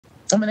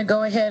I'm going to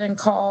go ahead and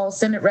call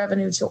Senate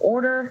Revenue to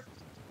order.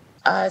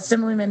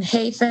 Assemblyman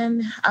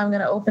Hafen, I'm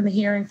going to open the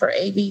hearing for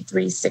AB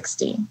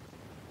 360.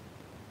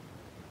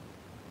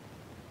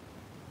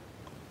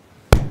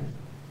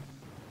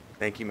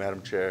 Thank you,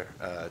 Madam Chair.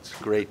 It's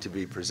great to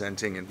be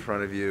presenting in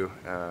front of you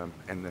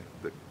and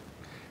the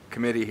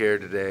committee here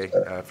today.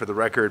 For the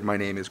record, my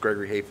name is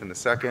Gregory Hafen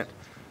II.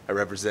 I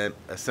represent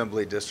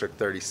Assembly District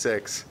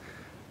 36.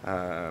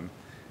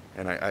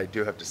 And I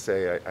do have to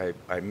say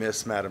I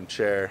miss Madam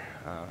Chair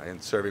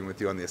and serving with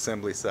you on the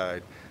Assembly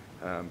side.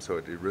 So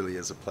it really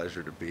is a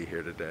pleasure to be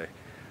here today.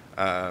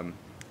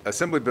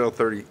 Assembly Bill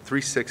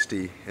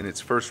 360 in its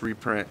first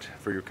reprint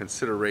for your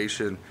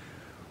consideration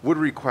would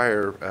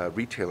require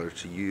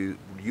retailers to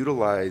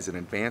utilize an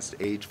advanced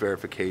age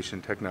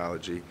verification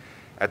technology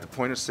at the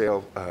point of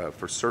sale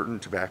for certain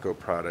tobacco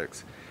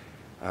products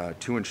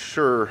to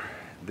ensure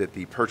that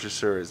the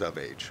purchaser is of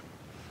age.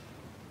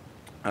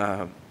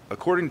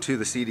 According to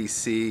the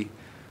CDC,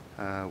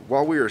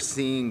 while we are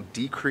seeing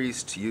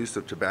decreased use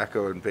of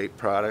tobacco and vape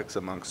products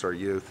amongst our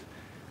youth,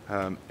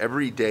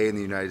 every day in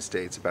the United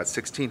States, about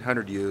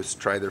 1,600 youths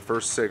try their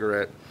first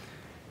cigarette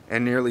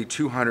and nearly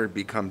 200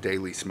 become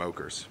daily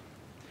smokers.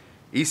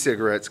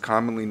 E-cigarettes,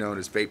 commonly known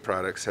as vape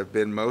products, have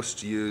been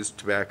most used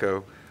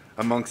tobacco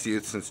amongst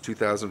youth since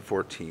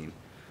 2014.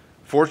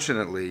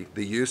 Fortunately,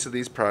 the use of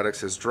these products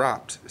has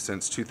dropped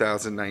since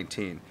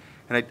 2019.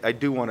 And I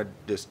do want to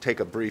just take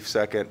a brief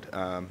second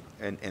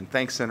and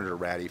thank Senator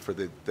Ratty for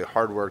the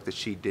hard work that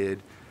she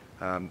did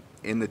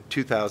in the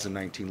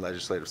 2019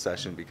 legislative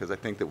session, because I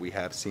think that we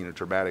have seen a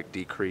dramatic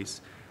decrease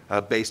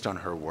based on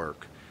her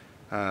work.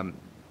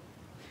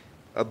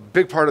 A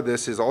big part of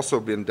this has also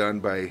been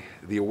done by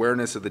the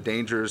awareness of the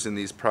dangers in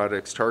these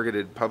products,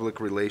 targeted public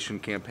relation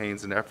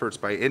campaigns, and efforts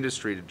by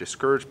industry to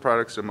discourage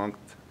products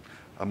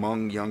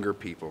among younger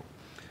people.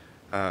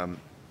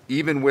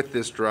 Even with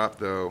this drop,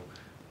 though,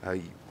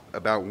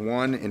 about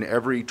 1 in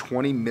every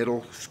 20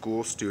 middle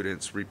school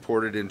students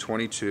reported in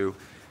 22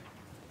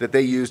 that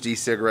they used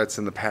e-cigarettes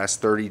in the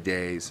past 30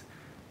 days,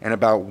 and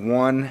about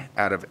 1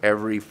 out of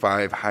every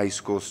 5 high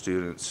school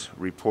students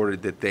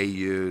reported that they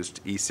used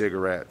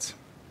e-cigarettes.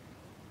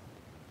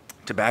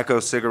 Tobacco,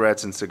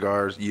 cigarettes, and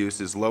cigars use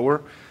is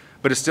lower,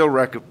 but it still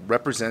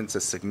represents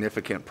a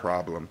significant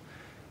problem.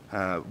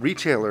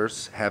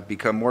 Retailers have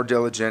become more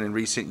diligent in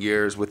recent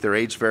years with their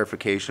age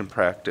verification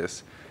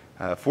practice.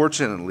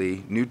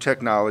 Fortunately, new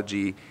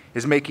technology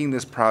is making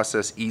this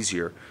process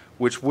easier,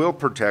 which will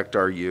protect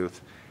our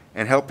youth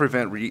and help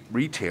prevent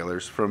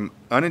retailers from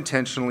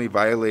unintentionally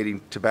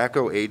violating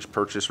tobacco age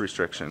purchase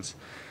restrictions.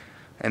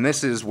 And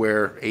this is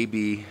where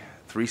AB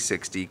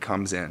 360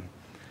 comes in,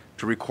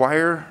 to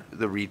require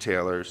the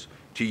retailers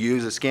to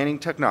use a scanning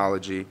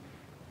technology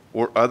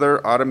or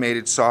other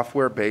automated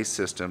software-based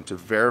system to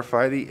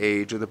verify the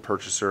age of the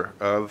purchaser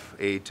of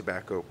a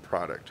tobacco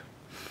product.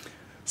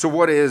 So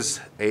what is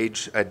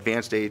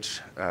advanced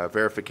age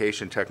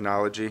verification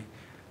technology?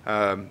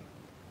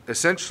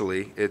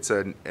 Essentially, it's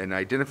an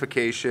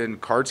identification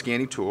card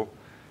scanning tool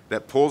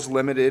that pulls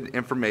limited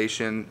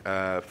information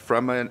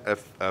from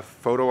a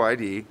photo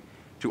ID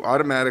to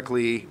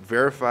automatically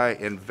verify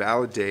and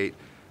validate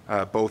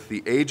both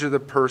the age of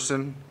the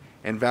person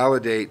and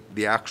validate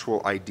the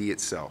actual ID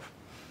itself.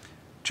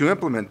 To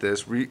implement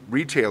this,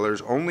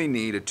 retailers only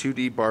need a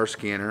 2D bar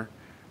scanner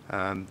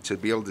to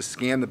be able to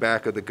scan the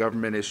back of the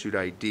government-issued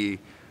ID,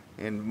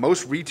 and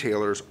most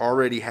retailers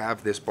already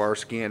have this bar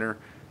scanner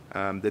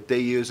that they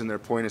use in their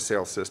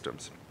point-of-sale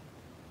systems.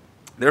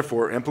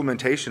 Therefore,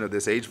 implementation of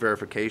this age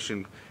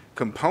verification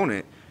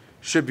component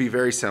should be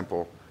very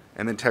simple,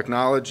 and then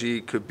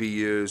technology could be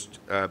used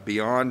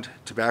beyond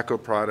tobacco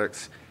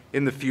products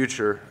in the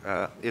future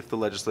if the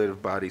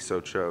legislative body so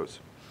chose.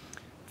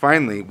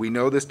 Finally, we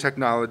know this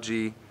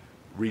technology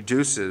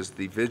reduces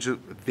the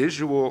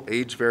visual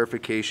age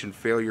verification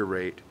failure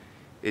rate.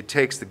 It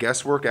takes the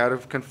guesswork out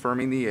of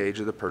confirming the age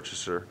of the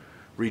purchaser,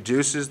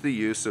 reduces the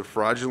use of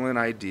fraudulent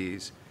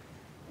IDs,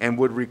 and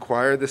would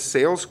require the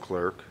sales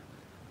clerk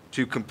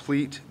to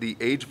complete the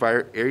age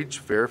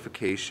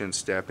verification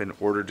step in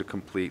order to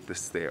complete the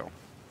sale.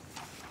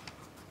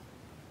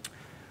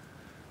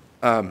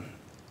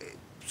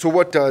 So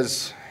what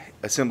does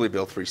Assembly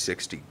Bill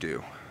 360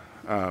 do?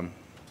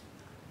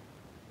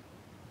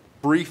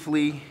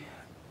 Briefly,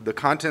 the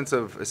contents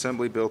of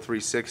Assembly Bill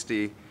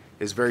 360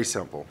 is very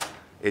simple.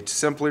 It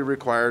simply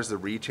requires the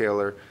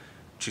retailer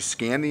to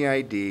scan the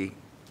ID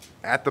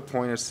at the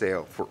point of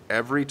sale for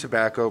every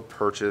tobacco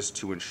purchase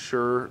to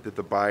ensure that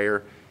the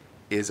buyer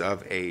is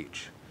of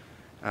age.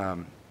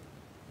 And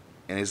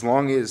as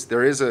long as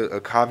there is a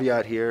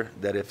caveat here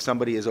that if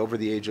somebody is over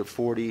the age of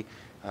 40,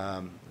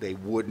 they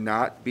would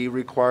not be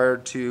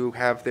required to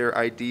have their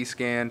ID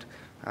scanned.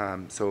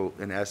 So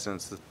in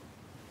essence,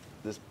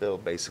 this bill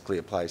basically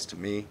applies to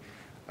me.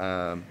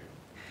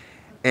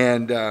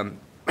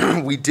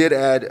 We did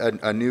add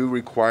a new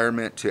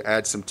requirement to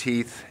add some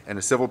teeth and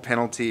a civil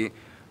penalty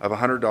of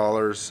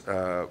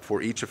 $100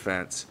 for each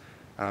offense.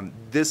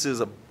 This is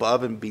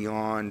above and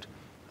beyond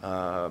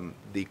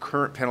the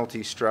current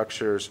penalty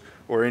structures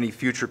or any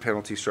future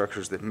penalty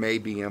structures that may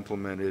be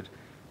implemented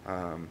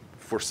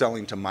for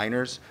selling to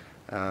minors.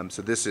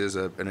 So this is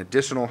an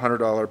additional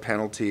 $100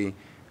 penalty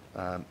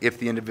if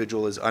the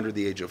individual is under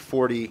the age of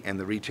 40 and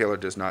the retailer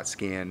does not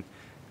scan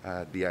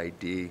the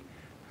ID.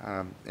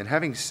 And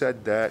having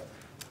said that,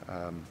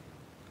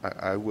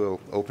 I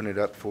will open it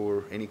up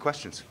for any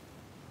questions.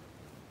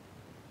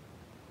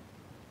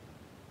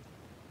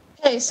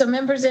 Okay, so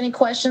members, any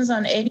questions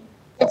on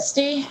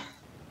 8060?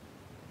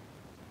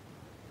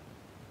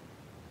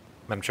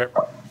 Madam Chair.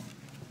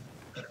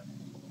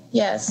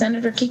 Yes,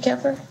 Senator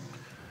Kekeffer.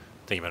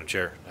 Thank you, Madam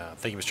Chair.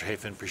 Thank you, Mr.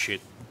 Hafen.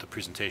 Appreciate the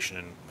presentation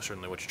and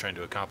certainly what you're trying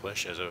to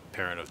accomplish as a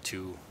parent of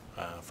two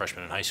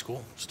freshmen in high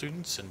school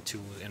students and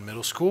two in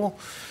middle school.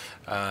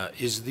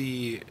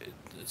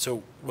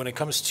 So when it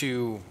comes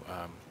to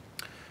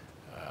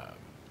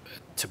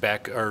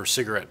tobacco or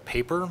cigarette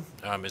paper,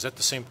 is that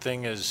the same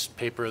thing as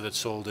paper that's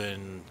sold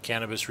in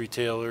cannabis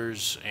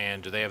retailers,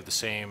 and do they have the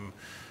same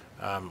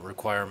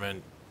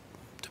requirement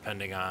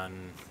depending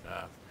on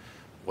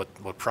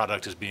what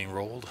product is being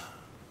rolled?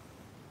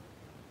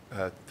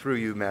 Through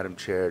you, Madam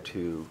Chair,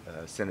 to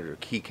Senator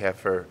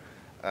Kekeffer,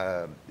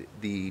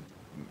 the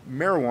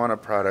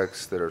marijuana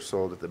products that are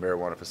sold at the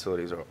marijuana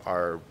facilities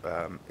are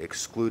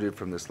excluded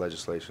from this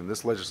legislation.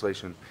 This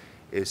legislation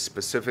is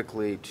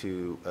specifically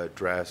to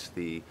address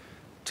the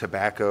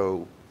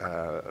tobacco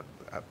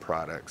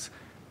products.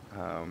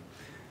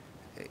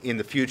 In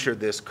the future,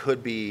 this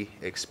could be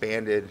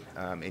expanded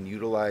and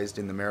utilized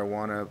in the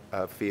marijuana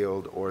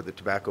field or the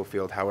tobacco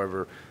field.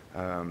 However,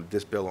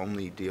 this bill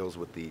only deals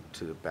with the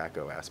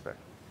tobacco aspect.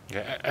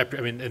 Yeah,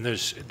 I mean, and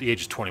there's the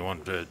age is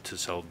 21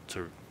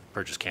 to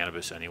purchase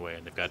cannabis anyway,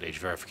 and they've got age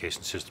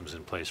verification systems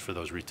in place for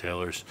those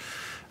retailers.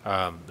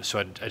 So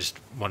I just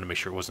wanted to make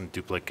sure it wasn't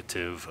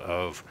duplicative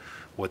of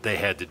what they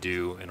had to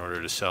do in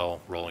order to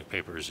sell rolling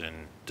papers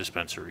in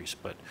dispensaries.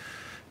 But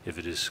if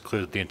it is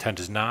clear that the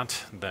intent is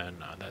not, then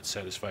that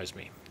satisfies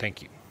me.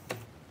 Thank you.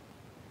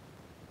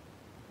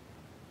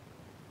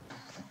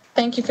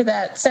 Thank you for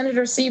that.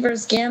 Senator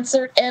Severs,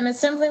 Gansert, and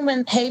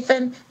Assemblyman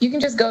Hafen, you can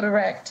just go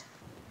direct.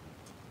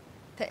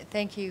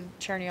 Thank you,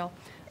 Chair Neal.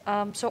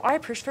 So I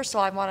appreciate, first of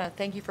all, I want to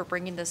thank you for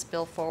bringing this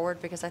bill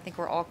forward because I think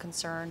we're all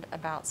concerned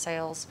about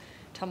sales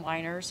to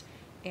minors.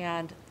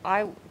 And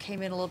I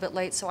came in a little bit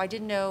late, so I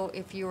didn't know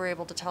if you were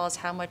able to tell us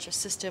how much a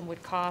system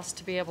would cost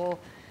to be able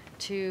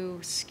to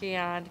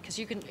scan, because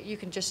you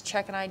can just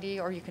check an ID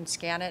or you can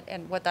scan it,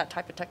 and what that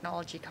type of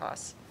technology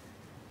costs.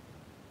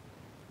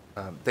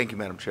 Thank you,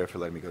 Madam Chair, for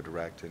letting me go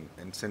direct.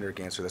 And Senator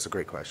Gansert, that's a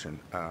great question.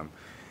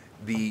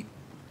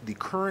 The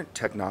current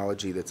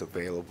technology that's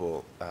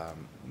available,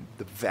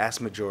 the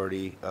vast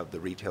majority of the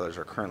retailers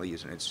are currently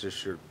using it. It's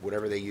just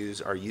whatever they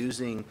use are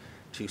using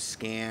to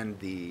scan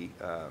the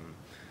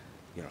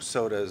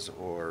sodas,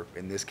 or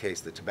in this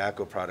case, the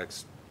tobacco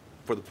products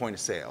for the point of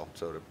sale.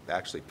 So to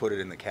actually put it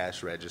in the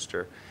cash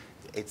register,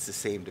 it's the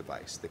same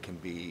device that can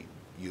be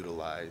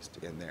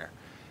utilized in there.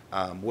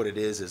 What it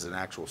is an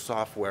actual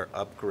software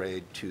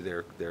upgrade to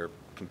their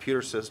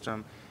computer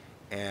system,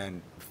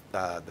 and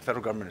the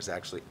federal government is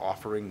actually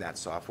offering that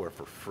software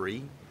for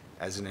free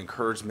as an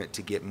encouragement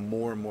to get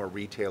more and more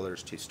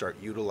retailers to start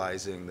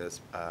utilizing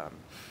this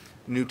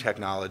new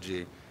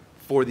technology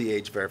for the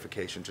age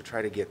verification to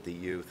try to get the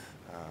youth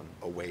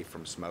away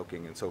from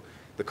smoking. And so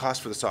the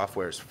cost for the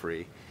software is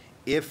free.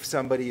 If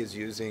somebody is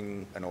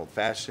using an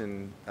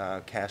old-fashioned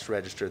cash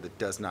register that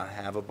does not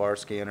have a bar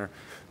scanner,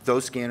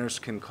 those scanners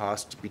can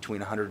cost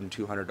between $100 and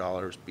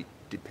 $200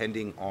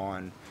 depending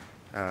on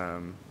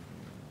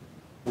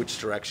which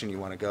direction you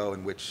want to go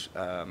and which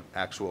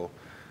actual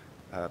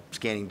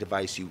scanning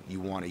device you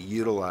want to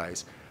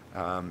utilize.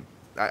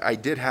 I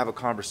did have a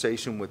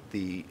conversation with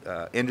the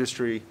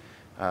industry,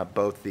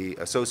 both the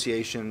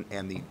association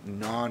and the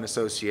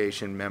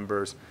non-association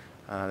members.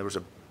 There was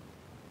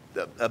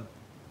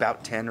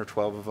about 10 or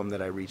 12 of them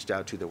that I reached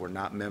out to that were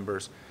not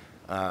members,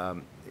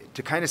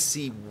 to kind of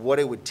see what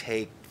it would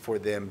take for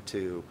them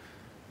to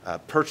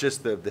purchase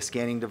the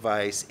scanning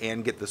device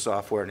and get the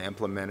software and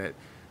implement it.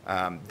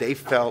 They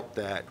felt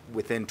that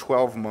within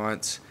 12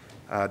 months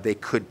they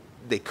could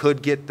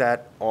get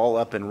that all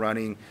up and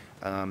running.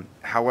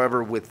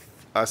 However, with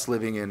us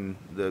living in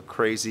the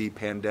crazy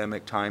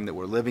pandemic time that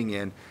we're living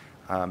in,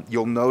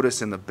 you'll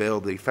notice in the bill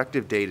the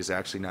effective date is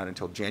actually not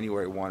until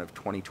January 1 of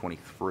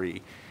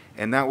 2023.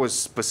 And that was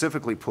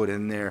specifically put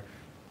in there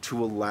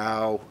to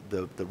allow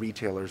the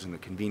retailers and the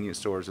convenience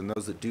stores and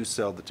those that do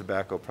sell the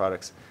tobacco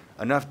products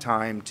enough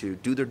time to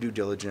do their due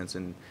diligence,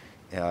 and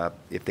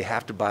if they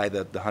have to buy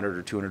the $100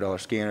 or $200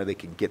 scanner, they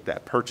can get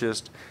that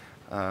purchased.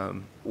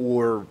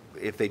 Or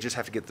if they just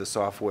have to get the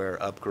software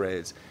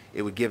upgrades,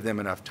 it would give them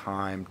enough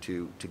time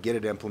to get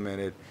it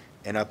implemented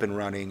and up and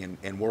running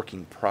and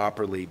working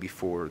properly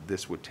before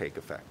this would take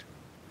effect.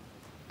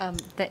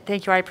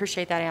 Thank you. I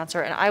appreciate that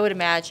answer. And I would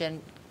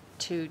imagine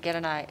to get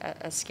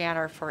a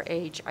scanner for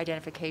age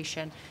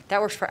identification.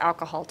 That works for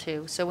alcohol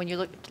too. So when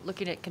you're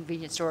looking at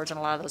convenience stores and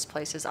a lot of those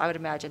places, I would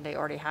imagine they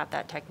already have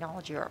that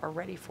technology or are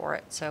ready for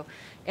it. So,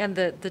 and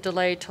the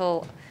delay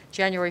till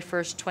January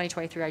 1st,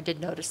 2023, I did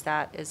notice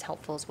that is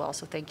helpful as well.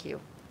 So thank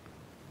you.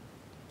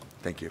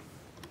 Thank you.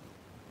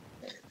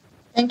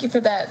 Thank you for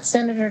that.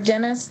 Senator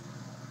Dennis?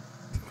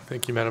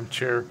 Thank you, Madam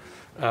Chair.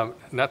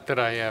 Not that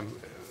I am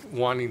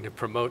wanting to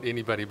promote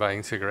anybody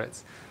buying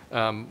cigarettes.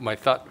 My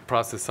thought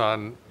process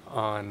on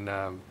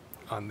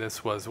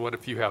this was, what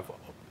if you have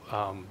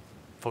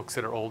folks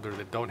that are older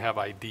that don't have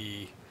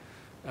ID,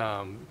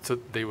 so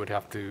they would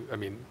have to, I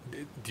mean,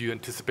 do you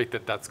anticipate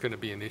that that's going to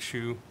be an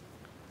issue?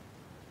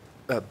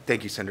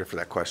 Thank you, Senator, for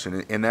that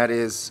question. And that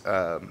is,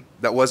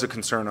 that was a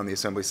concern on the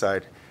Assembly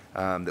side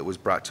that was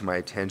brought to my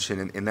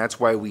attention. And that's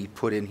why we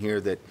put in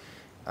here that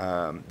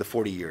the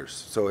 40 years.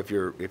 So if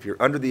you're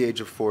under the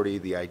age of 40,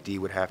 the ID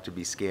would have to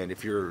be scanned.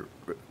 If you're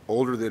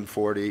older than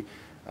 40,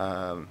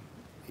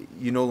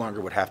 you no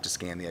longer would have to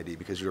scan the ID,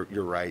 because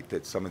you're right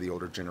that some of the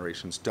older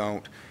generations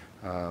don't.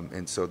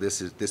 And so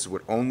this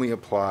would only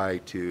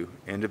apply to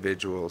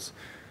individuals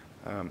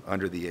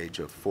under the age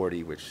of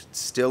 40, which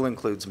still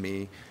includes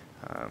me,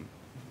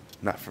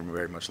 not for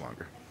very much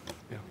longer.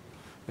 Yeah,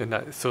 and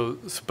that, so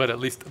but at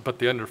least, but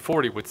the under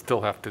 40 would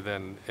still have to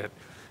then,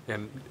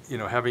 and you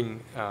know,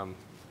 having, and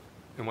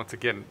once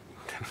again,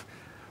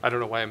 I don't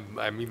know why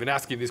I'm even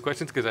asking these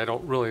questions, because I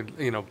don't really,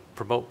 you know,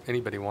 promote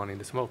anybody wanting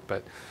to smoke,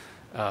 but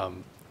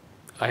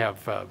I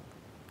have, at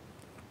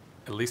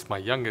least my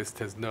youngest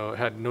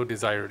had no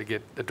desire to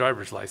get a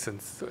driver's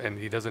license, and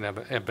he doesn't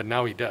have but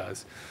now he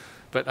does.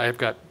 But I've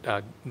got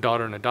a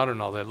daughter and a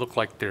daughter-in-law that look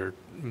like they're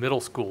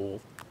middle school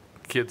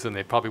kids, and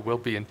they probably will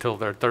be until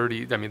they're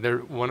 30. I mean,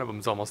 one of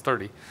them's almost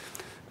 30.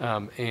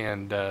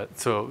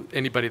 So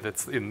anybody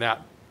that's in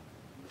that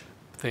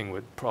thing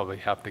would probably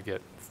have to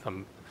get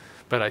some,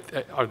 but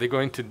are they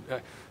going to,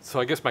 so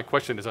I guess my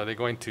question is, are they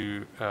going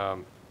to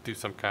do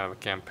some kind of a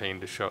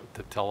campaign to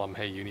tell them,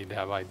 hey, you need to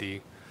have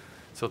ID,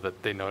 so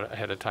that they know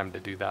ahead of time to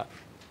do that?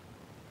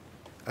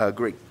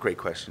 Great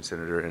question,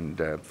 Senator.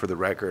 And for the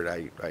record,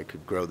 I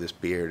could grow this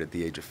beard at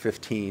the age of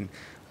 15,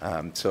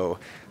 so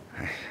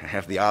I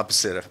have the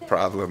opposite of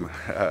problem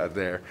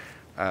there.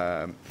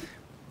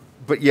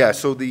 But yeah,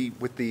 so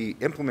with the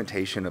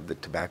implementation of the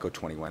Tobacco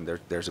 21,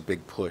 there's a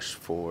big push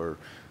for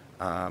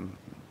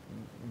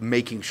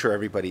making sure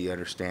everybody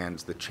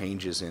understands the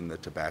changes in the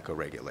tobacco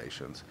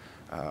regulations.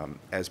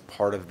 As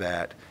part of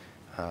that,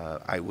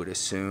 I would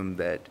assume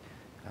that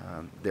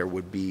there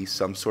would be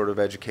some sort of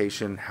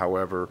education.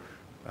 However,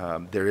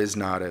 there is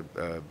not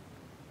an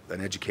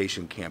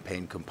education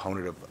campaign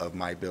component of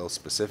my bill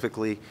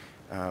specifically,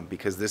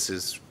 because this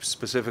is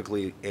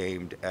specifically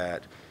aimed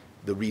at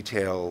the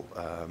retail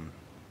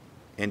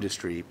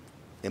industry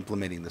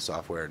implementing the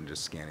software and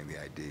just scanning the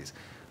IDs.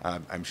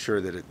 I'm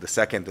sure that the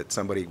second that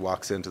somebody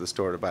walks into the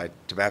store to buy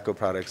tobacco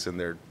products and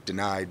they're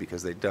denied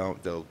because they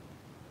don't, they'll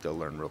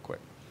learn real quick.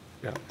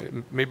 Yeah,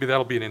 maybe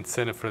that'll be an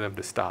incentive for them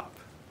to stop.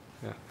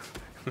 Yeah.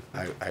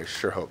 I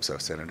sure hope so,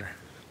 Senator.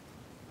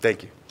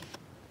 Thank you.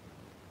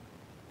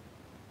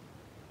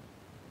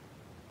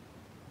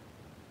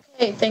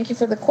 Okay, thank you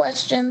for the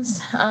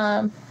questions.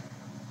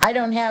 I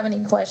don't have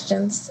any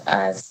questions,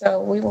 so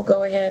we will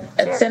go ahead.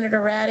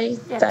 Senator Ratty,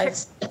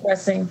 that's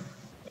pressing.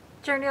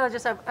 Chair Neal, I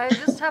just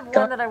have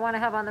one that I want to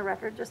have on the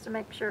record, just to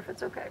make sure if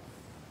it's okay.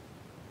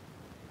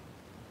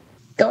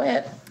 Go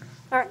ahead.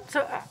 All right,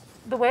 so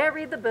the way I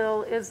read the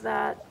bill is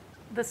that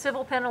the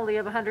civil penalty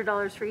of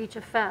 $100 for each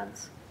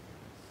offense,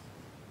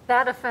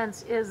 that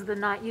offense is the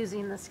not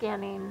using the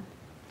scanning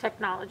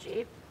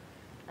technology.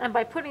 And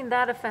by putting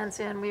that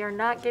offense in, we are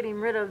not getting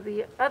rid of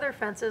the other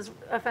offenses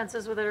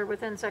that are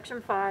within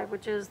Section 5,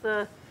 which is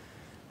the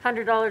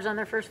 $100 on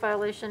their first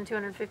violation,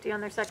 $250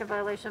 on their second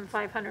violation,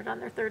 $500 on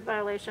their third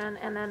violation,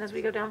 and then as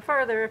we go down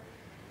farther,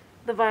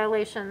 the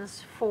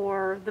violations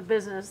for the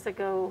business that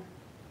go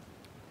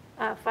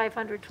 $500,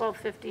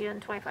 $1,250,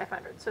 and $2,500.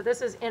 So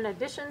this is in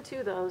addition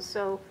to those.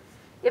 So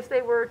if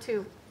they were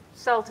to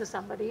sell to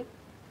somebody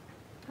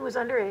who was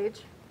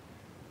underage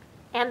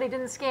and they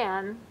didn't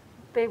scan,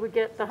 they would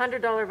get the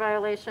 $100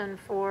 violation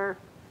for,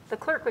 the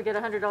clerk would get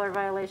a $100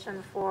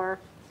 violation for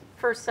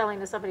first selling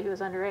to somebody who was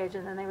underage,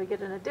 and then they would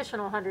get an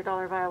additional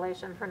 $100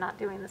 violation for not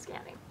doing the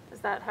scanning. Is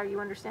that how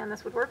you understand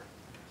this would work?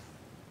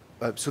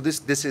 So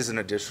this is an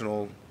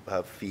additional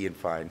fee and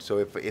fine. So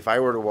if I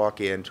were to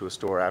walk into a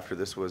store after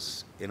this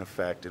was in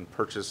effect and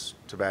purchase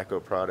tobacco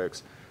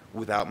products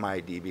without my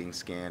ID being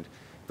scanned,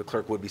 the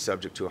clerk would be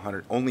subject to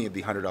only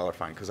the $100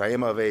 fine, because I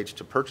am of age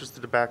to purchase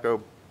the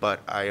tobacco, but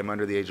I am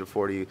under the age of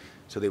 40,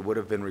 so they would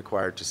have been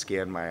required to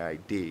scan my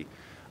ID.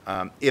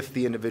 If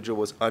the individual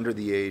was under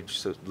the age,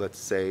 so let's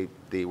say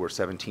they were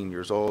 17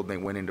 years old and they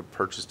went in to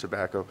purchase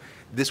tobacco,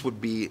 this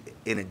would be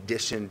in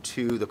addition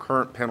to the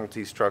current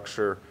penalty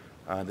structure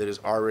that is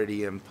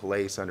already in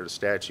place under the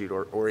statute,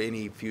 or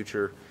any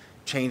future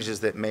changes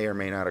that may or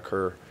may not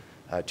occur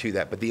to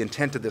that. But the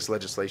intent of this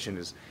legislation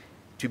is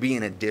to be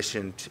in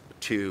addition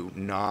to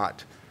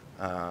not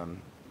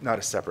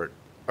a separate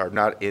or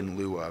not in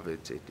lieu of,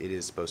 it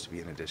is supposed to be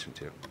in addition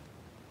to.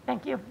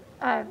 Thank you.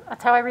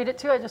 That's how I read it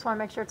too. I just want to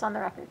make sure it's on the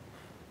record.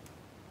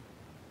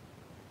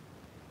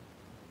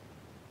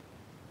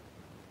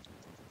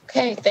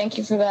 Okay, thank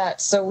you for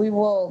that. So we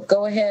will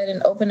go ahead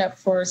and open up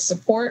for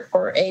support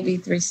for AB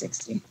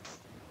 360.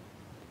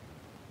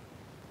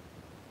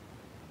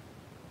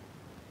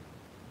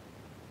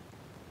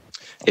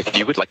 If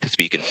you would like to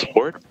speak in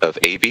support of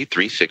AB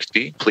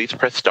 360, please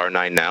press star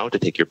 9 now to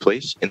take your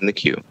place in the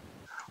queue.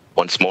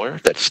 Once more,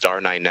 that's star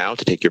 9 now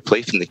to take your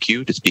place in the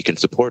queue to speak in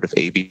support of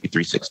AB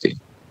 360.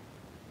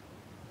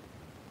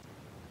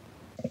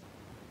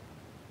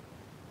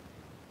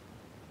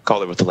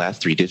 Caller with the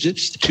last 3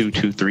 digits,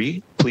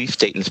 223. Please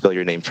state and spell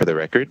your name for the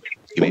record.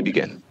 You may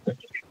begin.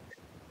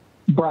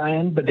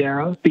 Brian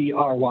Bedera,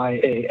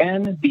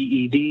 Bryan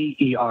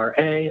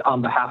Bedera,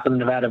 on behalf of the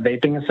Nevada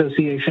Vaping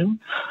Association.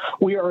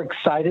 We are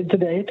excited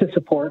today to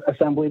support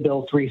Assembly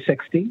Bill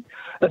 360.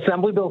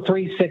 Assembly Bill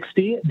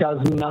 360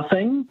 does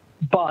nothing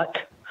but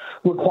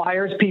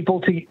requires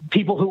people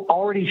who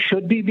already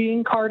should be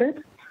being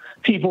carded,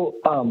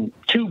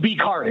 to be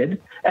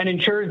carded, and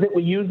ensures that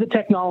we use the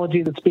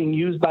technology that's being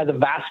used by the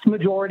vast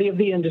majority of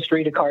the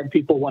industry to card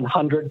people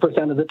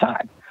 100% of the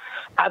time.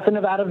 At the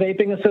Nevada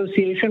Vaping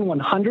Association,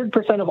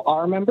 100% of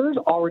our members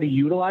already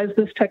utilize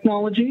this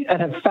technology and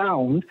have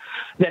found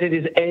that it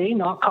is A,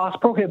 not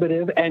cost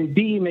prohibitive, and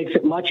B, makes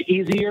it much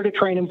easier to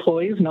train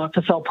employees not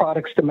to sell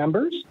products to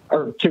members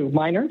or to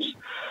minors.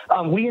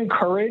 We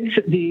encourage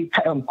the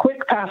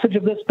quick passage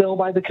of this bill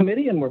by the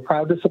committee, and we're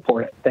proud to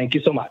support it. Thank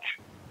you so much.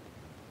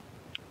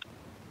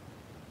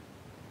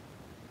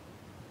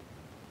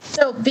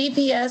 So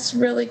BPS,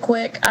 really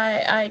quick,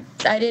 I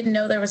didn't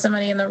know there was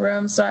somebody in the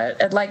room, so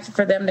I'd like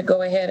for them to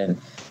go ahead and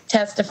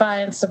testify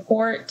and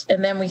support,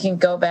 and then we can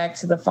go back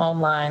to the phone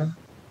line.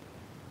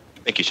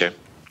 Thank you, Chair.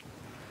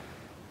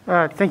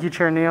 Thank you,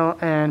 Chair Neal,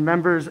 and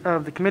members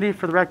of the committee.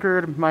 For the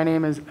record, my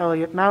name is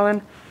Elliot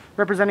Mallon,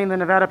 representing the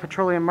Nevada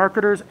Petroleum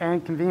Marketers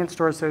and Convenience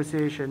Store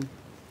Association.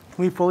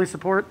 We fully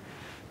support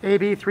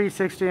AB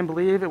 360 and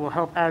believe it will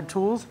help add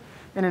tools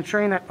in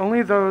ensuring that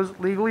only those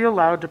legally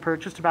allowed to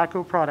purchase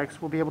tobacco products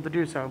will be able to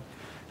do so,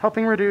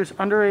 helping reduce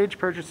underage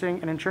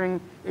purchasing and ensuring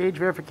age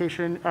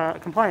verification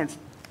compliance.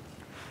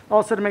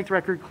 Also, to make the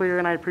record clear,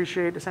 and I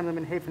appreciate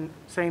Assemblyman Hafen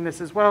saying this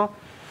as well,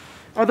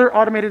 other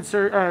automated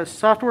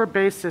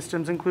software-based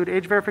systems include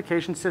age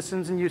verification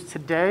systems in use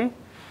today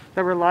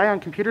that rely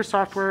on computer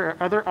software or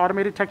other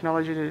automated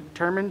technology to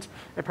determine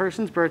a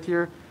person's birth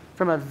year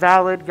from a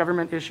valid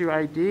government issue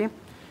ID.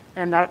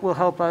 And that will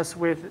help us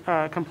with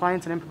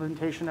compliance and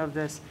implementation of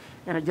this.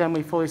 And again,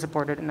 we fully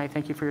support it, and I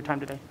thank you for your time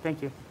today.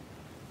 Thank you.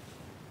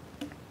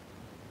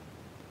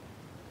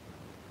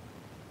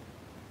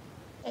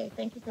 Okay,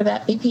 thank you for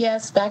that.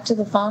 BPS, back to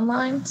the phone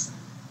lines.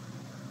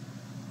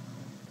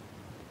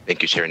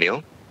 Thank you, Chair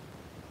Neal.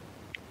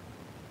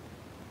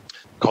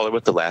 Caller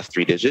with the last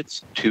 3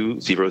 digits,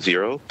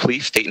 200.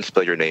 Please state and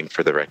spell your name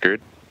for the record.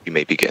 You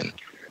may begin.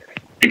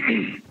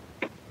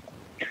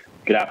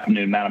 Good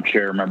afternoon, Madam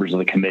Chair, members of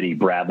the committee.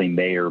 Bradley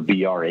Mayer,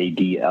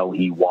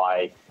 Bradley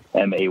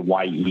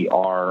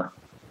Mayer.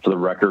 For the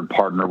record,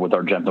 partner with our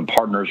Argentum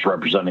partners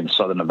representing the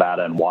Southern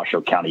Nevada and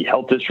Washoe County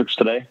Health Districts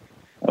today.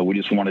 We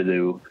just wanted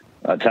to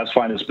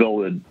testify in this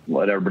bill and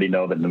let everybody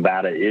know that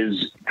Nevada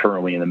is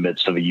currently in the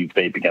midst of a youth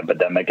vaping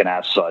epidemic, and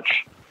as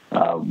such,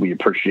 we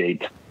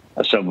appreciate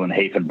Assemblyman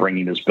Hafen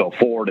bringing this bill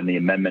forward and the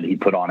amendment he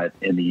put on it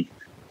in the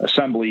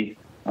Assembly.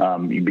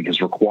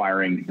 Because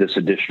requiring this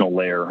additional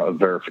layer of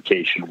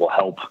verification will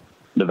help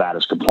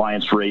Nevada's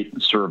compliance rate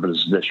and serve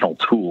as an additional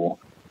tool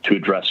to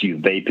address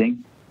youth vaping.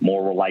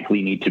 More will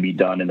likely need to be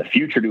done in the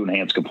future to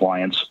enhance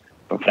compliance,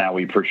 but for now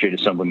we appreciate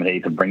Assemblyman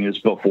Hafen bringing this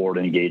bill forward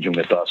and engaging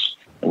with us,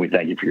 and we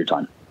thank you for your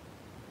time.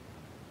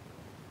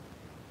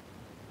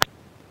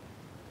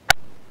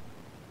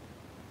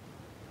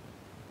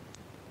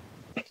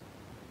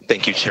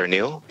 Thank you, Chair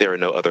Neal. There are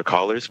no other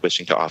callers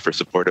wishing to offer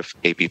support of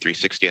AB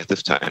 360 at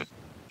this time.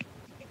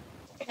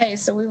 Okay,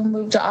 so we will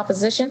move to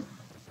opposition.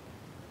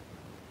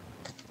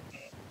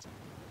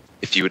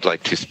 If you would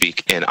like to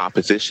speak in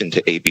opposition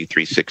to AB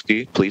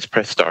 360, please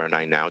press star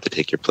 9 now to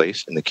take your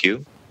place in the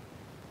queue.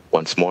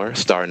 Once more,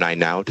 star 9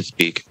 now to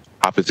speak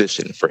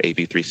opposition for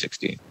AB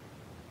 360.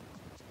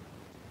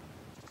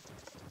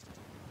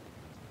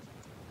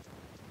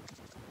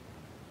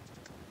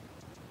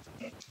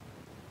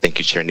 Thank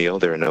you, Chair Neal.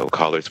 There are no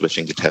callers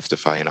wishing to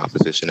testify in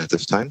opposition at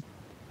this time.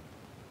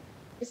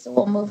 So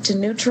we'll move to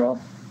neutral.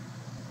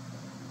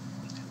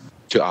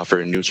 To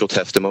offer neutral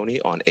testimony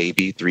on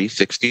AB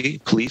 360,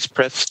 please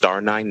press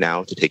star 9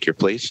 now to take your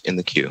place in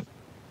the queue.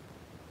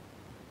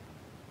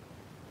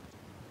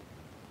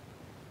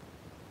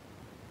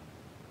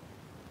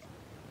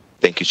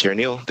 Thank you, Chair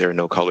Neal. There are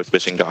no callers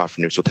wishing to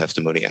offer neutral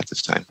testimony at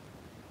this time.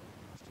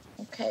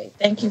 Okay,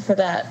 thank you for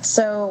that.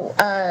 So,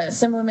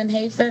 Assemblyman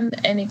Hafen,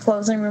 any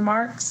closing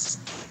remarks?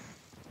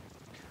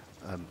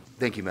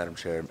 Thank you, Madam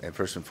Chair. And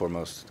first and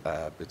foremost,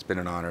 it's been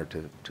an honor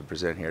to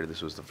present here.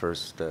 This was the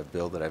first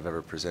bill that I've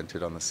ever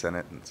presented on the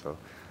Senate, and so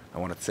I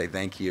want to say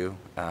thank you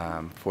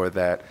for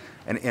that.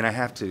 And I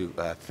have to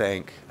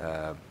thank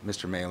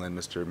Mr. Malin,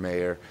 Mr.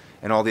 Mayor,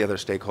 and all the other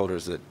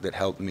stakeholders that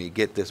helped me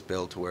get this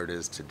bill to where it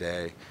is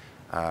today.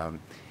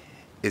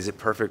 Is it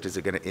perfect? Is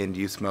it going to end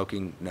youth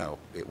smoking? No,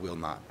 it will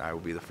not. I will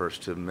be the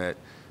first to admit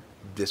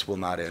this will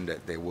not end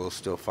it. They will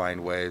still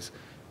find ways,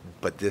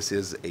 but this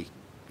is a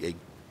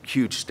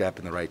huge step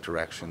in the right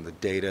direction. The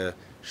data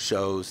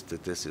shows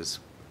that this is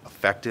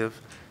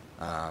effective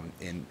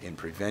in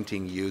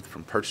preventing youth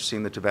from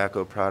purchasing the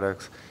tobacco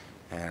products,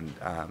 and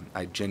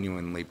I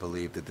genuinely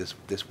believe that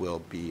this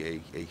will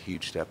be a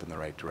huge step in the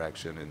right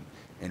direction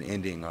in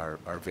ending our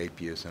vape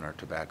use and our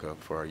tobacco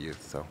for our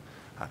youth. So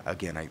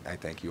again, I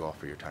thank you all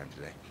for your time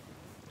today.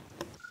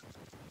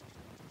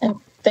 And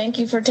thank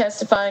you for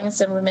testifying,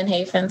 Assemblyman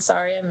Hafen.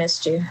 Sorry I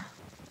missed you.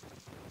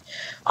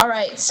 All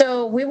right,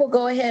 so we will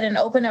go ahead and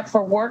open up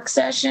for work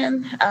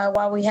session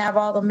while we have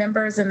all the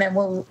members, and then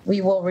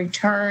we will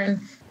return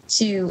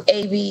to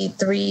AB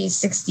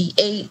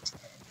 368.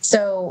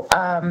 So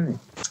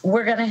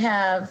we're going to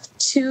have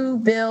 2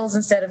 bills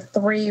instead of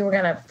 3. We're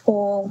going to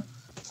pull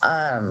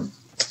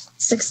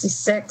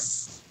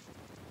 66,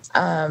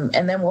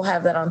 and then we'll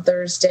have that on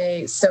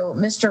Thursday. So,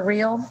 Mr.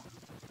 Reel.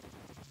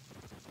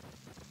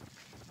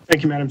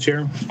 Thank you, Madam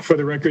Chair. For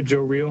the record,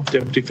 Joe Reel,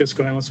 Deputy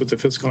Fiscal Analyst with the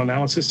Fiscal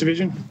Analysis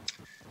Division.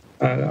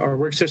 Our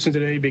work session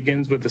today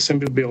begins with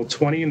Assembly Bill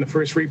 20 in the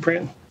first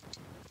reprint.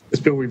 This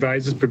bill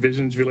revises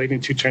provisions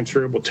relating to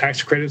transferable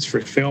tax credits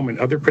for film and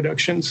other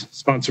productions,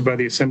 sponsored by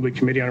the Assembly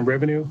Committee on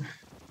Revenue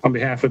on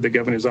behalf of the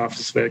Governor's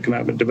Office of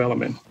Economic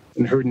Development,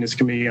 and heard in this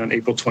committee on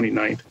April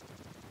 29th.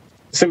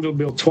 Assembly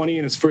Bill 20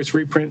 in its first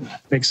reprint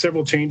makes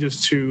several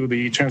changes to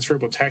the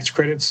transferable tax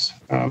credits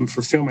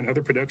for film and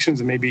other productions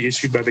that may be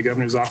issued by the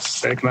Governor's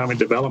Office of Economic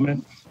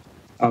Development.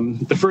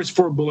 The first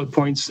 4 bullet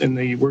points in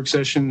the work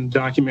session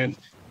document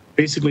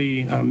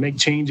basically make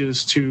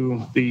changes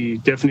to the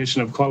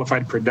definition of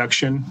qualified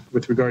production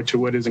with regard to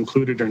what is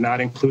included or not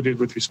included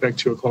with respect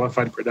to a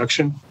qualified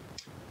production.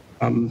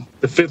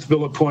 The 5th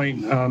bullet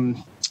point,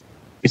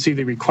 you see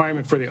the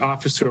requirement for the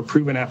office to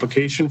approve an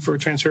application for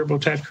transferable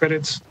tax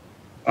credits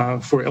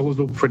for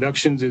eligible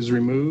productions is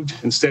removed,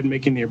 instead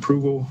making the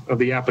approval of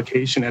the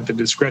application at the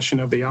discretion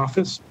of the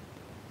office.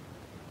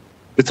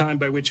 The time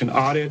by which an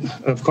audit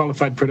of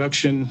qualified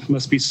production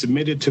must be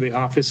submitted to the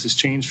office is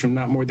changed from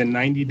not more than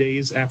 90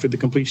 days after the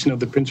completion of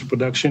the principal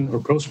production or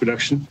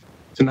post-production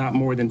to not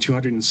more than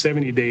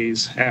 270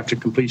 days after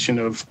completion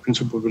of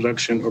principal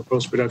production or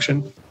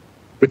post-production,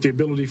 with the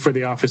ability for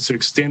the office to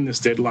extend this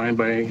deadline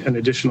by an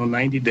additional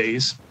 90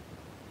 days.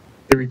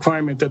 The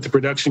requirement that the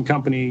production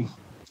company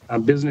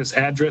business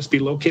address be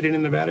located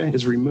in Nevada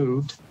is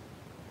removed,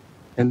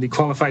 and the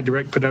qualified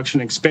direct production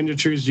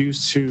expenditures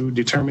used to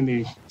determine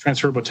the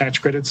transferable tax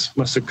credits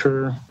must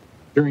occur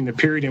during the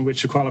period in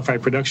which the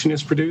qualified production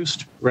is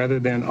produced, rather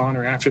than on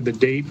or after the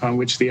date on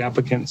which the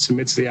applicant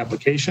submits the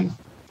application.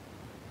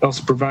 It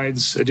also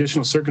provides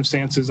additional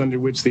circumstances under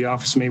which the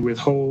office may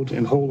withhold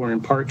in whole or in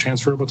part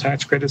transferable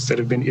tax credits that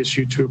have been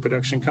issued to a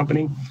production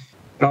company.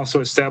 It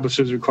also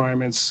establishes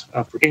requirements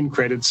for in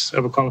credits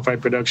of a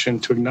qualified production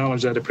to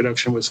acknowledge that a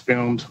production was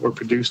filmed or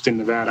produced in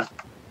Nevada.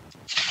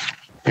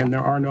 And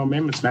there are no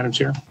amendments, Madam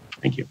Chair.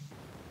 Thank you.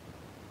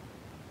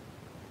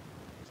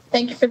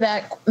 Thank you for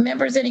that.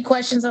 Members, any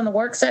questions on the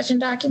work session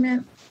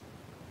document?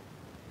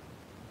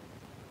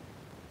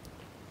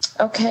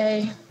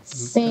 Okay,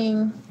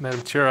 seeing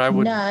Madam Chair, I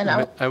would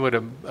none. I would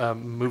have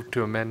moved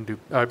to amend.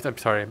 I'm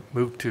sorry,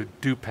 move to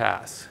do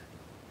pass.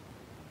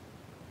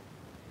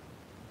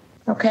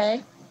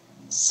 Okay,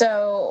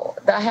 so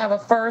I have a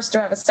first. Do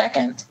I have a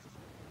second?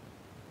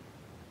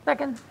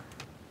 Second.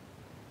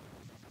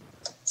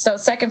 So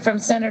second from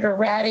Senator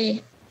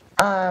Ratty.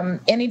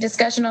 Any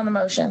discussion on the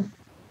motion?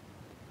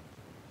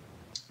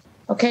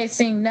 Okay,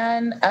 seeing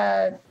none.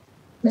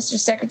 Mr.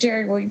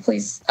 Secretary, will you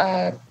please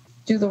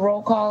do the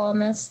roll call on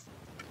this?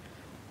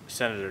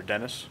 Senator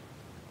Dennis?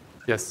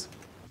 Yes.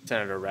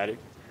 Senator Ratty?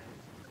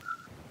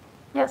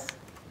 Yes.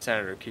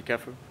 Senator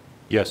Kiekefer?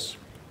 Yes.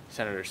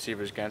 Senator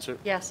Severs-Gansert?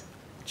 Yes.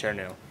 Chair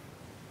Neal?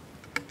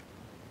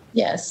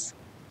 Yes.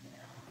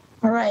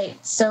 All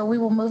right, so we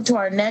will move to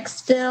our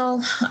next bill.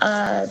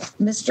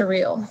 Mr.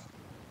 Reel.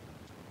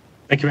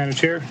 Thank you, Madam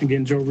Chair.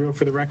 Again, Joe Reel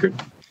for the record.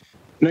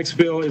 Next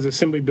bill is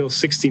Assembly Bill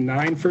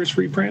 69, first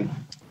reprint,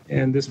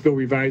 and this bill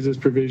revises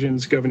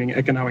provisions governing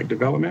economic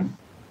development.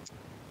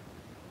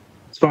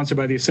 Sponsored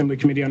by the Assembly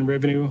Committee on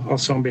Revenue,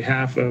 also on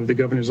behalf of the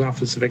Governor's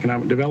Office of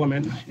Economic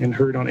Development, and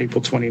heard on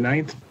April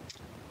 29th.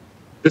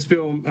 This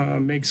bill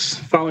makes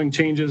following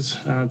changes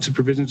to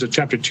provisions of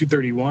Chapter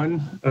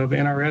 231 of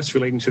NRS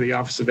relating to the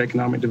Office of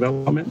Economic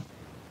Development.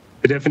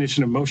 The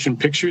definition of motion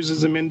pictures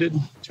is amended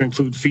to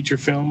include feature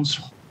films,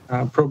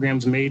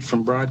 programs made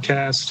from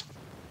broadcast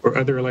or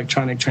other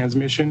electronic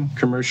transmission,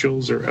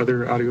 commercials, or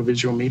other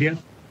audiovisual media.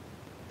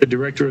 The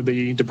director of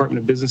the Department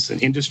of Business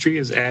and Industry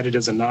is added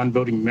as a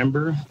non-voting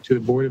member to the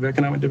Board of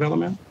Economic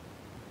Development.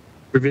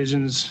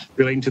 Provisions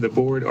relating to the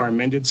board are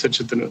amended such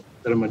that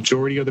a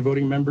majority of the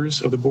voting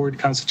members of the board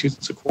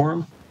constitutes a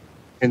quorum.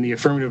 and the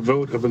affirmative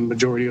vote of a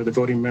majority of the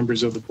voting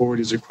members of the board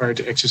is required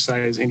to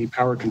exercise any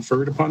power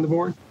conferred upon the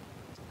board.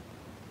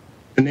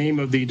 The name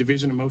of the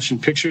Division of Motion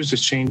Pictures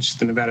is changed to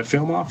the Nevada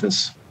Film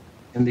Office,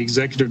 and the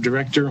executive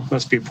director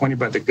must be appointed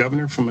by the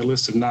governor from a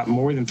list of not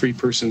more than 3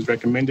 persons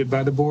recommended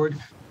by the board,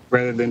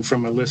 rather than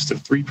from a list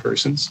of 3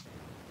 persons.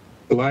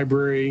 The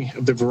library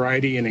of the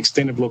variety and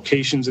extent of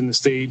locations in the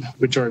state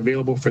which are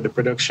available for the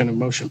production of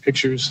motion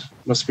pictures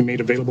must be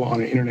made available on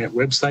an internet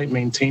website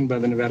maintained by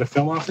the Nevada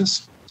Film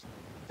Office.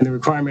 And the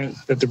requirement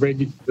that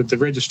the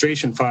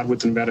registration filed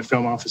with the Nevada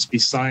Film Office be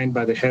signed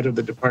by the head of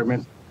the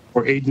department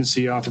or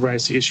agency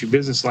authorized to issue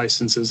business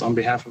licenses on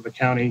behalf of a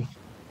county,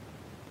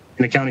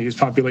 in a county whose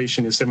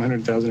population is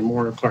 700,000 or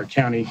more, Clark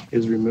County,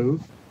 is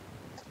removed.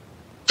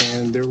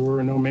 And there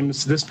were no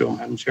amendments to this bill,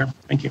 Madam Chair.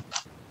 Thank you.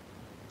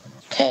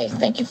 Okay,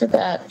 thank you for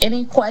that.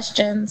 Any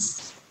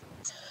questions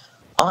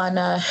on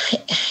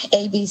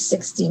AB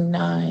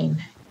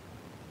 69?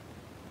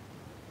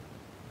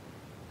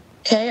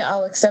 Okay,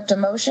 I'll accept a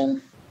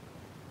motion.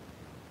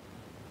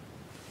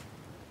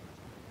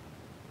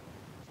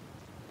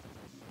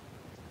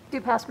 Do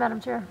pass, Madam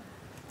Chair.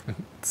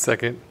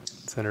 Second,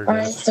 Senator All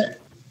right, Dennis.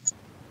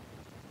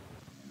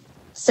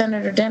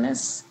 Senator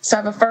Dennis. So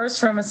I have a first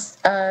from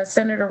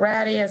Senator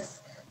Ratty, a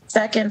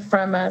second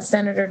from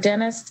Senator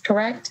Dennis,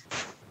 correct?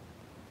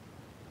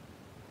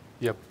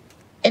 Yep.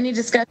 Any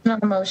discussion on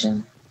the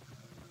motion?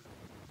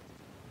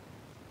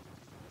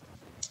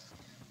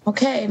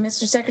 Okay,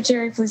 Mr.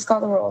 Secretary, please call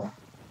the roll.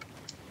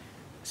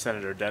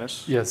 Senator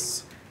Dennis?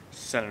 Yes.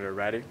 Senator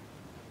Ratty?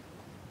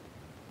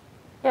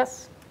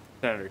 Yes.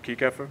 Senator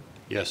Kieckeffer?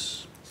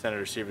 Yes.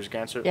 Senator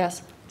Severs-Ganser?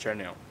 Yes. Chair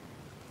Neal?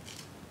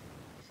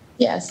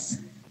 Yes.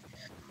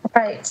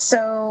 All right,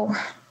 so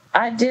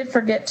I did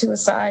forget to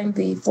assign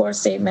the floor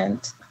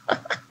statement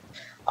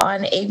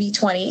on AB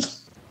 20.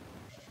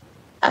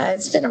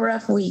 It's been a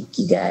rough week,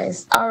 you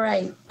guys. All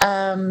right,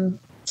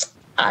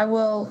 I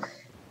will.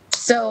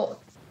 So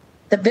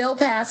the bill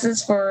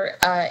passes for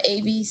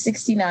AB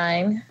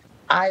 69.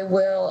 I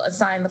will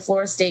assign the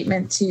floor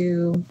statement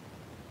to,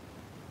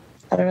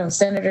 I don't know,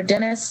 Senator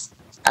Dennis,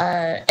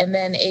 and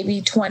then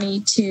AB 20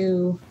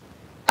 to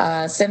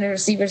Senator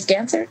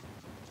Severs-Ganser.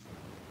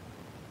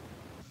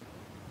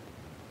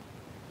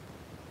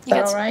 Is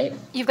that all right?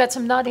 You've got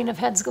some nodding of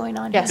heads going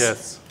on. Yes.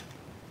 Yes.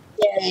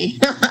 Yay.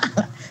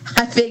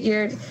 I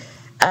figured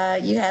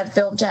you had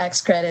film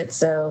tax credit,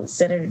 so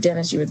Senator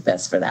Dennis, you were the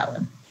best for that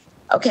one.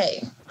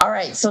 Okay. All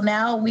right. So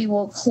now we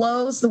will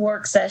close the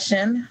work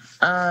session,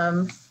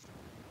 and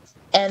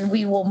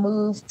we will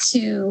move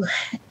to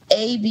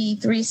AB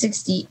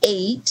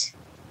 368.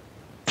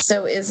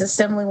 So is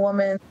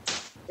Assemblywoman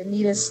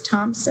Benita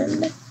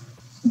Thompson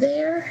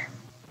there?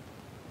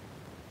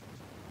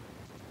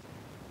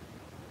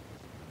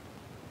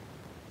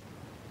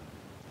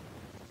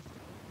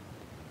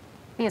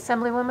 The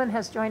Assemblywoman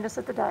has joined us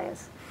at the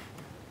dais.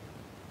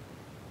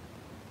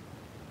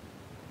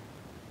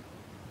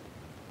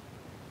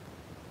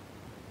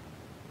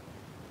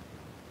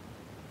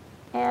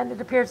 And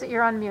it appears that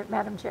you're on mute,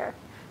 Madam Chair.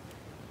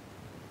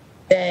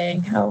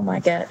 Dang. Oh, my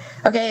God.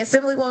 Okay,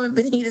 Assemblywoman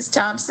Benita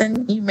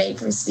Thompson, you may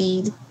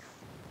proceed.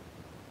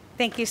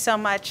 Thank you so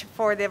much.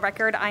 For the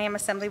record, I am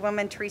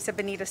Assemblywoman Teresa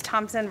Benitez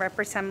Thompson,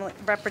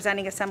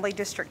 representing Assembly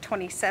District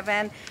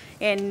 27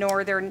 in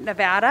Northern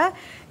Nevada.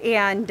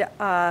 And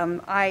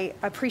I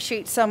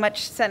appreciate so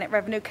much Senate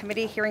Revenue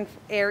Committee hearing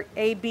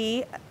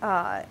AB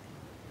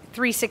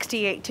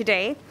 368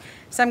 today.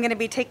 So I'm going to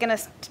be taking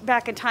us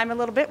back in time a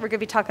little bit. We're going to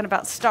be talking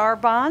about STAR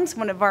bonds,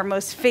 one of our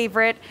most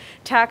favorite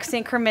tax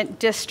increment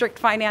district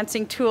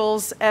financing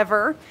tools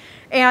ever.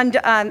 And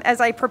as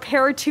I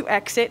prepared to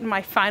exit in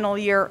my final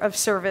year of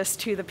service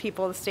to the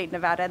people of the state of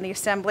Nevada and the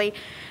Assembly,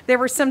 there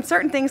were some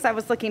certain things I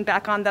was looking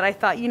back on that I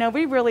thought, you know,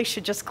 we really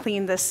should just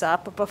clean this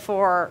up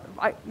before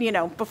I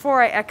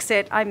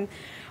exit. I'm,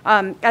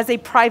 as a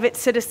private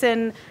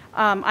citizen,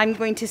 I'm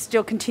going to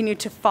still continue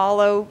to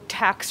follow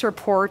tax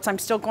reports. I'm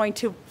still going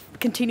to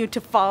continue to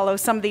follow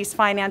some of these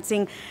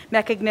financing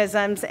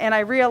mechanisms. And I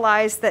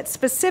realized that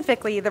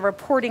specifically the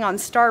reporting on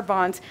STAR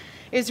bonds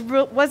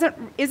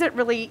isn't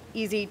really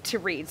easy to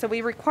read. So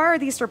we require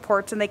these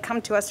reports, and they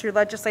come to us through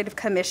Legislative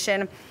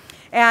Commission,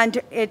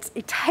 and it's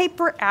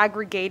hyper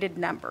aggregated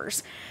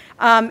numbers.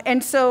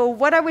 And so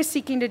what I was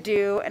seeking to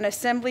do in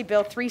Assembly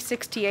Bill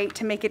 368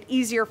 to make it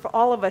easier for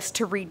all of us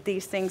to read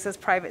these things as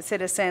private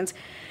citizens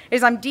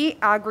is I'm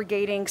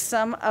de-aggregating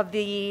some of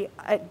the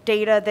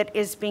data that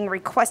is being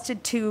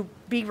requested to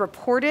be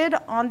reported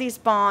on these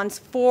bonds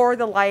for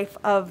the life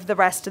of the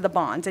rest of the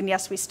bonds. And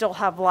yes, we still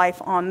have life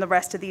on the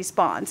rest of these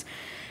bonds.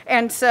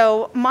 And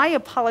so my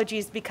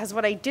apologies, because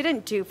what I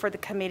didn't do for the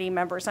committee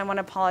members, I want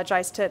to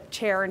apologize to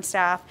chair and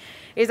staff,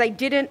 is I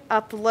didn't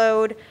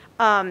upload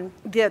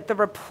the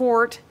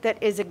report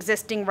that is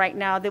existing right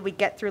now that we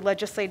get through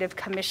Legislative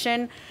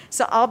Commission.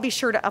 So I'll be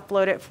sure to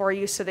upload it for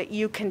you so that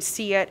you can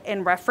see it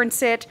and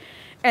reference it.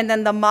 And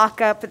then the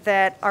mock-up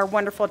that our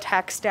wonderful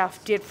tax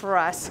staff did for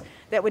us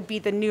that would be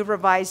the new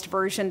revised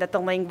version that the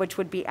language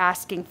would be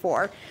asking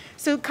for.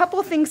 So a couple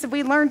of things that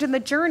we learned in the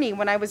journey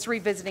when I was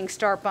revisiting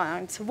STAR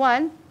bonds.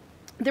 One,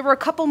 there were a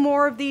couple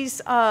more of these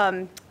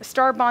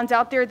STAR bonds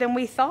out there than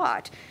we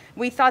thought.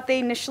 We thought they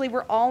initially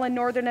were all in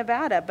northern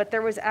Nevada, but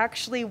there was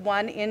actually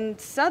one in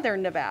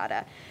southern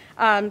Nevada.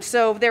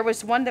 So there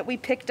was one that we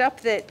picked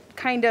up that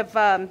kind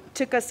of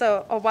took us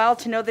a while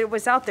to know that it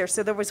was out there.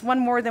 So there was one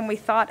more than we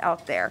thought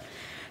out there.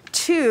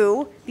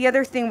 Two, the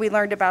other thing we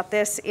learned about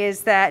this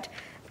is that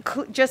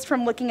just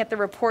from looking at the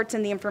reports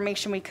and the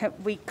information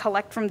we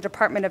collect from the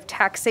Department of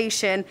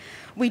Taxation,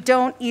 we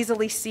don't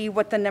easily see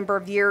what the number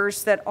of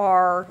years that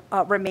are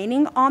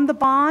remaining on the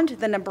bond,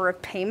 the number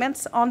of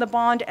payments on the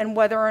bond, and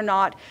whether or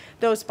not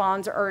those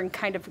bonds are in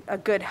kind of a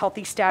good,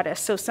 healthy status.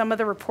 So some of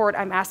the report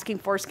I'm asking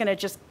for is going to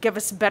just give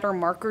us better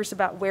markers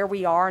about where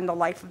we are in the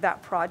life of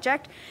that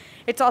project.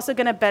 It's also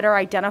going to better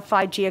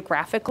identify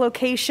geographic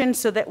location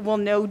so that we'll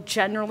know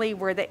generally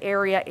where the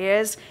area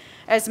is.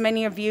 As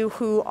many of you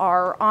who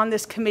are on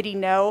this committee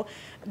know,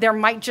 there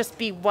might just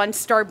be one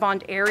STAR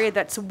bond area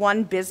that's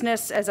one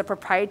business as a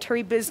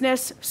proprietary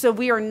business. So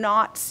we are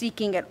not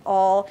seeking at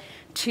all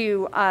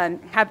to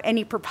have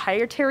any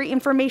proprietary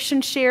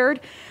information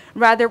shared.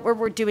 Rather, what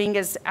we're doing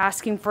is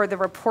asking for the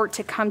report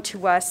to come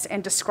to us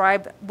and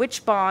describe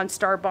which bonds,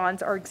 STAR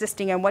bonds, are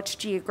existing in which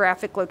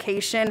geographic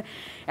location.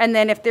 And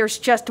then if there's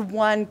just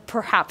one,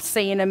 perhaps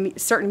say in a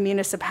certain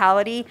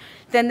municipality,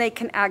 then they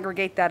can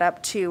aggregate that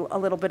up to a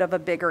little bit of a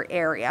bigger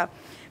area.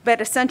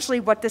 But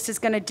essentially what this is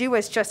going to do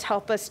is just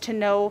help us to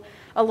know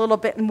a little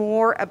bit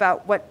more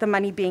about what the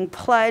money being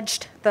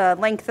pledged, the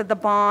length of the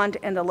bond,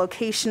 and the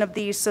location of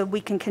these, so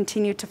we can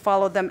continue to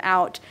follow them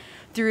out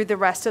through the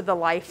rest of the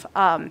life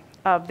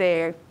of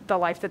the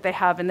life that they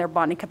have in their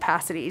bonding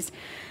capacities.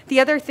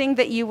 The other thing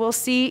that you will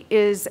see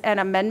is an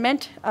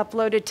amendment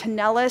uploaded to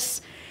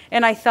Nellis,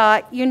 and I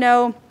thought, you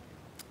know,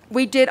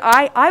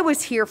 I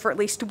was here for at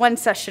least one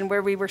session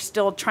where we were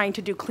still trying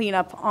to do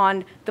cleanup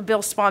on the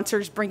bill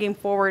sponsors bringing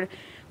forward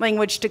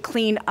language to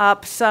clean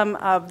up some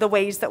of the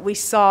ways that we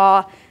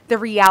saw the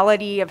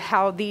reality of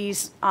how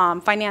these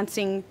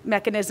financing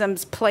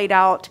mechanisms played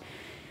out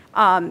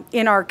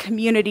in our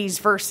communities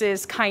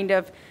versus kind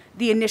of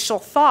the initial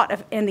thought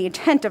of and the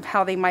intent of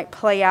how they might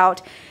play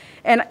out.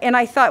 And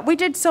I thought we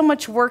did so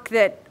much work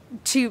that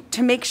to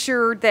make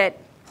sure that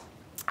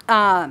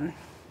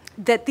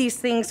that these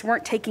things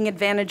weren't taken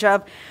advantage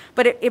of,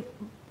 but it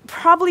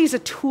probably is a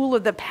tool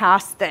of the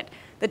past that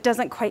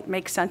doesn't quite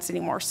make sense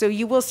anymore. So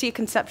you will see a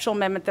conceptual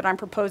amendment that I'm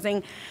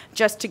proposing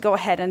just to go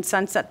ahead and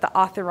sunset the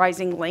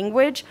authorizing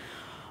language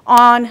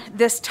on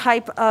this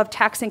type of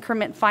tax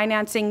increment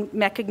financing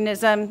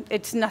mechanism.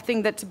 It's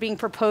nothing that's being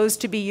proposed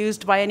to be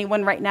used by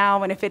anyone right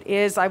now, and if it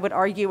is, I would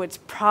argue it's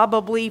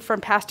probably, from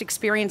past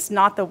experience,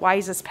 not the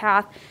wisest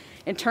path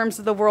in terms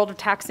of the world of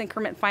tax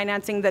increment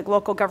financing that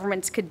local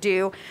governments could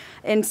do.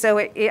 And so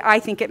I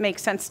think it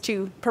makes sense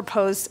to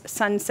propose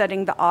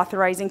sunsetting the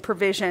authorizing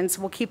provisions.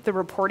 We'll keep the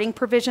reporting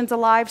provisions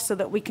alive so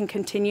that we can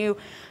continue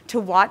to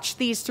watch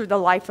these through the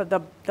life of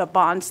the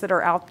bonds that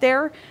are out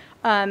there.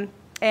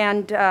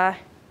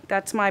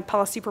 That's my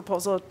policy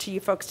proposal to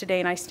you folks today,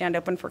 and I stand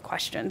open for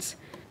questions.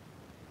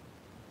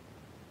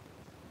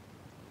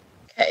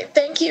 Okay,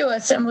 thank you,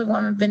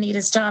 Assemblywoman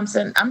Benitez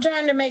Thompson. I'm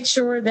trying to make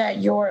sure that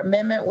your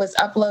amendment was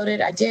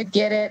uploaded. I did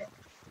get it.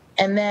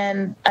 And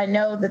then I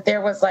know that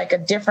there was like a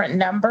different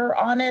number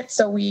on it,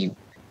 so we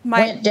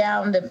went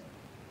down to...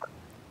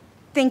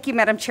 Thank you,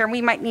 Madam Chair.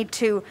 We might need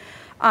to...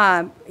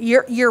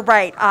 You're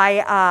right.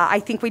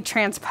 I think we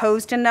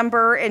transposed a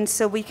number, and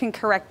so we can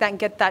correct that and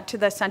get that to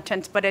the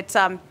sentence, but it's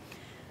a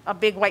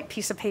big white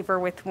piece of paper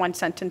with one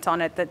sentence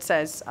on it that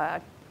says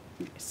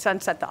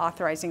sunset the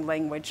authorizing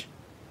language.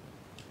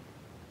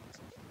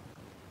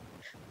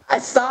 I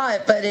saw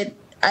it, but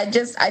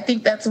I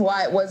think that's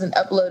why it wasn't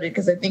uploaded,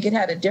 because I think it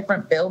had a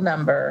different bill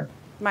number.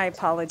 My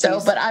apologies, so,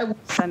 but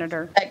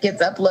Senator. That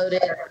gets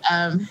uploaded.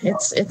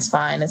 It's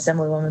fine,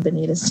 Assemblywoman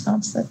Benitez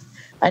Thompson.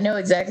 I know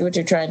exactly what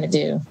you're trying to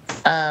do.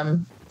 All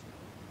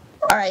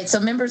right, so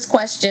members'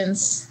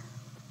 questions.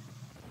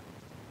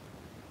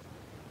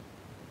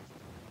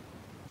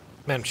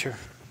 Madam Chair.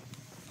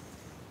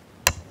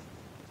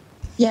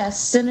 Yes,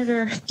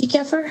 Senator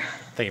Keffer.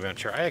 Thank you, Madam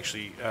Chair. I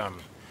actually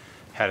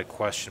had a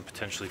question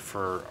potentially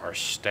for our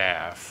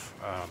staff.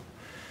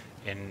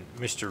 In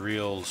Mr.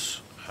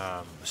 Reel's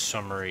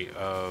summary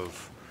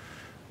of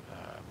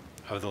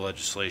the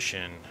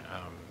legislation,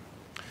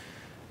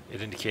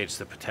 it indicates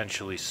that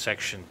potentially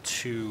Section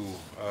 2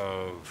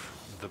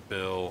 of the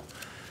bill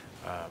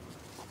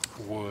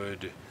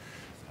would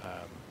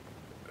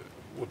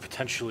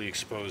potentially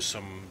expose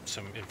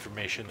some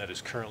information that is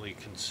currently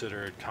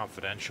considered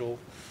confidential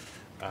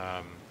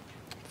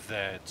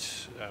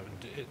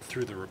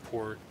through the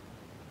report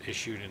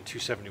issued in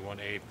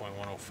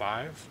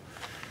 271A.105.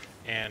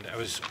 And I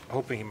was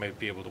hoping he might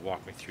be able to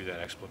walk me through that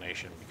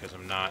explanation, because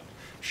I'm not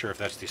sure if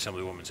that's the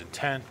Assemblywoman's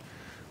intent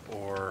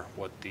or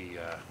what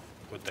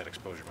that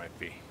exposure might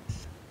be.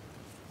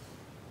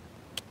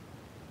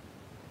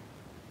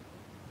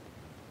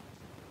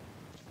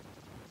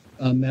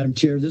 Madam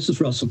Chair, this is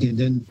Russell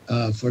Gindin,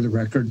 for the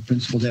record,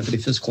 Principal Deputy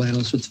Fiscal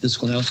Analyst with the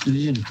Fiscal Analysis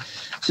Division.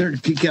 Senator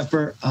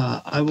Keffer,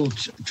 I will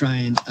try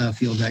and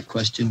field that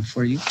question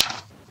for you.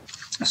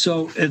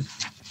 So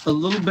a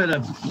little bit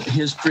of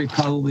history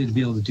probably to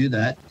be able to do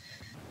that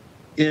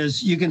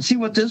is you can see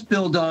what this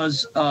bill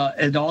does.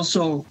 It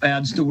also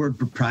adds the word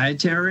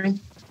proprietary.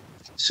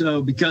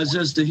 So because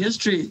as the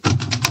history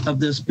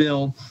of this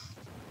bill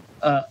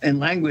and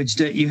language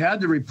that you have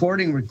the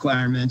reporting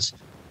requirements,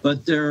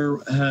 but there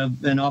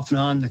have been off and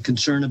on the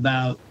concern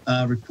about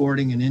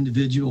reporting an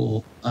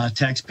individual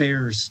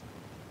taxpayers'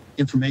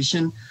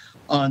 information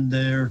on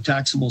their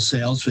taxable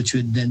sales, which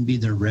would then be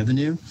their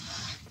revenue.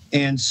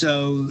 And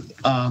so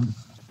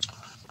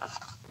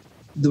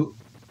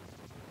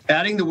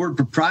adding the word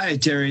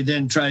proprietary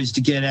then tries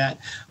to get at,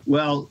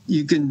 well,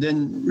 you can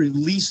then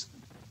release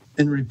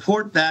and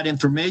report that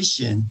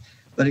information,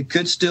 but it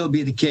could still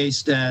be the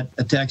case that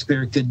a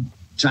taxpayer could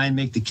try and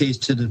make the case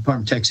to the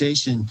Department of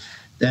Taxation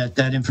that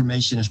that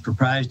information is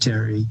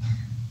proprietary.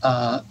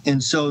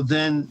 And so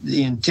then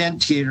the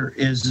intent here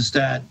is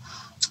that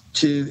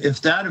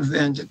if that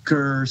event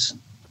occurs,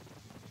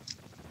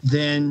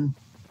 then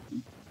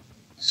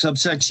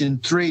subsection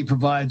 3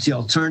 provides the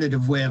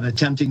alternative way of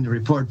attempting to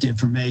report the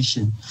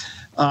information.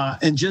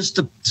 And just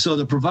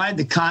to provide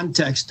the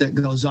context that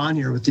goes on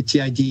here with the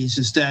TIDs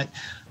is that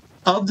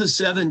of the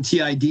 7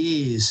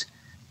 TIDs,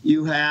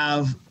 you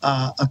have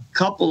a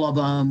couple of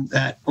them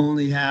that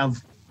only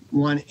have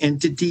one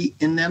entity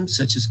in them,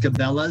 such as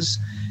Cabela's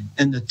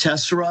and the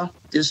Tessera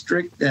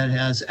district that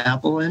has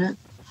Apple in it.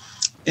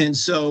 And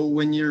so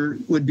when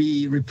you would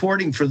be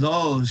reporting for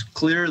those,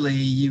 clearly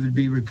you would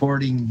be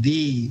reporting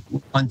the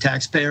one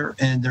taxpayer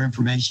and their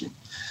information.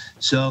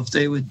 So if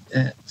they would,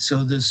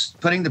 so this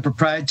putting the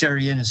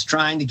proprietary in is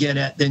trying to get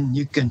at, then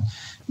you can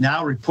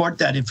now report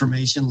that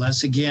information,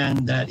 less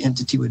again, that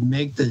entity would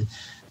make the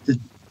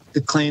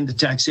claim to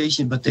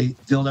taxation, but they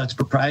feel that's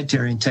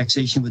proprietary, and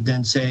taxation would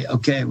then say,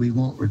 okay, we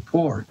won't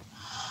report.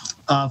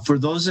 For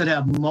those that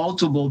have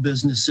multiple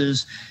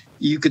businesses,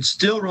 you could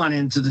still run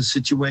into the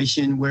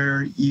situation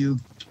where you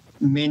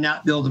may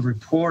not be able to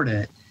report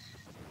it.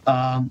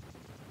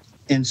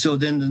 And so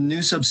then the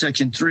new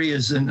subsection 3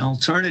 is an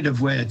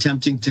alternative way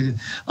attempting to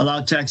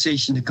allow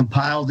taxation to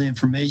compile the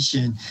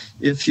information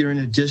if you're in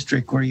a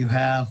district where you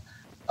have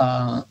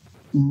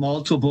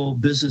multiple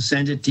business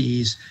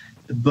entities,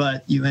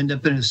 but you end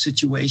up in a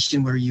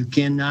situation where you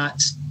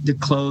cannot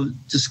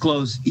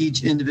disclose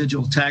each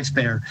individual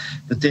taxpayer,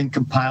 but then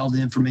compile the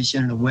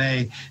information in a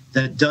way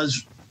that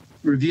does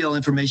reveal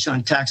information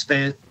on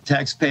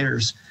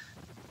taxpayers'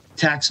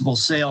 taxable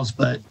sales,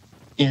 but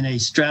in a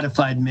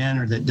stratified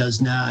manner that does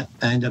not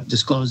end up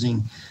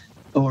disclosing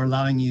or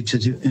allowing you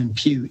to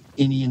impute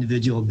any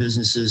individual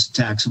business's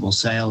taxable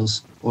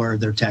sales or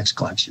their tax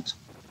collections.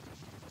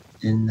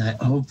 And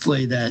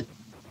hopefully that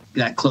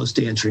got close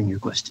to answering your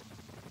question.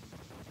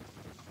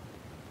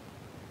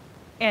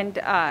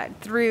 And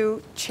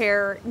through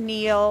Chair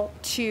Neal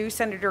to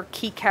Senator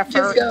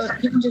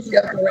Keffer. You can just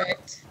go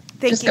direct.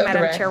 Thank you,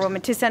 Madam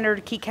Chairwoman. To Senator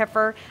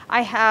Keffer,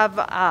 I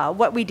have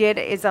what we did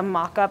is a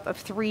mock-up of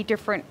 3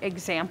 different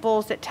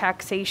examples that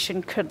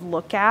taxation could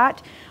look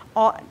at,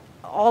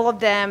 all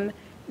of them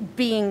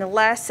being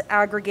less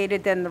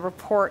aggregated than the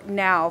report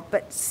now,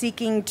 but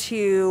seeking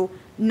to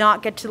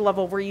not get to the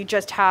level where you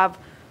just have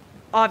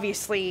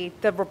obviously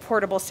the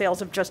reportable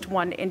sales of just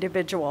one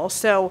individual.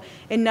 So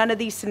in none of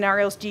these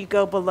scenarios do you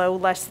go below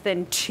less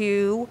than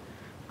 2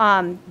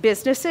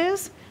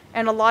 businesses.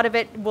 And a lot of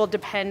it will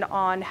depend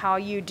on how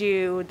you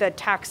do the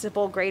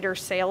taxable greater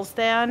sales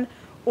than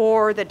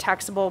or the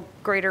taxable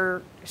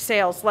greater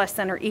sales less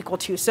than or equal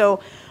to.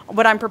 So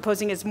what I'm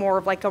proposing is more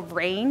of like a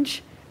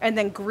range and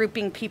then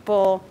grouping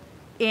people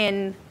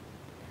in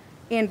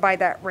by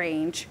that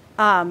range.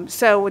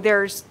 So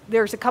there's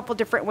a couple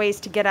different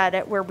ways to get at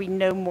it where we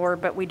know more,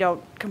 but we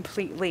don't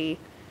completely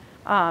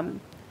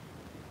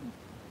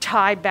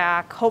tie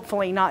back,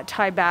 hopefully not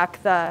tie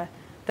back the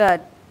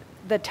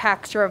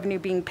tax revenue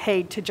being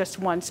paid to just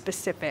one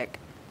specific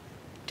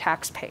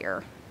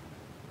taxpayer.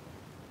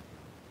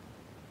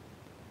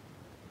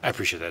 I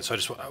appreciate that. So I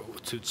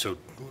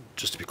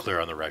just to be clear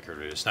on the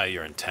record, it's not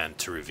your intent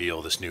to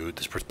reveal this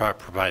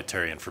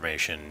proprietary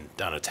information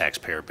on a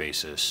taxpayer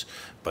basis,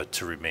 but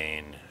to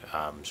remain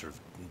sort of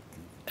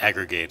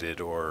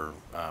aggregated or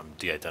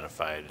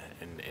de-identified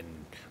in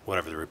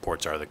whatever the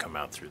reports are that come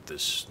out through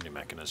this new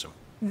mechanism.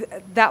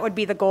 That would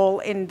be the goal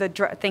in the,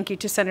 thank you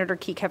to Senator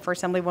Keffer,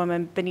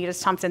 Assemblywoman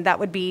Benitez Thompson. That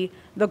would be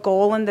the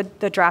goal in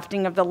the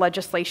drafting of the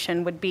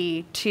legislation would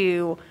be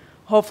to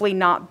hopefully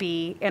not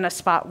be in a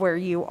spot where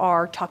you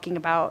are talking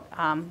about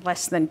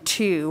less than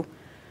 2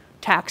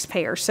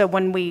 taxpayers. So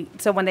when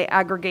they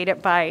aggregate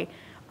it by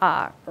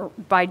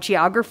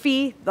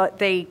geography,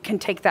 they can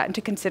take that into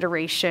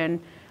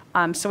consideration.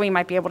 So we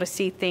might be able to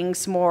see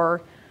things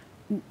more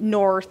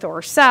north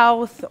or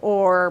south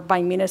or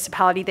by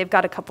municipality. They've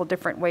got a couple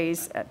different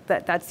ways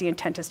that's the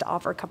intent, is to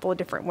offer a couple of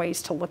different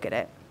ways to look at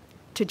it,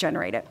 to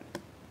generate it.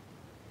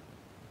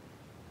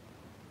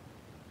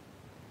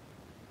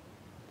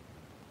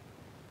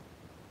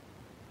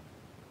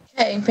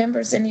 Okay,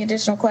 members, any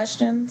additional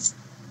questions?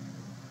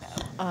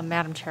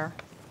 Madam Chair.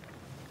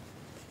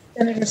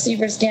 Senator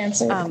Severs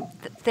Ganser.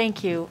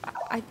 Thank you.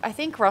 I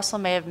think Russell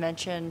may have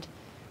mentioned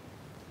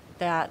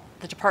that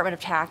the Department of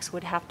Tax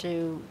would have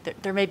to,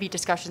 there may be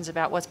discussions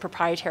about what's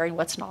proprietary and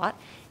what's not.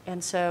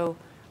 And so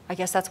I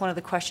guess that's one of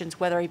the questions,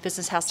 whether a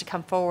business has to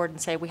come forward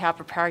and say, we have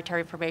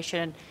proprietary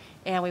information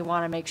and we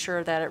want to make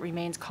sure that it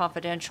remains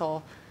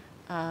confidential.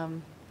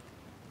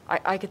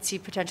 I could see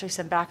potentially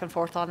some back and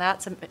forth on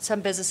that.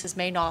 Some businesses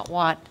may not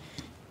want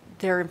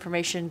their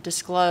information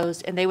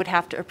disclosed, and they would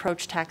have to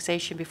approach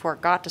taxation before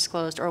it got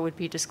disclosed, or would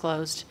be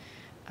disclosed,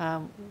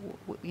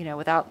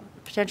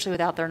 potentially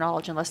without their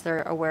knowledge, unless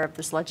they're aware of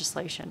this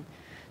legislation.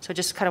 So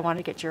just kind of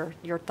wanted to get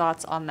your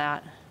thoughts on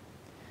that.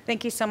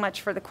 Thank you so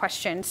much for the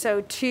question.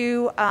 So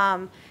to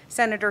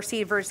Senator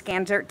Severs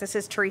Ganser, this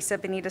is Teresa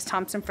Benitez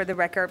Thompson for the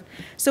record.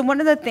 So one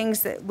of the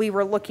things that we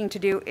were looking to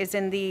do is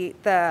in the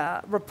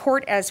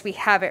report as we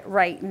have it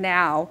right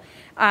now,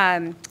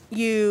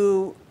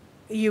 you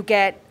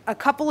get a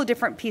couple of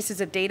different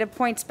pieces of data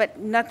points, but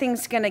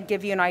nothing's going to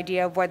give you an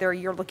idea of whether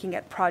you're looking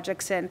at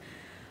projects in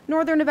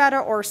Northern Nevada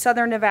or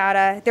Southern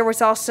Nevada. There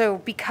was also,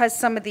 because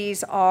some of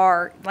these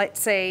are, let's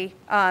say,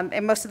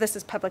 and most of this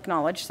is public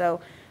knowledge,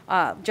 so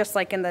just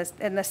like in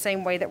the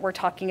same way that we're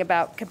talking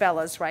about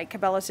Cabela's, right?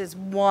 Cabela's is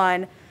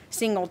one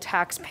single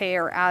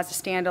taxpayer as a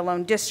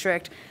standalone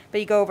district, but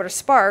you go over to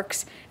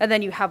Sparks, and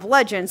then you have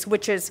Legends,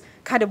 which is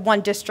kind of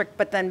one district,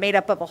 but then made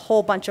up of a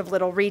whole bunch of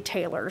little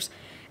retailers.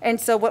 And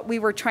so what we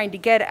were trying to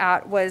get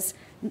at was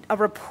a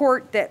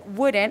report that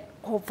wouldn't,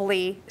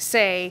 hopefully,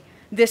 say,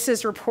 this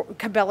is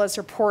Cabela's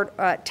report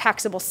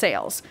taxable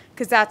sales,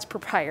 because that's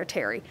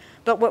proprietary.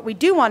 But what we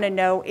do want to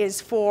know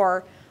is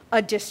for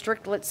a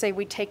district, let's say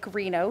we take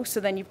Reno, so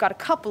then you've got a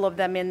couple of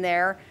them in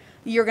there,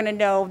 you're going to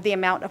know the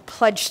amount of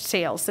pledged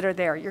sales that are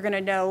there. You're going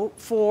to know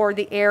for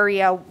the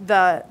area,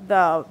 the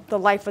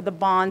life of the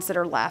bonds that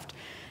are left.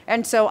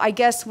 And so I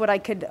guess what I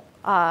could,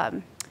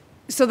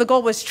 so the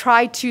goal was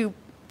try to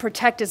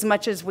protect as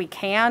much as we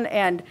can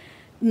and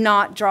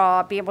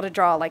not be able to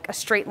draw like a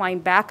straight line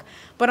back.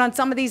 But on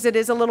some of these, it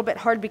is a little bit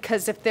hard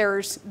because if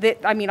there's,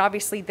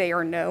 obviously they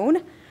are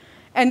known.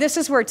 And this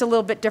is where it's a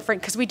little bit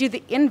different because we do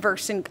the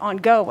inverse on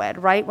GOED,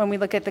 right? When we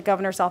look at the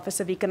Governor's Office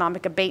of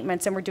Economic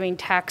Abatements and we're doing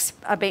tax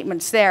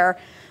abatements there,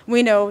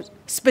 we know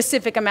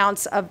specific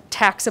amounts of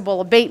taxable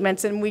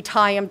abatements and we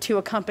tie them to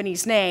a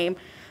company's name.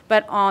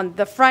 But on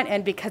the front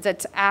end, because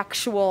it's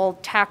actual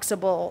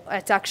taxable,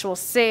 it's actual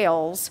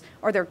sales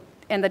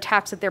and the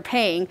tax that they're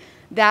paying,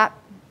 that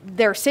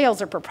their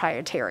sales are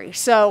proprietary.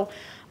 So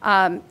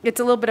it's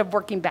a little bit of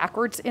working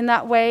backwards in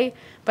that way.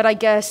 But I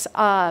guess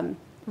I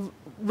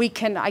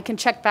can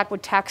check back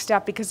with tax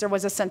staff because there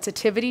was a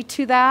sensitivity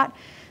to that.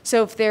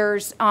 So if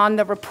there's on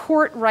the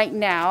report right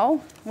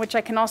now, which I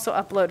can also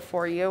upload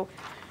for you,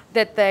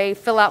 that they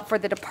fill out for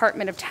the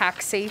Department of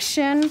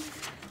Taxation,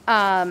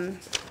 I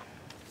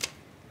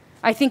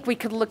think we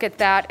could look at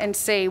that and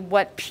say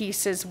what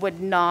pieces would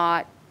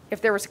not,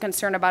 if there was a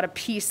concern about a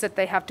piece that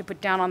they have to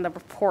put down on the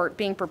report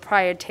being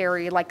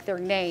proprietary, like their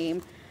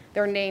name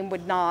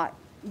would not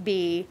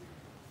be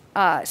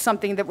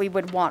something that we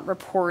would want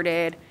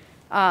reported.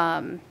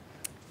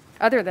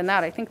 Other than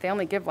that, I think they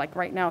only give like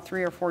right now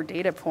 3 or 4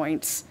 data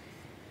points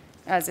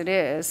as it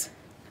is.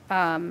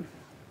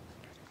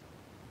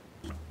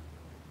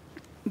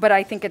 But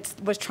I think it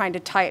was trying to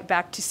tie it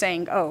back to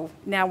saying, oh,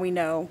 now we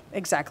know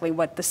exactly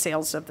what the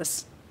sales of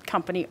this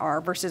company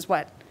are versus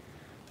what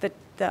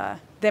the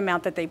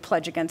amount that they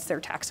pledge against their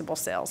taxable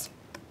sales.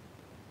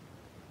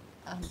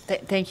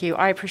 Thank you.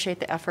 I appreciate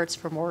the efforts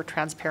for more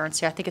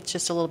transparency. I think it's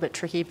just a little bit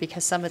tricky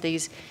because some of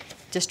these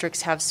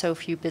districts have so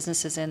few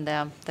businesses in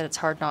them that it's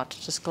hard not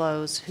to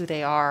disclose who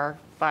they are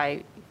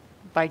by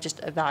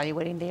just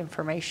evaluating the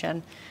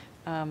information.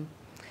 And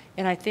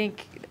I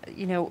think,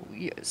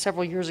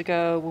 several years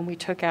ago when we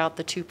took out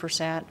the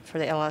 2% for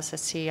the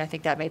LSST, I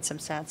think that made some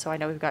sense. So I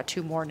know we've got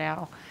 2 more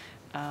now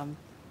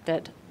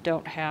that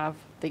don't have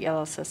the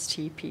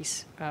LSST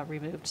piece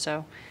removed.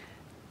 So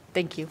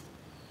thank you.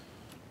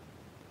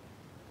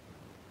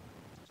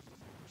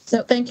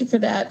 So thank you for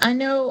that. I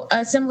know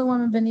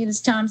Assemblywoman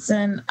Benitez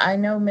Thompson, I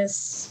know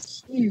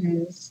Ms.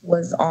 Hughes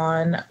was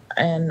on,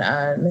 and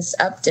Ms.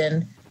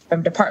 Upton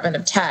from Department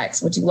of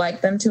Tax. Would you like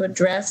them to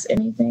address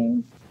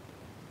anything?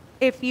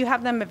 If you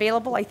have them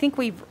available, I think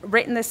we've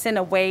written this in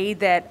a way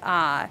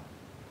that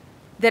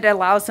that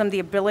allows them the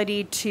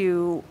ability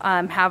to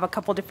have a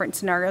couple different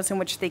scenarios in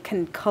which they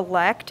can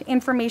collect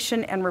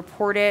information and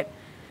report it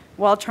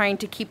while trying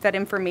to keep that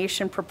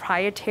information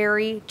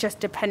proprietary, just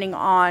depending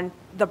on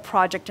the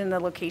project and the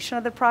location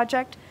of the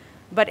project.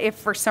 But if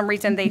for some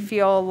reason they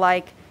feel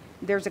like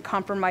there's a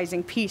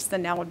compromising piece,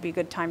 then now would be a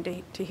good time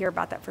to hear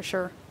about that for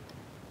sure.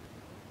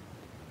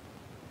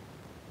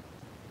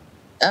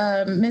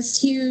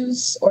 Ms.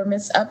 Hughes or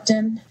Ms.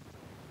 Upton?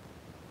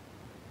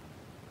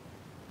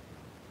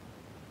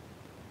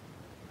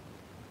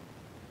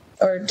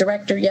 Or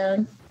Director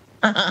Young?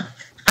 I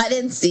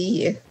didn't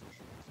see you.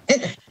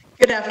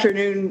 Good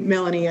afternoon,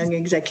 Melanie Young,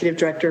 Executive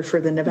Director for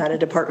the Nevada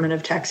Department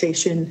of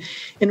Taxation.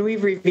 And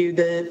we've reviewed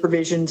the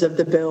provisions of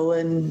the bill,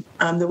 and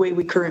the way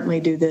we currently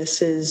do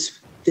this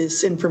is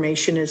this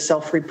information is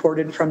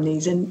self-reported from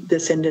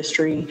this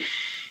industry,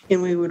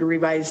 and we would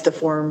revise the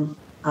form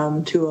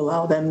to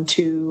allow them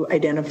to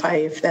identify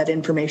if that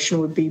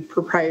information would be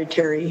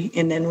proprietary.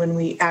 And then when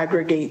we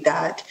aggregate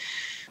that,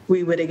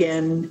 we would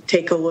again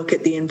take a look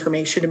at the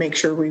information to make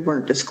sure we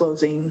weren't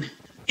disclosing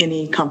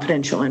any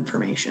confidential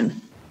information.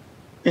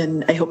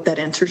 And I hope that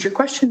answers your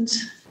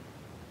questions.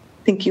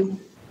 Thank you.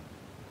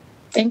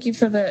 Thank you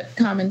for the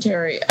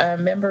commentary.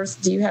 Members,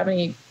 do you have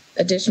any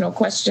additional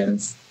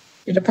questions?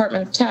 Your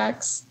Department of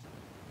Tax?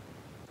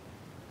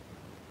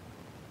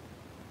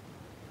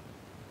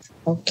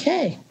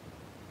 Okay.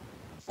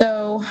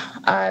 So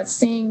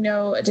seeing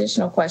no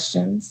additional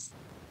questions,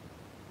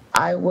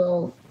 I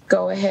will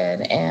go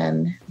ahead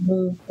and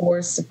move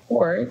for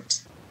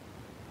support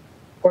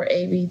for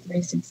AB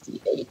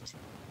 368.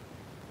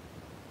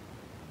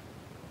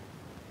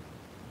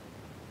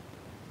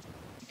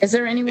 Is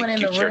there anyone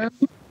in the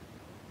room?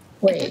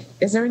 Wait,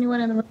 is there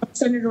anyone in the room?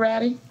 Senator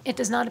Ratty? It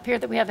does not appear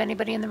that we have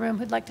anybody in the room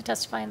who'd like to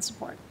testify in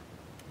support.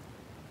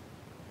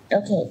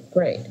 Okay,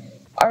 great.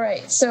 All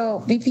right,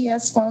 so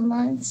BPS phone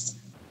lines?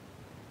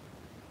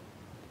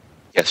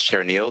 Yes,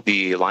 Chair Neal,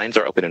 the lines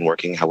are open and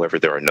working. However,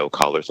 there are no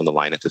callers on the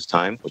line at this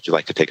time. Would you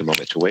like to take a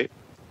moment to wait?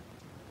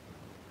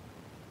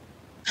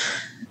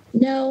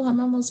 No, I'm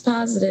almost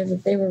positive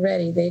if they were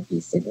ready, they'd be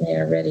sitting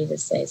there ready to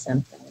say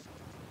something.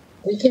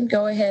 We can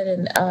go ahead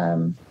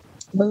and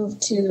move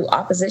to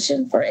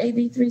opposition for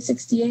AB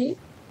 368.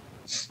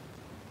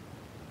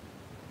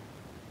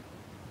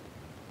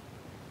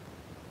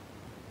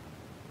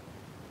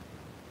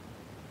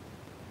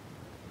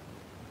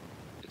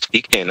 To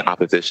speak in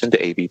opposition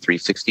to AB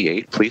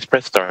 368, please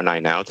press star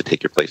 9 now to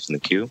take your place in the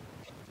queue.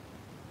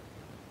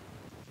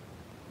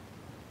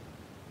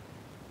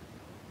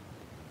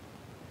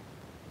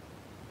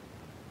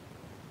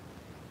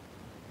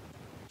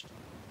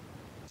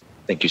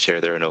 Thank you,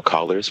 Chair. There are no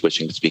callers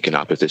wishing to speak in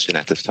opposition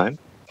at this time.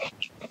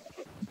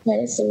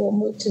 Okay, so we'll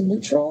move to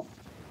neutral.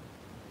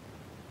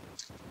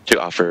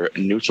 To offer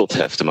neutral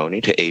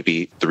testimony to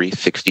AB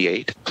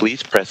 368,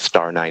 please press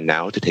star 9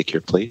 now to take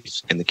your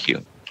place in the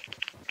queue.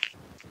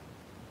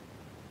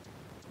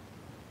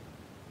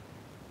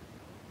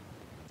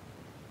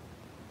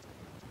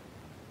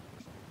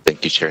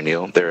 Thank you, Chair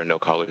Neal. There are no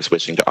callers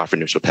wishing to offer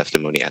neutral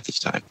testimony at this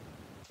time.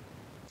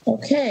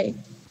 Okay,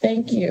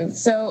 thank you.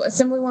 So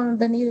Assemblywoman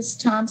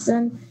Benitez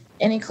Thompson,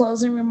 any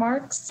closing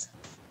remarks?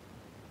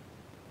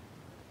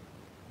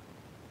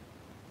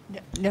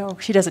 No,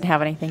 she doesn't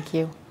have any, thank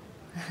you.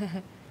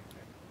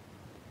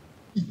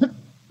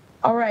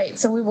 All right,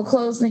 so we will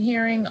close the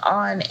hearing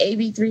on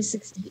AB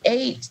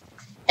 368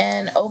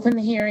 and open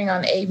the hearing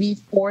on AB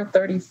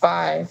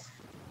 435.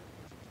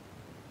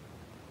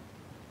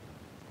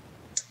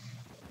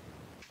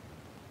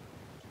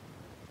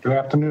 Good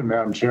afternoon,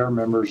 Madam Chair,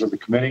 members of the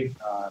committee.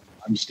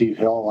 I'm Steve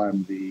Hill.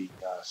 I'm the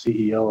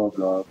CEO of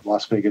the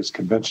Las Vegas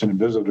Convention and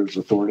Visitors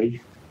Authority.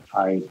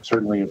 I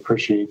certainly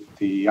appreciate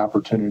the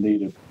opportunity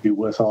to be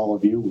with all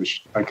of you.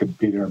 Wish I could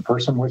be there in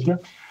person with you,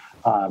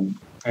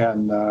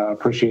 and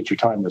appreciate your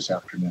time this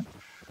afternoon.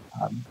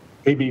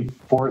 AB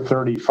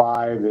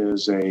 435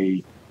 is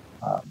a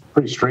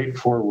pretty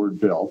straightforward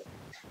bill.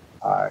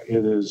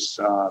 It is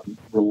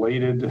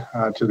related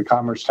to the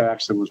commerce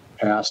tax that was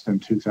passed in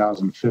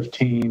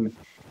 2015,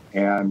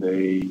 and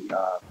a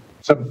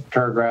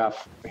subparagraph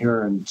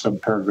here in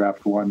subparagraph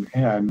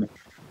 1N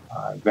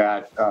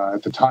that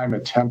at the time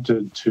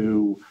attempted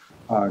to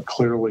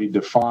clearly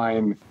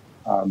define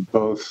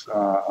both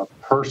a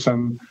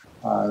person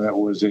that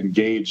was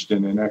engaged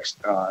in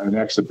an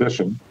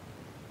exhibition,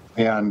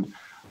 and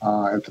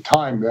at the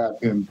time that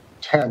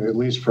intent, at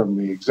least from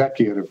the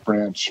executive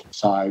branch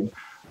side,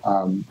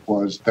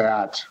 was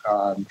that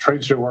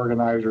trade show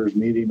organizers,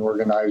 meeting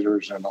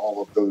organizers, and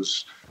all of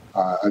those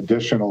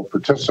additional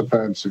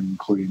participants,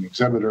 including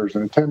exhibitors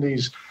and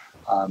attendees,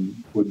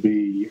 would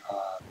be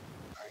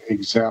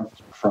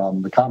exempt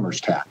from the commerce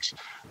tax.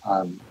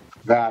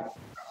 That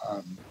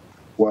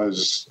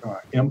was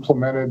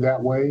implemented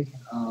that way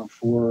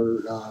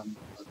for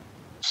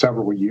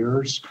several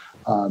years,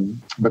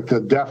 but the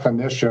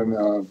definition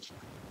of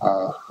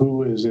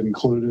who is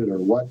included or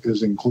what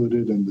is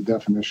included in the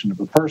definition of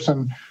a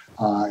person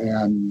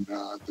and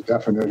the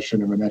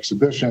definition of an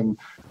exhibition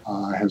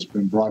has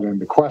been brought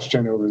into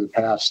question over the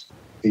past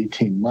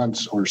 18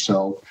 months or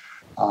so,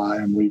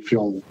 and we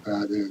feel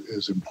that it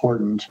is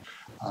important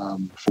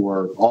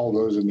for all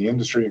those in the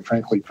industry and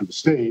frankly for the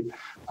state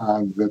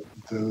that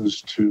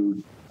those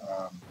two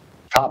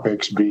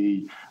topics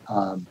be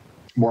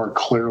more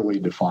clearly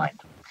defined.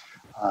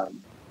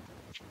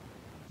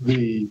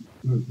 The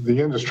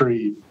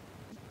industry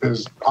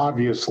is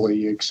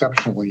obviously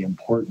exceptionally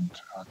important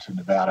to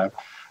Nevada.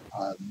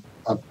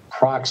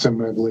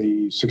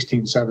 Approximately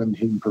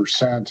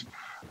 16-17%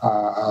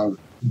 of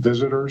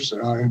visitors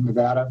in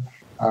Nevada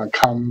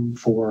come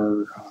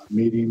for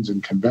meetings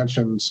and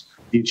conventions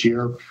each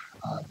year.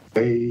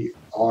 They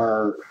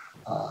are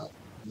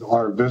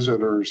are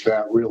visitors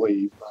that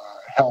really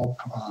help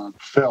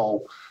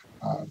fill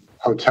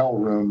hotel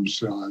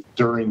rooms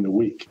during the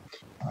week.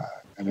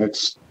 And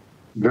it's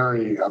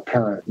very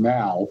apparent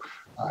now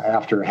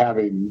after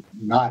having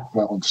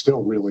and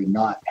still really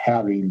not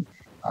having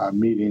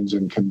meetings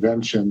and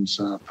conventions,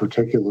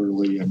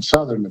 particularly in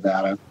Southern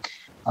Nevada.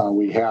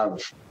 We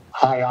have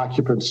high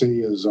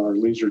occupancy as our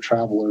leisure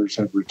travelers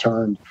have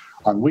returned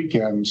on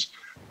weekends,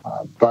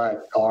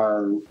 but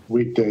our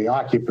weekday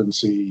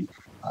occupancy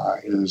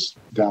is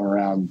down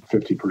around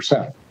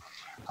 50%.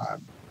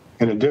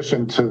 In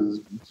addition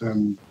to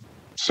them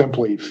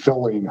simply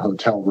filling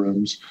hotel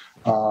rooms,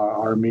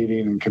 our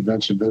meeting and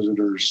convention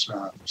visitors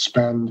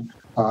spend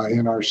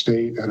in our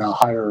state at a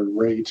higher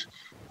rate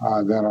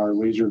than our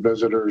leisure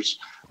visitors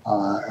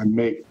and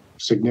make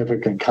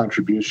significant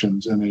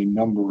contributions in a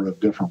number of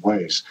different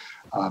ways.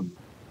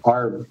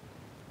 Our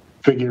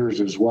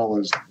figures, as well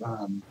as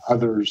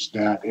others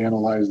that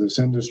analyze this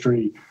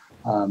industry,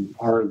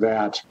 are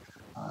that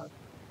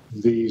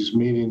these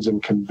meetings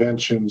and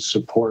conventions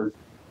support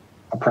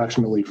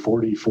approximately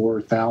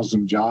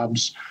 44,000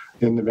 jobs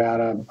in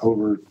Nevada,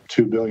 over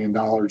 $2 billion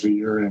a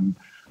year in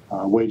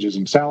wages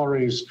and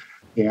salaries,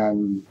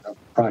 and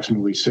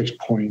approximately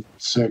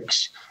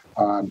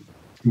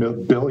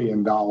 $6.6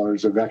 billion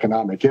of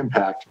economic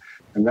impact.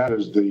 And that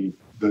is the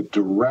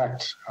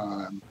direct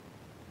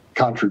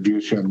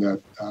contribution that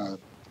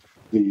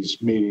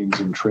these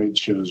meetings and trade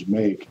shows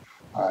make.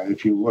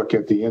 If you look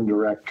at the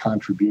indirect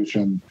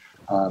contribution,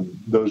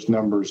 those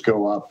numbers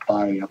go up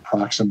by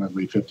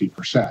approximately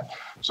 50%.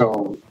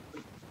 So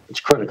it's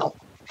critical.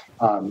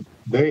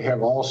 They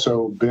have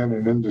also been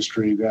an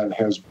industry that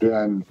has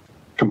been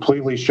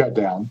completely shut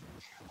down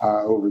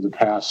over the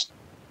past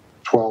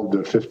 12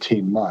 to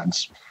 15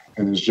 months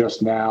and is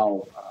just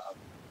now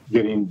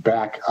getting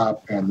back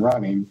up and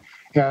running,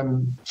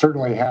 and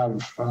certainly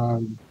have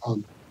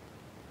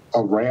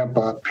a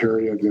ramp-up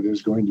period that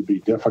is going to be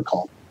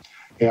difficult.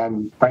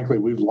 And frankly,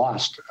 we've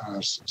lost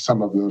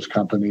some of those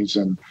companies,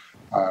 and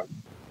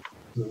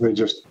they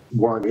just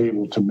weren't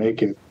able to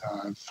make it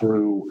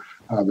through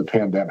the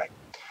pandemic.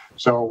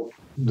 So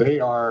they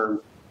are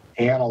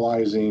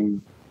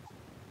analyzing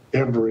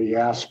every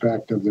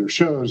aspect of their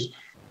shows,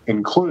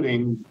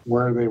 including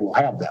where they will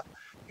have them.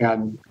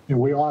 And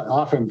we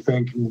often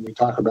think when we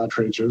talk about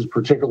trade shows,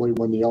 particularly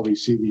when the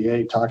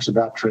LVCVA talks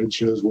about trade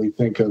shows, we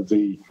think of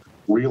the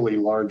really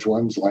large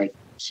ones like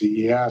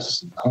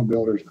CES, and home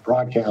builders, and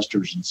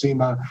broadcasters, and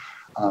SEMA.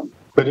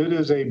 But it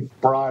is a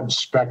broad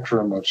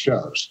spectrum of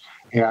shows.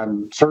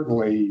 And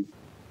certainly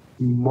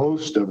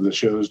most of the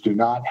shows do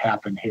not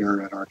happen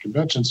here at our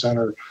convention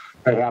center.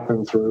 They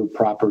happen through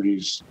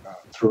properties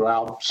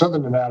throughout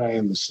Southern Nevada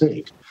and the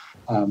state.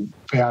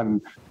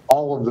 And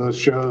all of those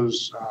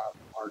shows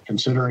are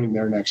considering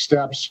their next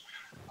steps.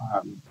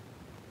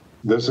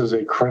 This is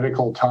a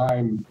critical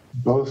time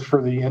both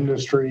for the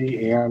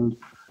industry and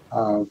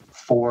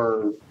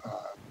for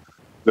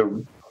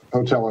the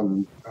hotel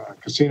and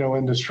casino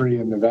industry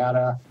in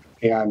Nevada.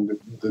 And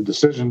the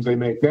decisions they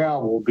make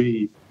now will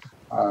be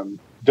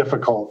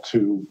difficult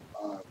to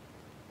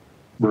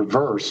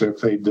reverse if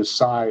they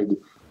decide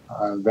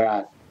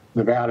that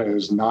Nevada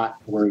is not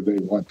where they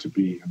want to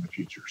be in the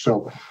future.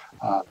 So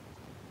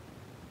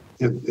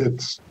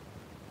it's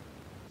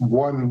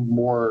one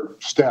more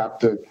step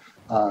that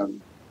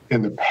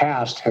in the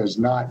past has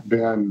not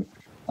been,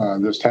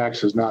 this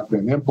tax has not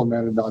been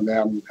implemented on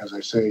them. As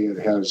I say,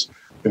 it has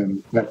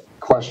been, that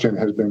question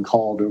has been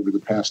called over the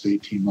past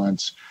 18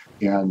 months.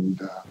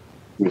 And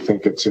we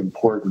think it's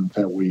important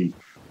that we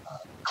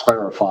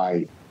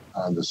clarify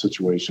the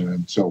situation.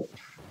 And so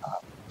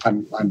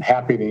I'm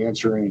happy to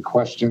answer any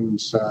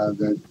questions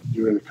that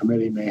you or the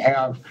committee may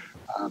have,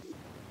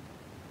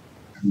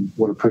 and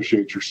would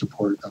appreciate your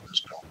support of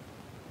this bill.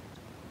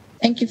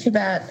 Thank you for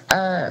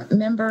that.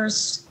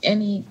 Members,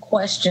 any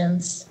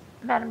questions?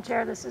 Madam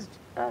Chair, this is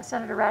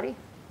Senator Ratty.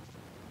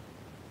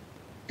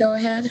 Go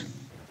ahead.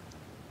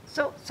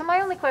 So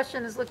my only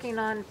question is looking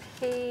on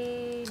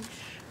page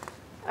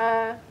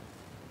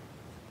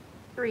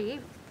 3,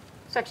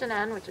 section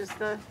N, which is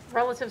the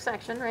relative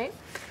section, right?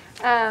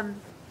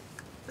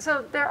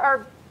 So there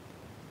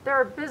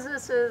are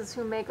businesses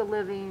who make a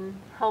living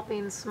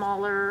helping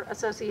smaller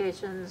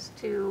associations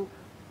to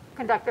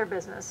conduct their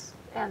business.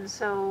 And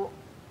so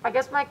I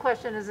guess my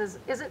question is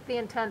it the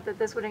intent that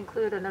this would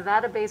include a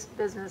Nevada-based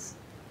business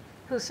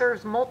who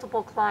serves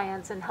multiple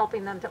clients and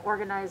helping them to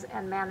organize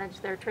and manage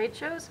their trade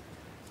shows?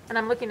 And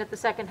I'm looking at the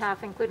second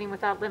half, including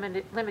without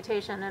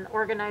limitation, an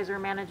organizer,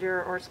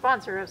 manager, or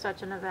sponsor of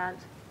such an event.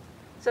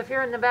 So if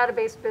you're a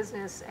Nevada-based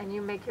business and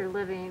you make your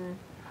living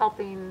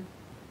helping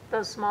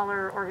those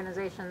smaller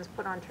organizations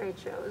put on trade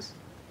shows,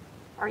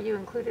 are you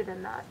included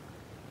in that?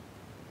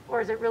 Or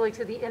is it really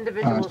to the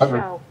individual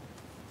show?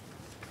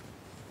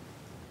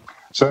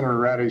 Senator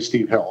Ratty,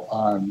 Steve Hill,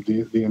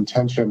 the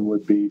intention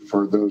would be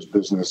for those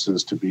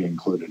businesses to be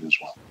included as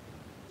well.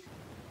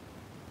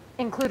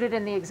 Included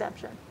in the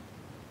exemption?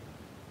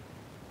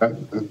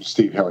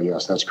 Steve Hill,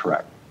 yes, that's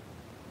correct.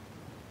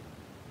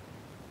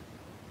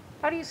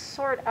 I do you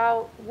sort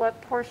out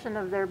what portion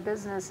of their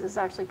business is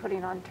actually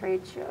putting on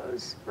trade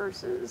shows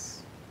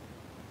versus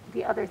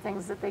the other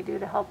things that they do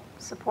to help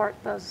support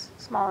those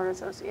smaller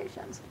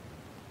associations?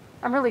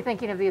 I'm really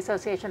thinking of the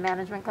association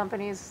management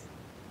companies.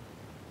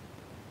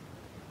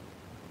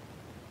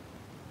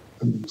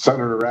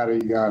 Senator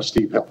Ratty,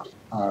 Steve Hill.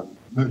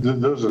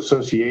 Those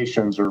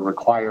associations are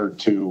required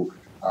to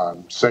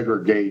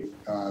segregate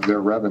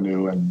their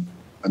revenue in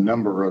a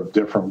number of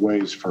different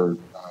ways for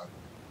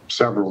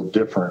several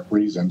different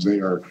reasons. They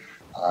are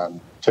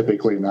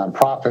typically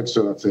nonprofits,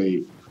 so if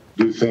they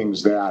do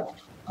things that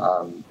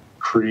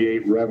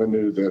create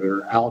revenue that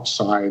are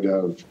outside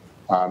of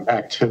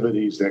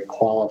activities that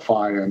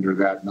qualify under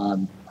that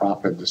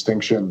nonprofit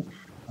distinction,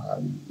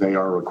 they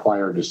are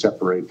required to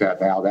separate that.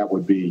 Now, that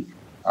would be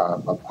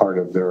a part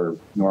of their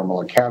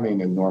normal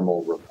accounting and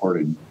normal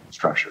reporting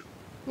structure.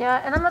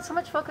 Yeah, and I'm not so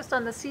much focused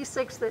on the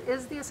C6 that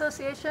is the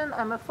association.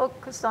 I'm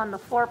focused on the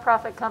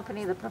for-profit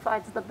company that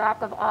provides the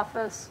back of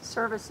office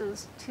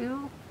services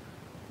to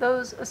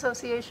those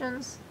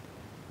associations,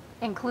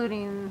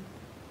 including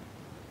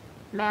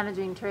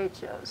managing trade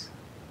shows.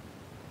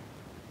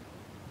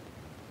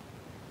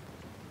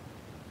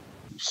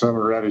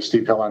 Senator Ratty,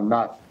 Steve Hill, I'm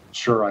not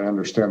sure I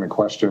understand the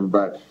question,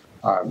 but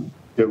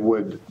it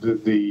would,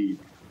 the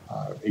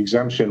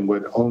exemption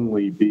would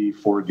only be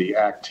for the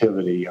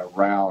activity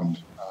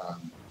around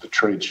the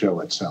trade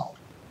show itself.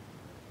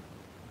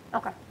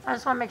 Okay, I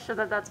just want to make sure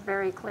that that's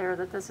very clear,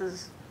 that this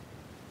is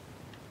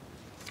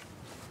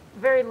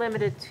very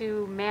limited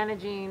to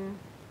managing,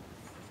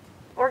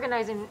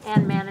 organizing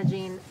and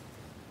managing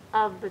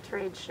of the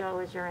trade show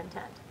is your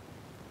intent.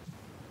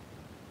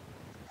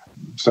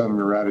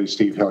 Senator Ratty,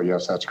 Steve Hill,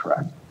 yes, that's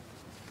correct.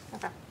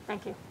 Okay,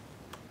 thank you.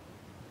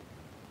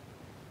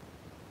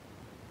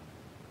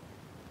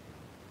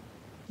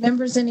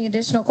 Members, any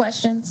additional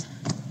questions?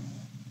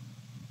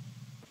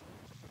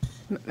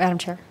 Madam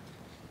Chair.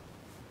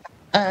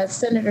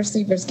 Senator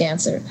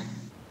Sievers-Gansert.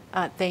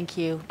 Thank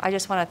you. I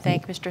just want to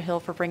thank Mr. Hill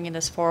for bringing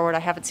this forward. I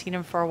haven't seen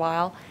him for a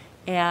while,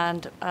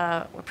 and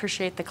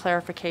appreciate the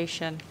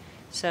clarification.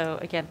 So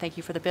again, thank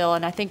you for the bill.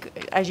 And I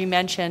think, as you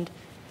mentioned,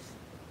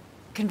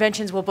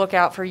 conventions will book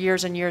out for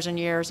years and years and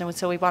years, and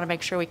so we want to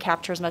make sure we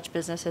capture as much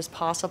business as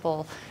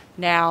possible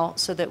now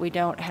so that we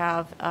don't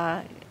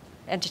have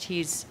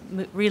entities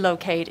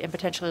relocate and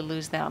potentially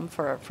lose them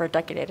for a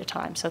decade at a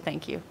time. So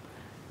thank you.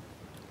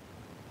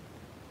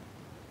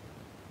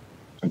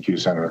 Thank you,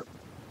 Senator.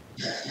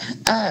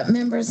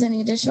 Members,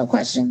 any additional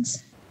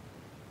questions?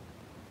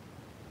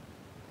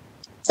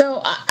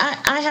 So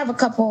I have a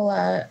couple,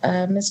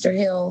 Mr.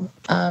 Hill,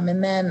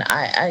 and then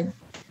I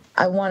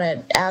want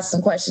to ask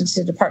some questions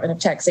to the Department of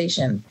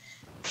Taxation.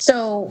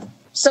 So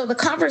the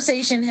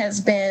conversation has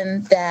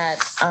been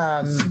that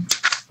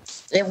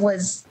it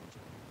was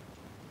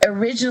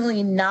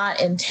originally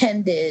not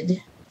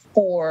intended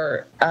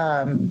for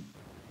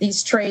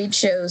these trade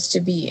shows to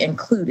be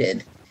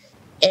included.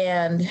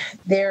 And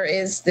there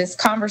is this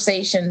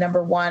conversation,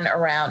 number one,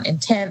 around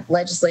intent,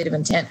 legislative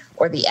intent,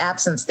 or the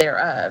absence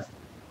thereof.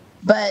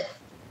 But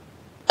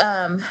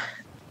I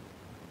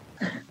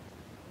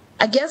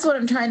guess what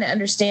I'm trying to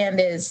understand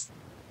is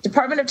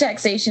Department of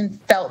Taxation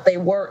felt they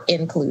were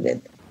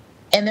included.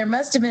 And there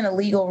must have been a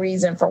legal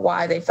reason for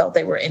why they felt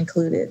they were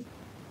included.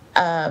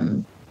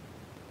 And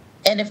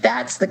if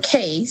that's the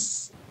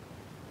case,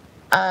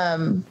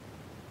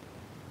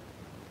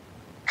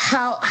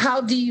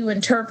 how do you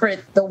interpret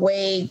the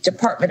way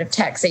Department of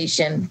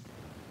Taxation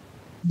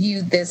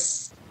viewed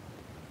this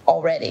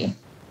already?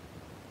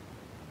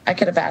 I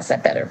could have asked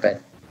that better,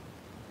 but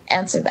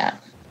answer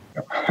that.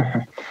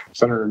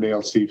 Senator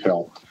Neal, Steve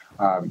Hill.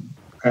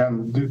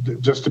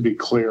 And just to be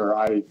clear,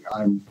 I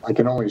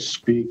can only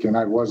speak, and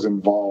I was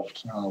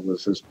involved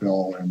with this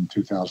bill in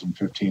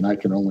 2015. I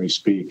can only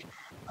speak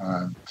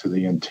to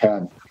the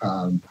intent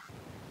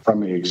from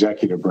the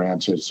executive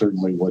branch. It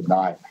certainly would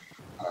not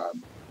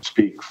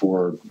speak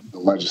for the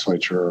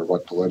legislature or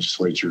what the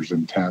legislature's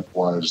intent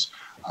was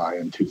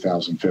in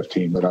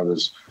 2015, but I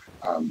was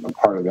a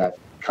part of that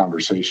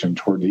conversation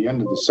toward the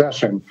end of the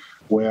session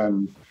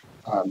when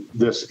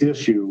this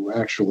issue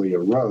actually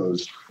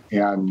arose,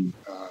 and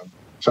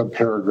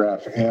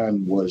subparagraph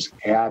N was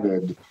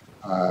added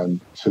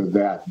to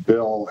that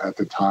bill at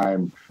the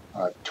time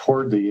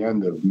toward the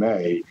end of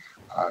May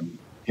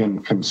in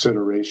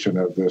consideration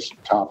of this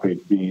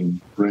topic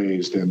being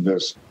raised in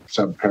this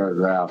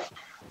subparagraph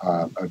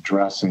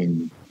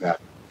addressing that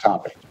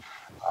topic.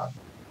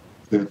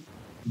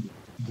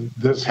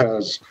 This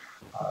has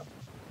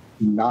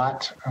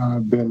not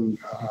been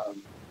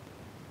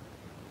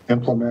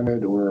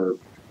implemented or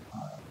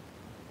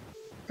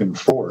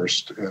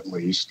enforced, at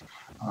least,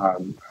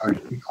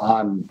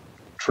 on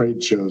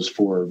trade shows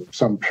for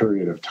some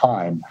period of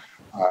time.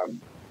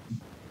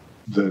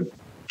 The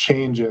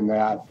change in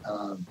that,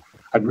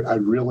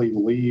 I'd really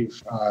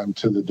leave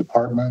to the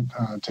department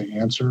to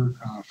answer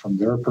from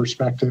their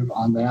perspective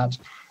on that.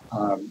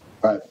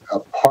 But a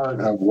part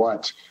of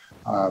what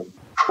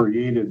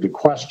created the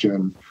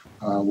question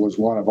was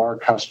one of our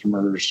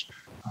customers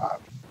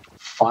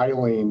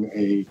filing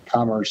a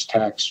commerce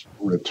tax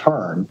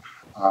return,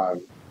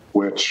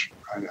 which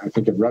I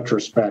think in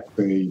retrospect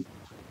they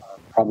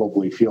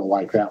probably feel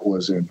like that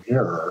was an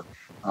error,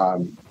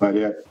 but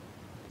it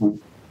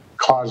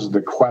caused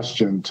the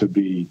question to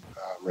be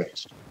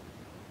raised.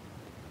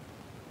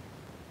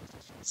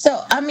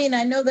 So, I mean,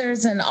 I know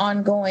there's an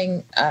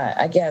ongoing,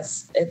 I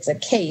guess it's a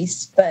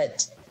case,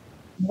 but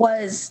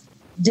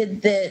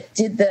did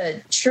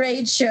the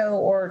trade show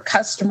or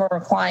customer or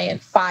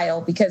client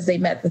file because they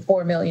met the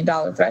 $4 million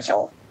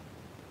threshold?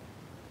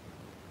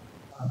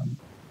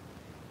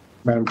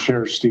 Madam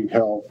Chair, Steve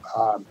Hill,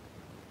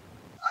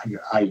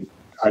 I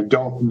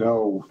don't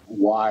know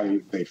why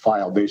they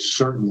filed. They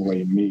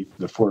certainly meet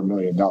the $4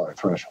 million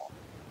threshold.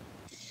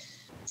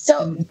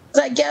 So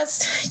I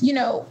guess, you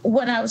know,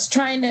 when I was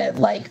trying to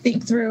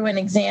think through and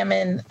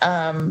examine,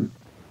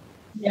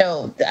 you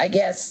know, I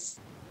guess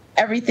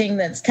everything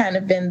that's kind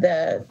of been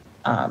the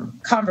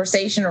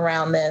conversation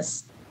around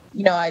this,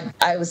 you know,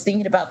 I was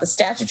thinking about the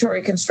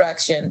statutory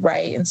construction,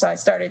 right? And so I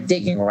started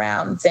digging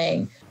around and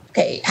saying,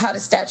 okay, how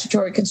does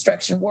statutory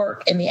construction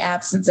work in the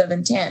absence of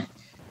intent,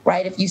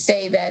 right? If you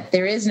say that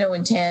there is no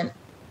intent,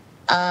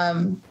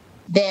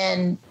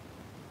 then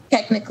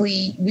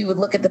technically we would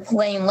look at the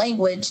plain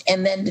language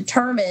and then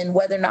determine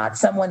whether or not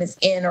someone is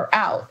in or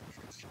out.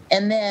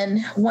 And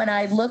then when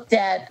I looked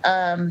at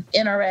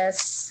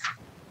NRS,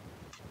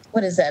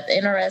 what is that?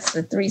 NRS,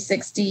 the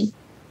 360.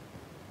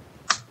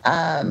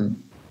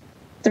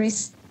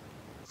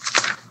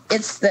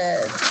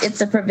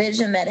 It's a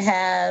provision that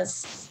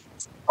has,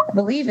 I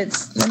believe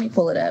it's, let me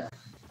pull it up.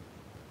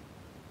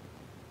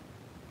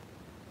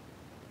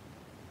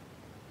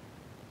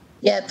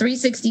 Yeah,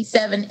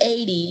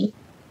 36780.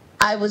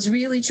 I was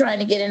really trying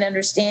to get an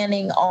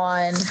understanding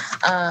on,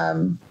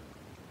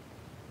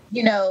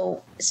 you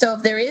know, so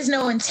if there is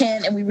no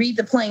intent and we read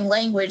the plain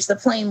language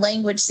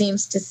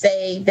seems to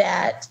say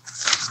that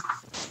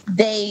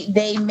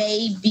they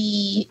may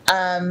be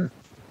a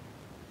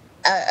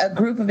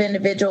group of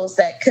individuals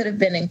that could have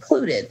been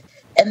included.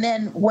 And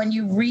then when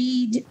you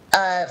read,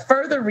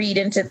 further read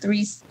into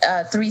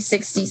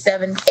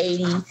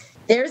 36780,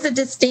 there's a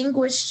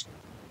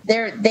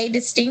they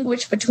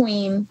distinguish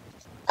between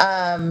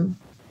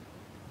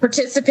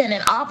participant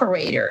and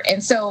operator.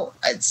 And so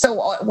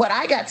what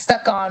I got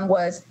stuck on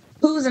was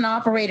who's an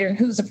operator and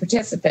who's a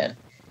participant,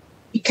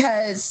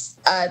 because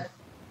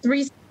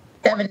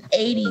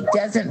 36780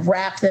 doesn't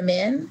wrap them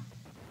in,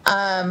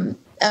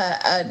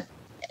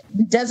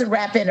 doesn't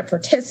wrap in a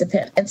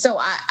participant. And so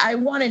I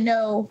want to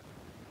know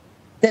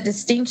the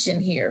distinction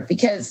here,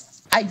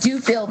 because I do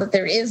feel that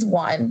there is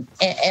one,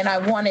 and I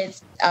want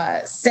it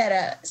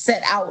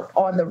set out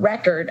on the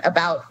record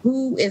about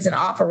who is an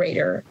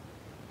operator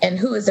and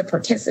who is a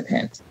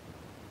participant.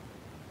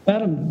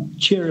 Madam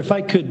Chair, if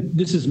I could,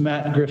 this is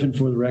Matt Griffin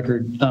for the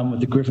record with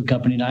the Griffin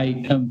Company,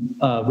 and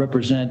I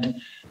represent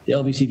the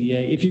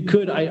LVCDA. If you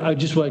could, I'd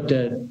just like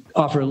to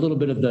offer a little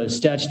bit of the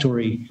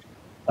statutory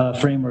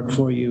framework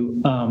for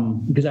you,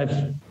 because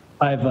I've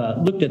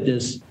looked at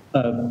this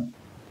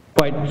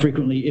quite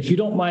frequently. If you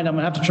don't mind, I'm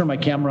gonna have to turn my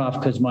camera off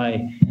because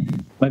my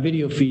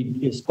video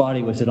feed is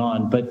spotty with it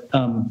on. But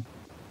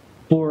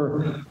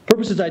for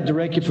purposes, I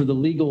direct you for the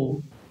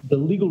legal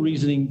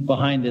reasoning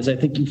behind this. I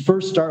think you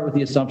first start with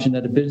the assumption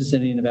that a business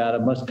entity in Nevada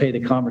must pay the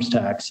commerce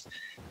tax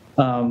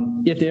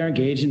if they are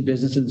engaged in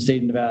business in the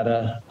state of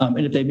Nevada,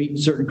 and if they meet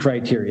certain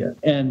criteria.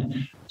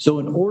 And so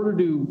in order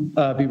to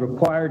be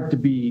required to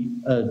be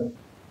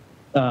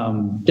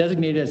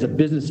designated as a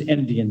business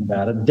entity in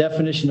Nevada, the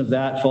definition of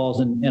that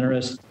falls in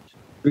NRS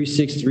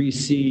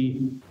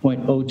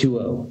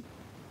 363C.020.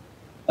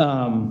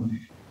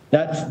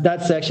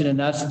 That section, and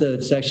that's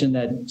the section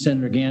that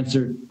Senator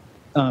Gansert,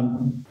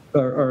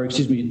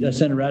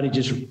 Senator Ratty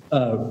just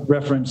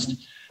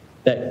referenced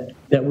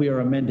that we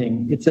are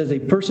amending. It says a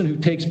person who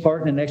takes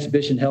part in an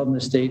exhibition held in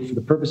the state for the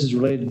purposes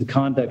related to the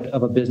conduct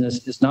of a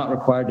business is not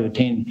required to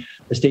obtain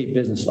a state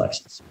business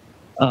license.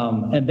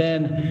 And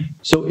then,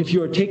 so if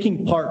you are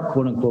taking part,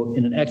 quote unquote,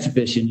 in an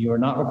exhibition, you are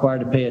not required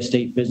to pay a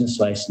state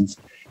business license.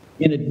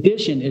 In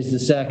addition is the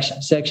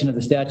section of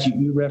the statute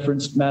you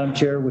referenced, Madam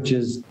Chair, which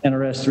is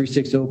NRS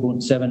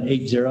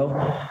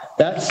 360.780.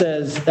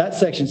 That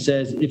section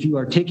says if you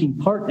are taking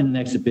part in an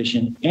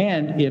exhibition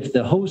and if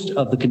the host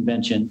of the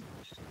convention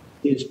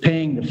is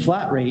paying the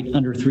flat rate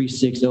under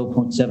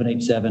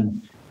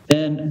 360.787,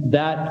 then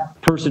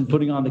that person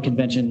putting on the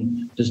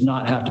convention does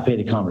not have to pay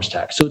the commerce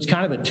tax. So it's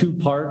kind of a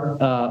two-part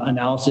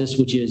analysis,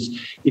 which is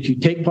if you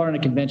take part in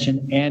a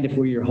convention and if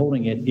where you're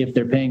holding it, if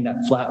they're paying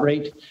that flat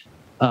rate,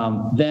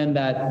 then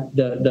that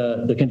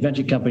the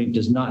convention company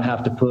does not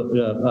have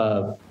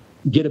to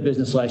get a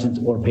business license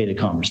or pay the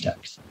commerce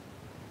tax.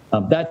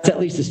 That's at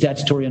least the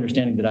statutory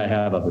understanding that I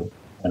have of it,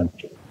 Madam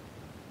Chair.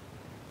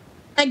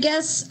 I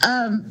guess,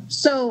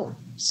 so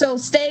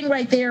staying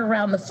right there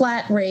around the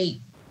flat rate,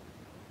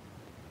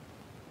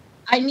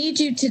 I need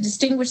you to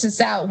distinguish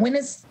this out. When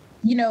is,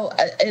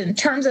 in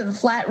terms of the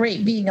flat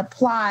rate being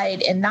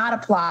applied and not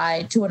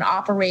applied to an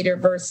operator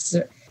versus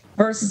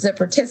a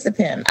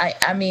participant,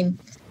 I mean,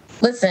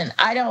 listen,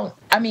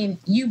 I mean,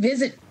 you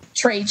visit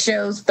trade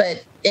shows,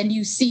 and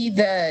you see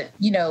the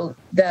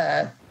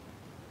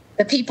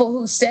people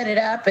who set it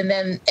up, and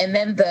then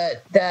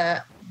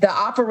the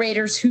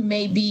operators who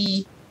may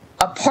be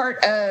a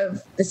part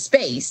of the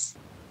space.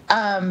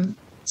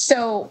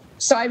 So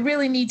I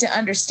really need to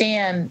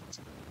understand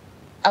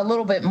a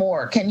little bit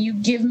more. Can you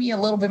give me a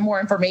little bit more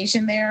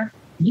information there?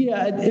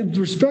 Yeah, with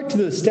respect to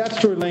the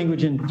statutory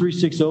language in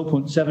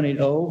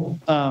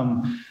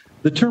 360.780,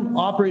 the term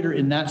operator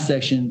in that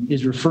section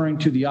is referring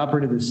to the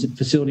operator of the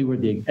facility where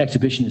the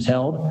exhibition is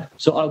held.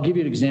 So I'll give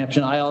you an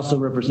example. I also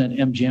represent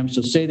MGM.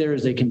 So say there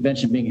is a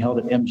convention being held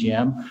at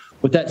MGM.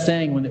 What that's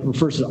saying when it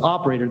refers to the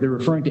operator, they're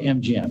referring to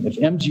MGM. If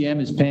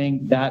MGM is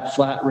paying that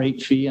flat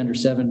rate fee under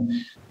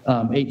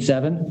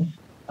 787,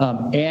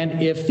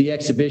 and if the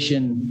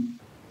exhibition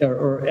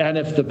and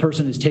if the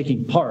person is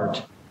taking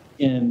part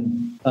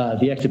in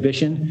the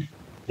exhibition,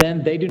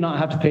 then they do not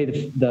have to pay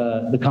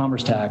the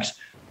commerce tax,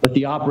 but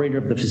the operator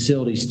of the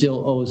facility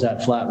still owes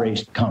that flat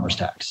rate commerce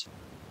tax.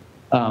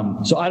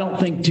 So I don't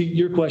think, to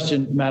your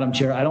question, Madam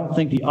Chair, I don't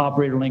think the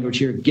operator language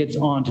here gets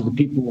on to the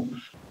people,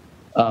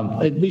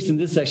 at least in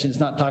this section, it's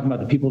not talking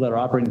about the people that are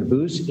operating the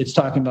booths. It's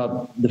talking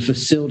about the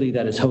facility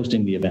that is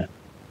hosting the event.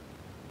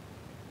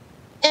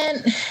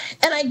 And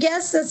I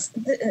guess this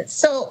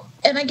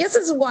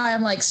is why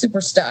I'm like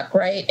super stuck,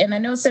 right? And I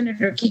know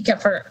Senator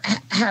Kieckeffer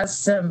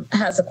has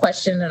a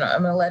question, and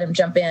I'm going to let him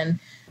jump in,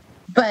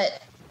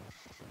 but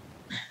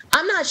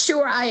I'm not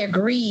sure I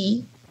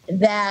agree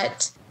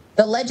that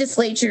the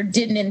legislature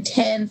didn't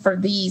intend for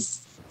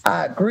these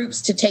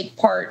groups to take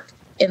part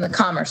in the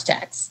commerce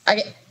tax.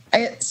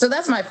 So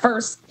that's my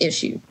first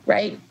issue,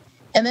 right?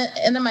 And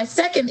then my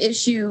second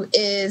issue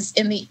is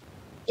in the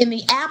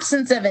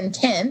absence of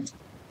intent,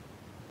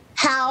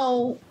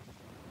 how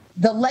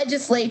the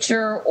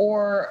legislature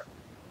or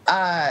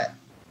a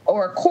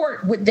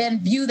court would then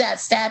view that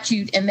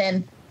statute and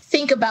then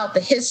think about the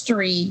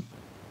history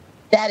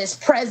that is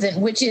present,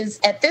 which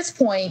is at this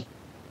point,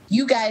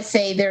 you guys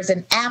say there's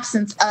an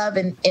absence of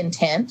an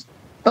intent,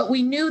 but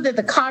we knew that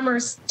the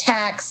commerce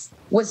tax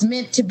was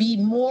meant to be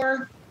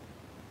more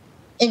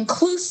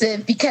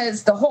inclusive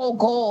because the whole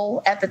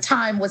goal at the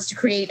time was to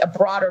create a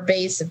broader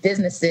base of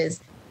businesses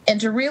and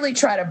to really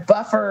try to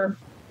buffer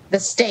the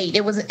state.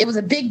 It was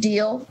a big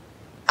deal.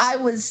 I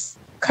was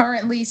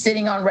currently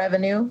sitting on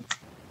revenue,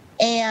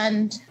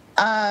 and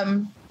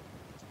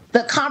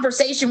the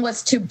conversation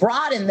was to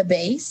broaden the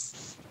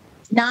base,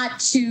 not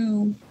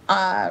to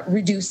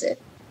reduce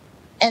it.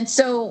 And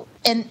so,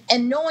 and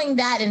knowing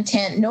that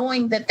intent,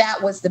 knowing that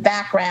that was the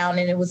background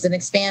and it was an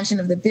expansion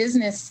of the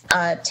business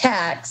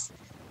tax,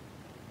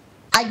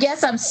 I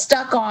guess I'm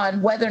stuck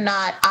on whether or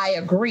not I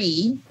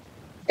agree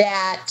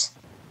that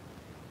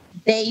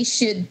they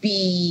should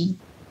be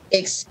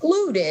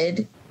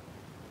excluded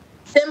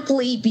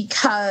simply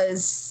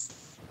because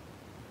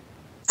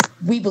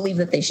we believe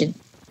that they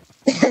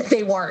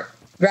weren't,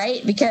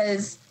 right?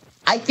 Because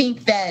I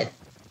think that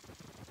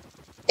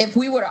if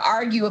we were to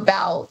argue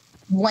about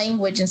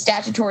language and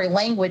statutory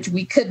language,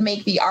 we could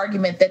make the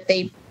argument that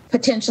they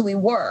potentially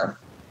were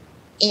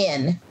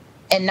in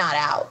and not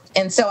out.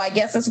 And so I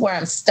guess that's where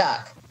I'm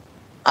stuck.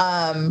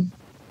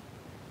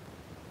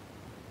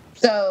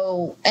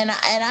 So, and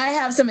I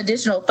have some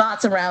additional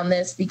thoughts around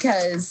this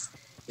because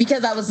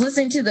I was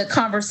listening to the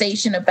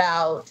conversation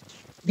about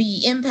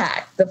the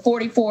impact, the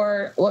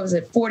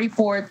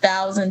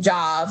 44,000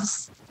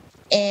 jobs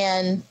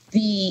and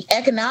the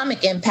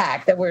economic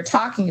impact that we're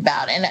talking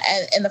about. And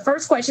the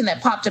first question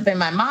that popped up in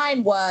my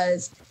mind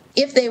was,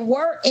 if they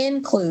were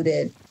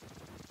included,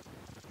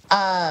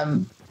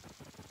 how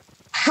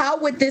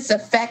would this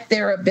affect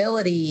their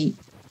ability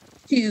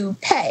to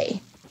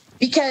pay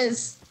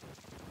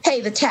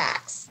the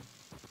tax?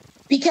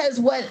 Because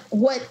what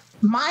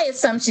my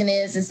assumption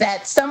is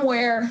that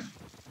somewhere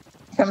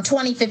from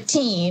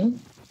 2015,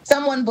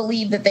 someone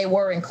believed that they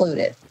were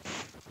included.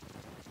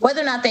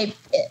 Whether or not they,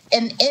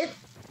 and if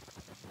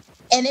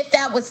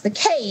that was the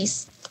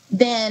case,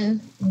 then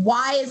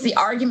why is the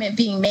argument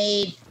being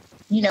made,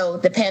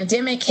 the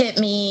pandemic hit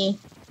me,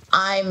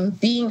 I'm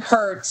being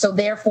hurt, so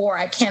therefore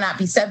I cannot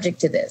be subject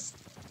to this?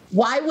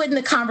 Why wouldn't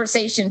the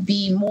conversation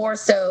be more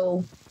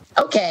so,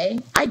 okay,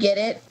 I get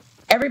it,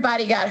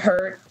 everybody got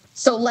hurt,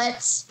 so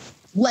let's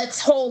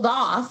hold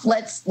off,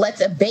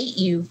 let's abate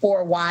you for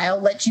a while,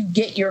 let you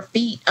get your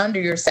feet under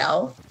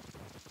yourself,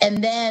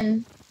 and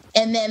then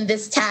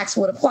this tax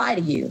would apply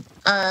to you.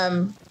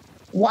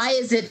 Why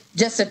is it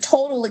just a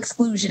total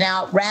exclusion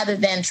out rather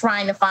than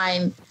trying to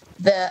find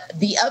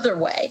the other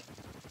way?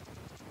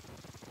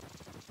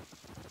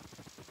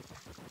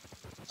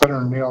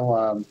 Senator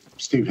Neal,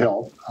 Steve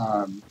Hill,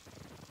 a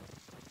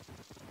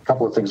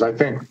couple of things. I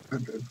think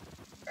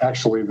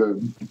actually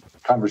the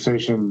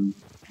conversation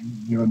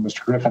you and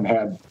Mr. Griffin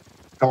had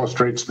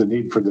illustrates the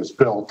need for this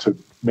bill to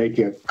make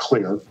it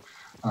clear.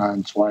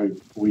 That's why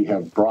we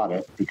have brought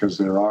it, because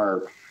there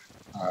are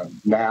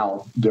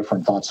now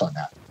different thoughts on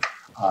that.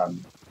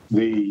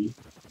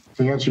 To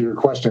answer your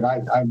question,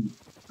 I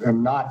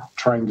am not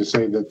trying to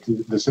say that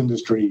this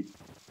industry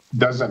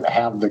doesn't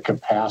have the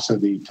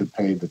capacity to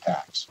pay the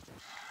tax.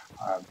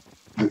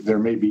 There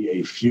may be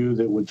a few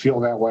that would feel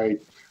that way,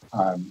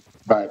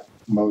 but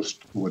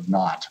most would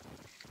not.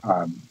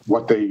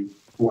 What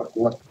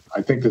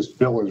I think this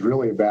bill is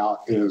really about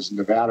is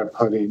Nevada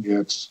putting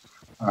its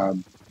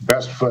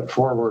best foot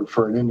forward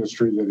for an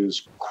industry that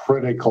is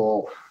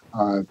critical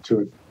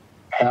to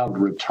have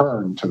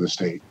return to the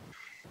state.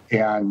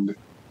 And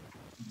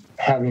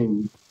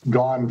having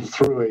gone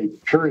through a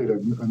period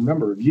of a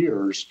number of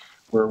years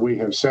where we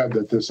have said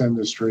that this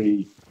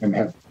industry and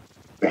have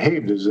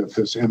behaved as if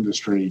this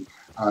industry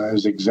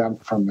is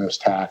exempt from this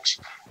tax,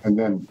 and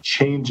then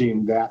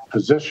changing that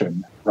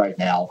position right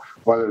now,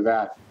 whether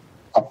that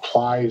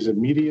applies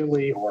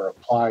immediately or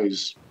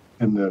applies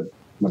when the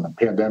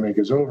pandemic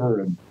is over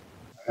and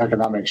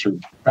economics are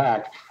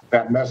back,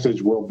 that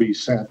message will be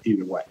sent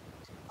either way.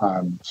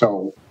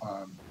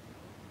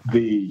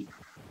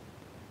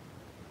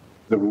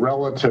 The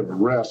relative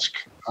risk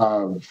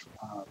of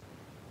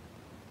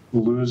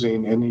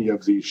losing any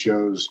of these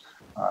shows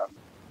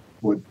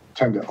would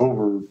tend to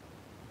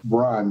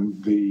overrun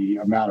the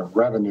amount of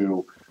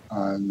revenue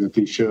that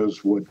these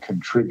shows would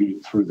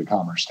contribute through the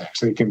commerce tax.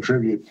 They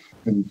contribute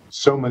in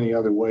so many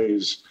other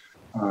ways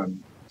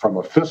from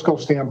a fiscal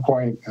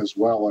standpoint, as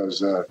well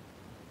as a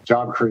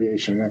job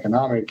creation and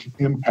economic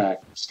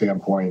impact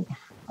standpoint,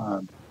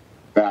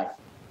 that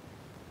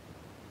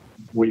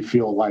we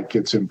feel like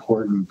it's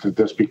important that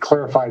this be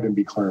clarified and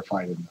be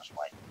clarified in this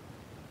way.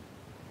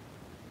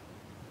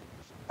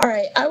 All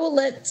right, I will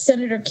let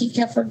Senator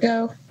Kekeffer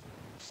go.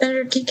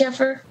 Senator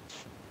Kekeffer,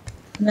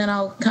 and then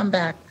I'll come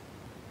back.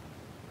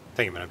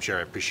 Thank you, Madam Chair.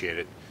 I appreciate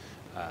it.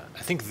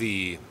 I think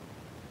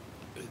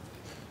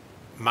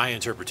my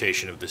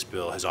interpretation of this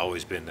bill has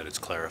always been that it's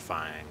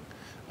clarifying.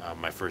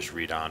 My first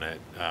read on it,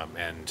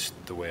 and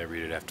the way I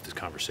read it after this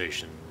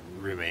conversation,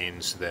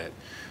 remains that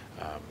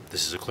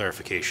this is a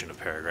clarification of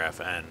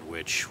paragraph N,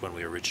 which, when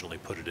we originally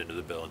put it into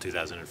the bill in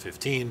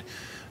 2015,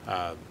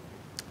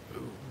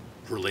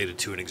 related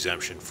to an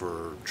exemption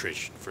for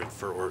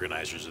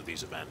organizers of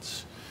these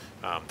events.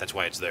 That's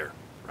why it's there,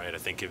 right? I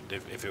think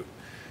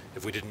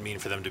if we didn't mean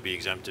for them to be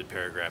exempted,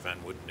 paragraph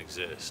N wouldn't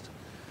exist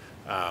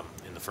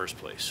in the first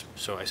place.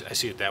 So I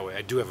see it that way.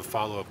 I do have a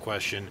follow-up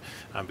question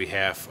on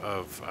behalf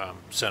of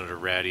Senator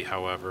Ratty,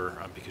 however,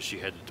 because she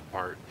had to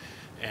depart.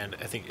 And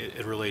I think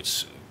it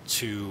relates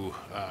to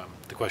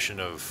the question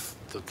of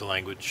the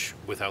language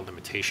without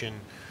limitation.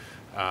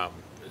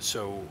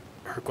 So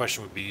her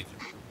question would be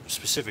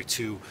specific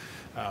to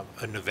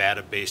a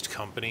Nevada-based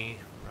company,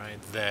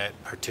 right, that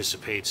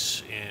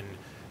participates in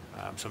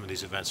some of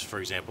these events. For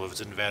example, if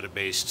it's a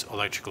Nevada-based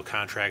electrical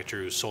contractor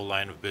whose sole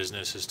line of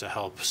business is to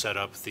help set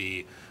up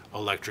the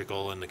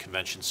electrical in the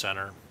convention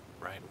center,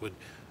 right, would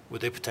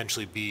they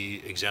potentially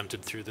be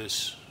exempted through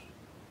this,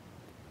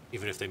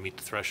 even if they meet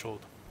the threshold?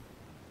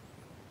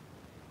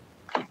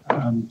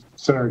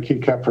 Senator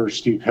Kekeffer,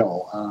 Steve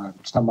Hill,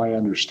 it's not my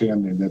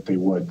understanding that they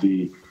would.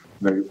 The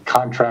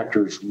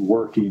contractors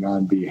working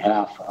on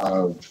behalf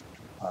of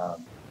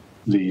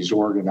these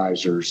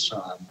organizers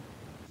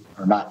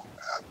are not,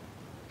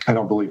 I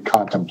don't believe,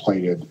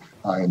 contemplated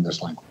in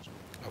this language.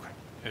 Okay.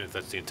 And if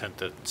that's the intent,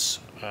 that's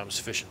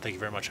sufficient. Thank you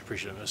very much. I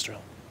appreciate it, Mr.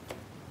 Hill.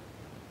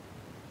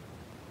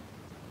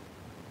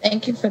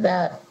 Thank you for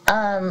that.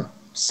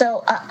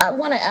 So I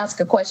want to ask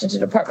a question to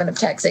the Department of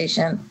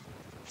Taxation.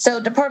 So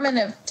Department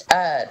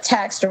of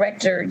Tax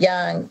Director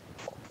Young,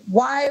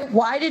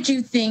 why did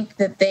you think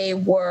that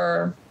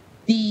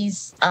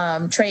these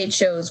trade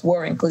shows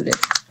were included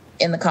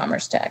in the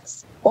commerce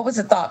tax? What was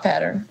the thought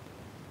pattern?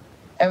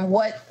 And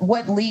what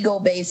legal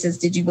basis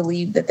did you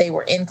believe that they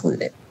were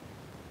included?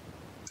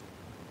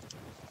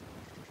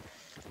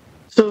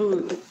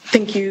 So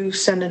thank you,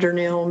 Senator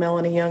Neal.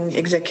 Melanie Young,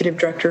 Executive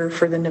Director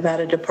for the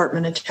Nevada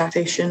Department of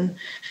Taxation.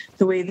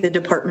 The way the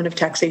Department of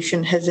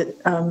Taxation has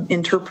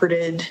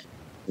interpreted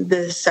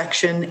the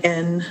section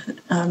N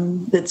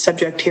that's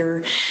subject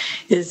here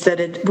is that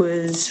it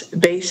was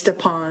based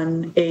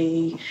upon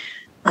a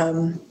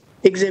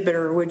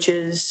exhibitor, which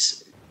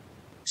is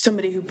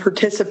somebody who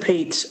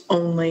participates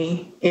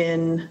only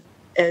in,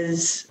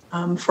 as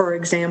for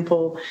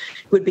example,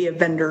 would be a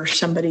vendor,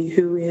 somebody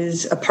who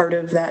is a part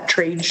of that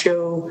trade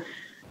show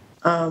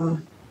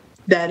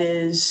that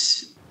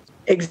is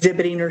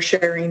exhibiting or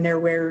sharing their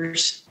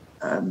wares.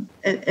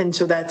 And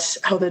so that's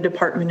how the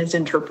department has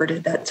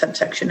interpreted that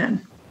subsection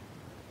N.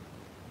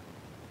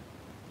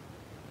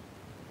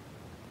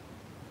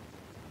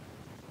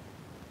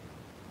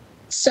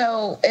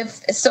 So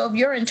if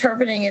you're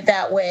interpreting it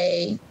that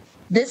way,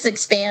 this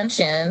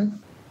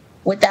expansion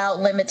without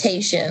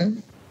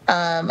limitation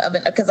of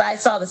it, because I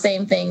saw the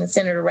same thing that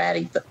Senator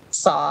Ratty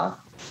saw,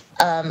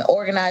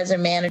 organizer,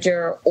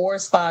 manager, or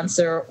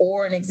sponsor,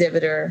 or an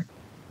exhibitor,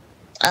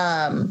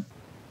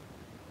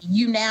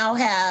 you now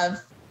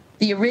have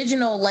the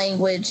original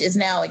language is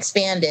now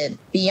expanded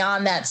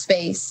beyond that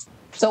space.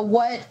 So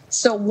what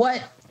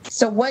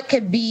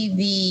could be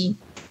the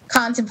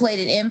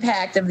contemplated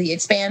impact of the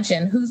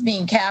expansion? Who's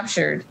being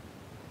captured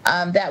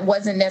that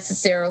wasn't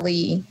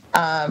necessarily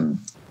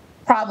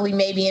probably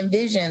maybe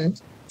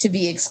envisioned to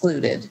be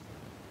excluded?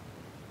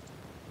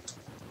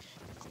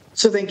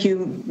 So thank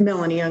you,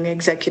 Melanie Young,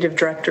 Executive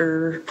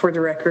Director, for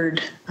the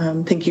record.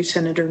 Thank you,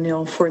 Senator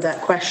Neal, for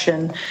that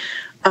question.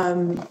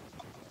 To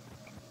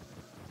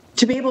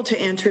be able to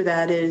answer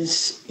that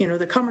is,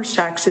 the commerce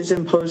tax is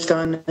imposed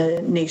on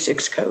the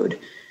NASIX code.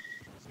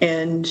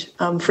 And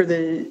for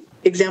the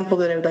example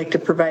that I would like to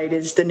provide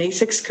is the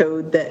NASIX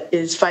code that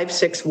is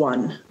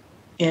 561,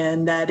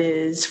 and that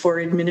is for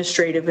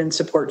administrative and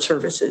support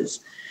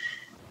services.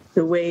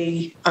 The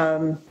way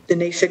the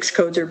NASIX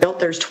codes are built,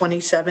 there's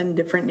 27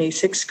 different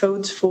NASIX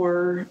codes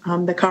for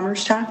the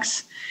commerce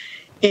tax.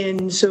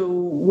 And so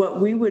what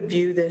we would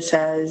view this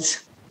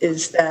as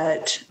is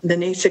that the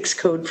NASIX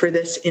code for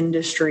this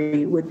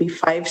industry would be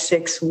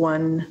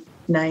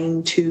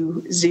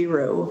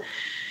 561920,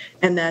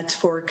 and that's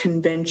for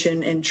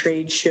convention and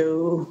trade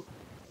show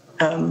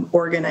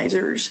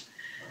organizers.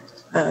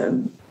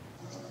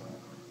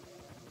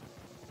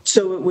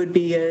 So it would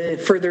be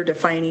further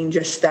defining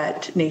just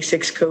that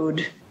NASIX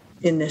code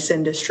in this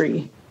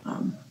industry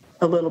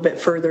a little bit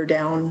further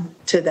down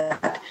to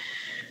that.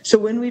 So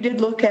when we did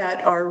look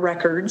at our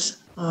records,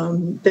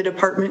 the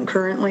department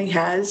currently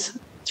has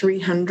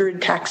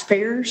 300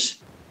 taxpayers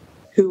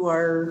who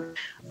are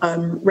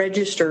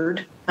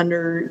registered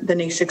under the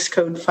NASIX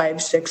code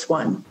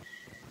 561.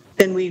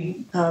 Then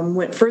we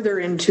went further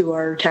into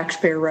our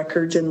taxpayer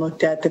records and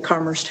looked at the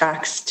commerce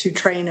tax to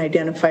try and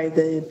identify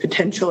the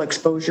potential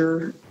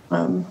exposure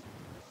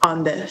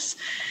on this.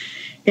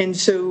 And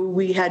so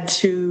we had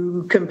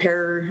to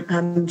compare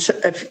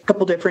a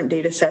couple different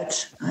data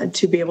sets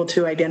to be able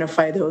to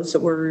identify those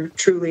that were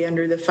truly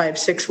under the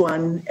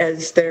 561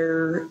 as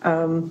their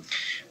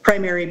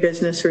primary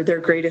business or their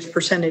greatest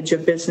percentage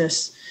of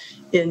business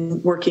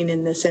in working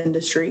in this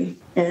industry.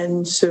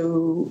 And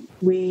so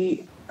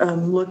we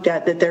looked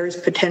at that there is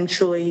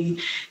potentially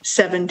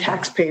 7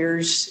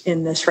 taxpayers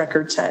in this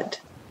record set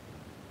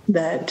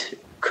that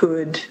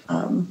could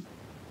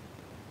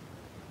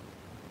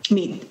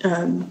meet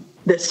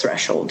this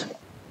threshold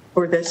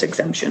or this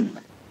exemption.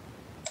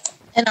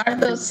 And are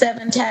those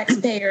 7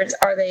 taxpayers,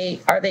 are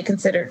they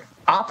considered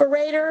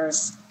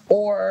operators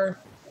or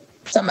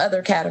some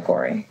other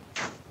category?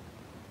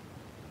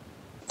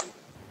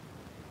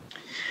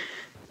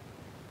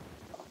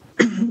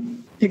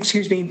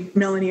 Excuse me,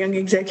 Melanie Young,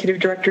 Executive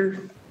Director.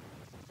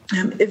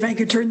 If I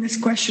could turn this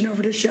question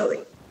over to Shelley,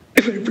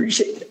 I would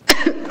appreciate it.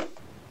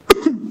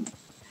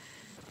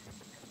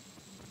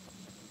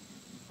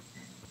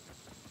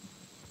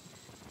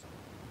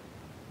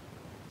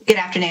 Good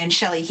afternoon,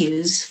 Shelley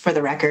Hughes, for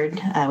the record,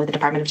 with the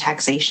Department of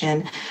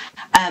Taxation.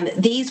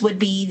 These would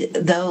be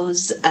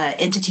those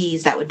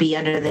entities that would be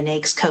under the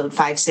NAICS code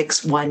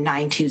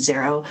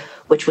 561920,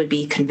 which would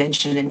be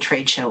convention and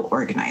trade show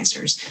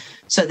organizers.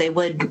 So they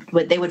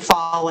would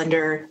fall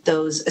under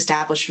those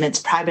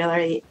establishments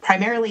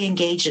primarily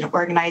engaged in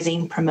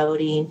organizing,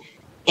 promoting,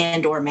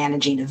 and or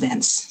managing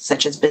events,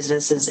 such as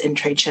businesses and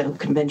trade show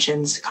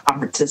conventions,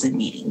 conferences, and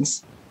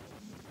meetings.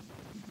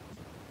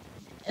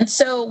 And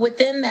so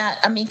within that,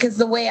 I mean, because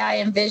the way I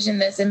envision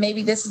this, and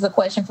maybe this is a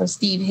question for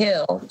Steve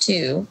Hill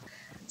too.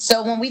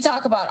 So when we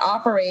talk about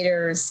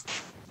operators,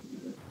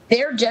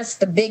 they're just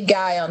the big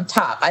guy on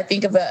top. I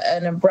think of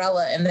an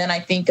umbrella, and then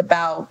I think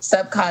about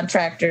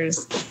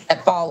subcontractors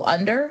that fall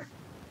under.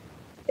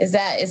 Is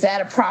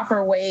that a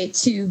proper way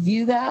to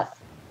view that?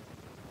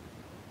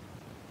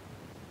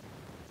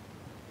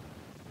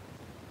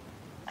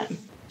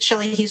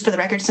 Shelley Hughes, for the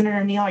record.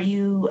 Senator Neal, are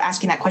you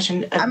asking that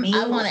question of me?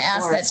 I want to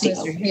ask that to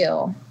Mr.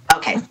 Hill.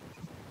 Okay.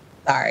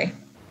 Sorry.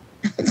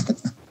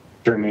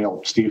 Senator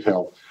Neal, Steve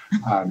Hill.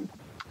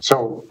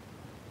 So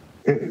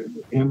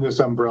in this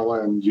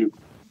umbrella, and you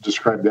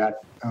described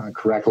that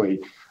correctly,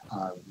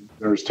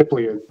 there's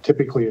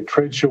typically a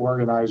trade show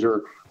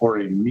organizer or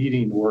a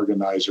meeting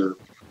organizer.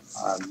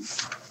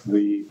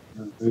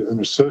 An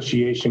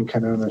association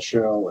can own a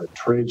show, a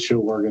trade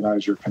show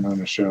organizer can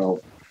own a show,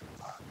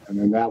 and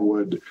then that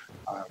would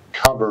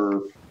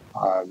cover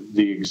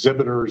the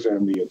exhibitors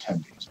and the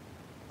attendees.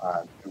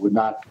 It would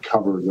not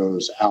cover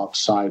those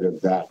outside of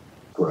that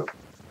group.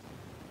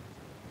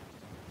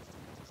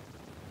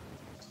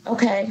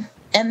 Okay.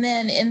 And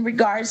then in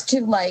regards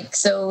to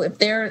so if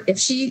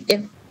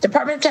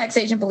Department of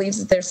Taxation believes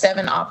that there's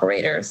 7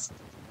 operators,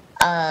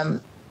 and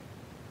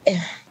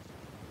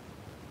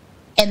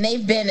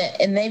they've been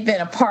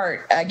a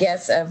part, I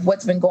guess, of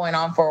what's been going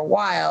on for a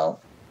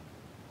while.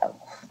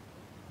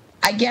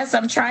 I guess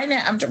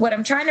what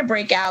I'm trying to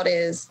break out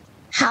is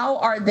how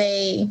are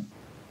they,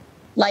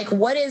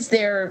 what is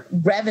their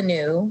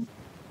revenue?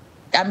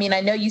 I mean, I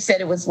know you said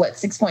it was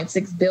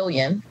 6.6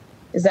 billion.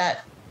 Is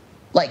that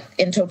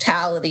in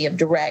totality of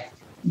direct?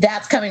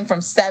 That's coming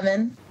from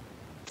seven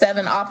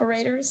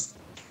operators?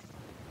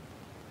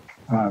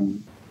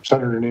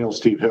 Senator Neal,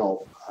 Steve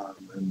Hill,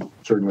 and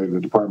certainly the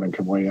department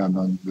can weigh in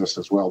on this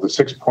as well. The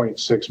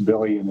 6.6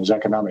 billion is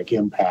economic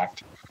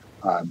impact,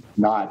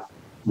 not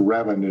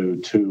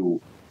revenue to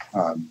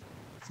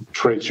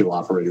trade show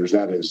operators.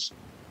 That is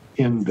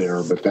in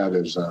there, but that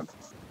is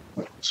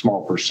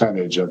small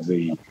percentage of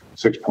the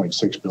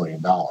 $6.6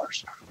 billion.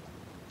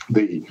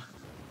 The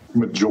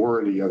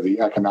majority of the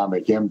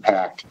economic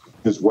impact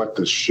is what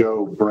the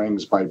show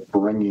brings by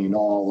bringing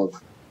all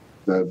of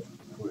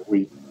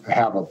we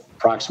have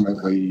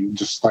approximately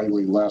just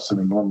slightly less than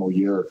a normal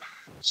year,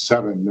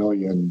 7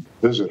 million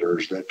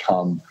visitors that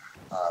come,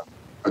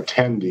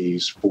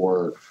 attendees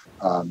for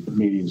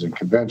meetings and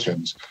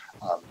conventions.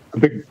 A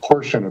big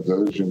portion of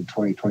those,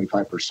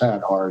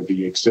 25%, are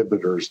the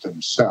exhibitors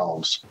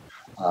themselves.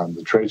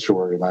 The trade show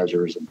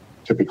organizer is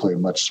typically a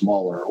much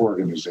smaller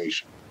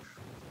organization.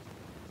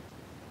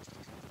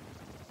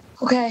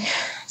 Okay,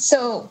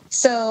 so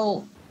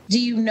do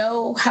you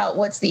know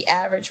what's the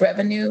average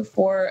revenue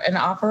for an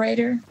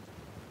operator?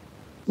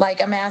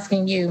 Like, I'm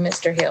asking you,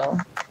 Mr. Hill.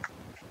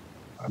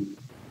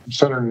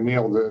 Senator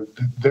Neal,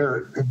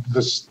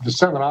 the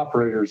 7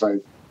 operators, I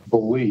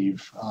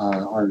believe,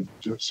 are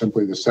just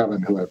simply the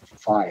 7 who have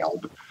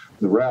filed.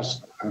 The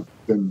rest have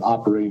been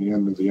operating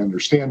under the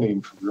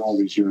understanding for all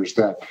these years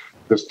that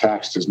this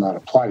tax does not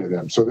apply to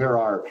them. So there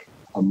are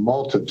a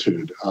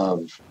multitude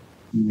of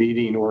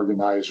meeting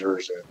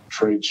organizers and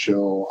trade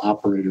show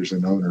operators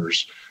and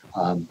owners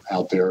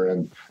out there,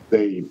 and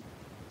they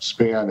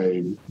span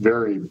a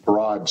very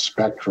broad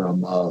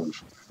spectrum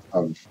of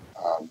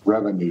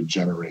revenue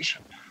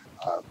generation.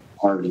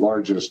 Our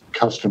largest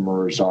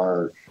customers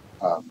are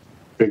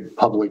big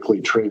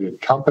publicly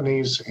traded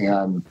companies,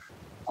 and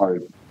our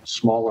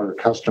smaller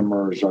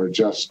customers are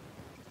just,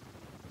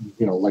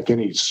 like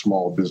any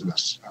small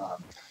business.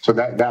 So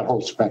that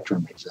whole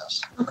spectrum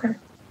exists. Okay.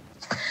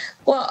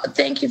 Well,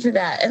 thank you for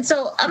that. And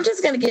so I'm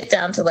just going to get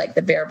down to like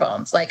the bare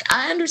bones. Like,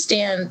 I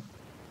understand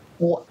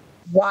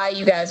why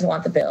you guys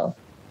want the bill,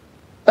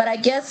 but I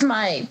guess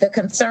the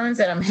concerns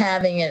that I'm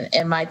having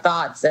and my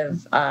thoughts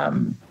of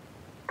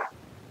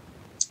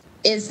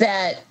is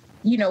that,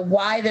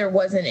 why there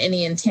wasn't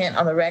any intent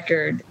on the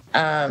record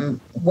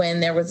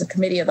when there was a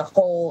committee of the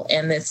whole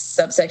and this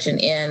subsection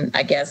N,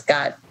 I guess,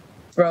 got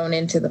thrown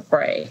into the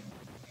fray.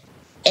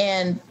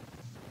 And,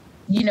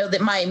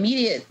 that my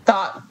immediate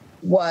thought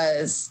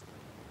was,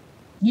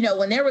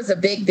 when there was a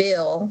big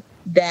bill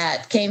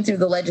that came through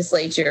the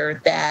legislature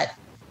that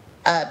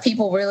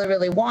people really,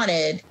 really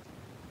wanted,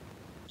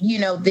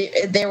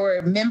 there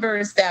were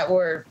members that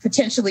were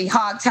potentially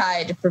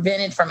hogtied,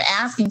 prevented from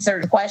asking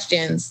certain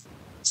questions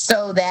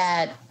so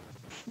that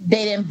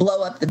they didn't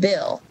blow up the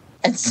bill.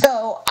 And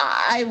so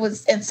it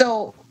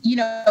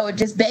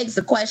just begs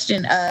the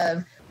question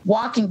of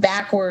walking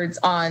backwards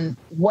on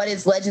what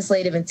is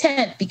legislative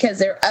intent, because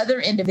there are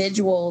other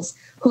individuals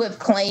who have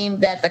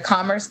claimed that the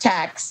commerce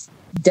tax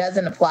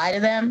doesn't apply to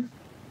them.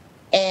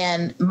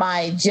 And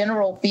my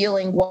general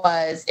feeling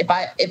was,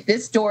 if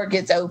this door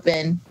gets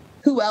open,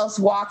 who else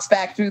walks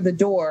back through the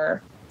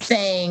door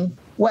saying,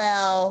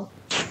 well,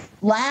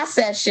 last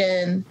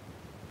session,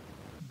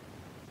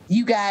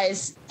 you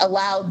guys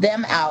allowed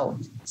them out,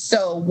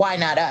 so why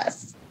not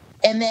us?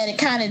 And then it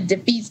kind of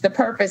defeats the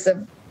purpose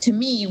of, to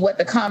me, what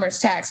the commerce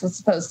tax was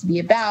supposed to be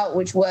about,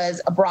 which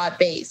was a broad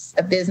base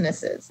of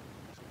businesses.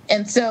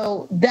 And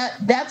so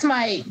that's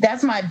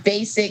my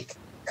basic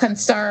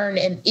concern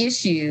and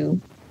issue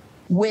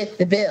with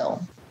the bill.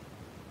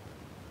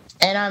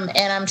 And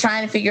I'm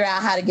trying to figure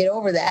out how to get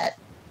over that.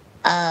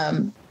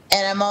 And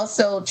I'm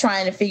also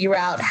trying to figure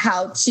out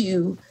how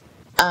to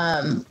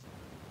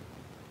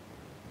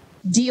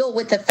deal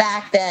with the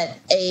fact that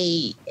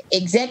a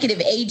executive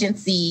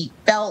agency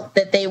felt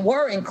that they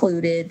were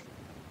included,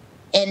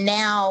 and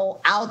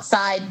now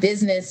outside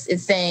business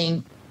is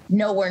saying,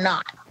 no, we're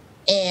not,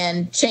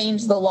 and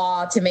change the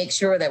law to make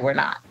sure that we're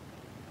not.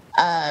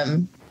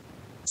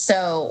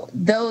 So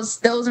those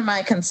are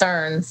my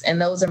concerns,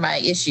 and those are my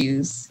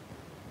issues.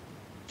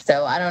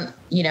 So I don't,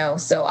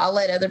 so I'll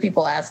let other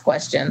people ask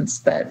questions,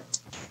 but.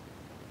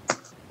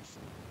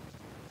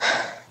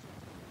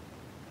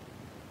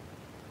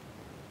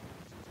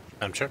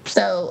 Madam Chair.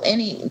 So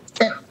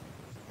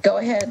go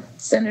ahead,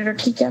 Senator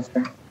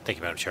Kekeffer. Thank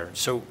you, Madam Chair.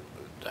 So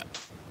I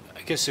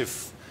guess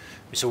this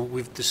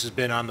has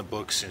been on the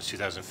books since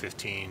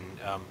 2015.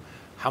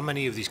 How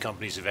many of these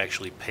companies have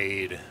actually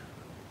paid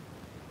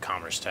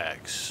commerce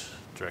tax,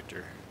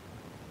 Director?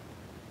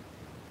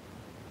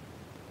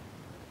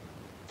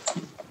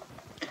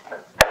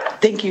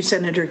 Thank you,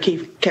 Senator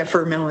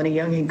Keffer. Melanie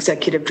Young,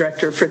 Executive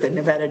Director for the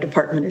Nevada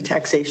Department of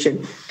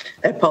Taxation.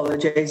 I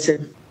apologize. I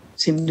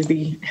seem to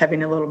be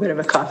having a little bit of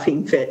a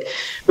coughing fit.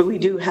 But we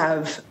do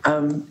have,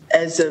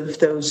 as of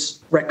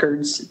those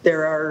records,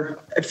 there are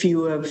a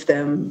few of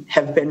them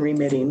have been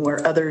remitting,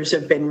 where others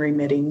have been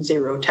remitting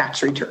zero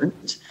tax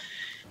returns.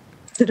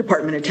 The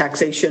Department of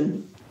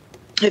Taxation,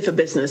 if a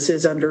business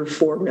is under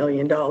 $4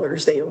 million,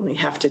 they only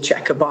have to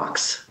check a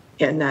box,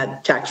 and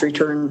that tax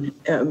return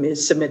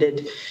is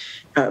submitted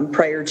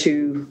prior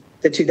to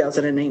the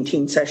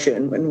 2019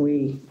 session, when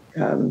we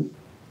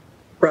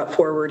brought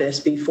forward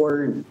SB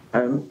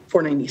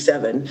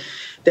 497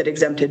 that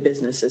exempted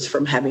businesses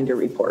from having to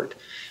report.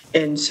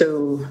 And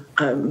so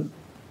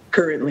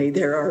currently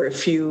there are a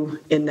few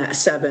in that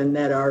 7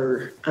 that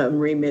are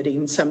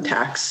remitting some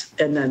tax,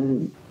 and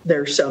then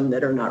there's some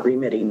that are not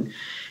remitting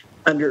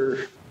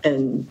under,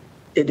 and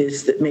it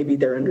is that maybe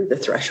they're under the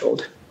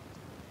threshold.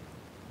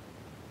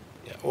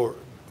 Yeah, or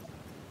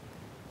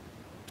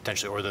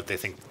potentially, or that they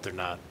think they're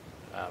not,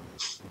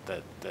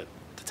 that the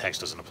tax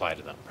doesn't apply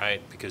to them,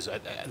 right? Because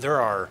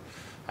there are,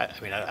 I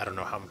don't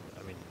know how,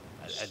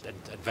 I'd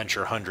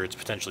venture hundreds,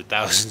 potentially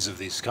thousands of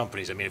these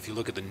companies. I mean, if you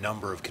look at the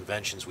number of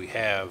conventions we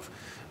have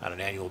on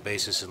an annual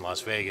basis in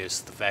Las Vegas,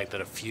 the fact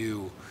that a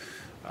few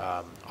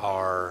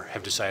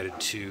have decided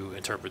to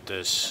interpret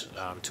this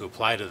to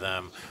apply to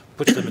them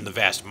puts them in the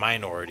vast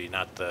minority,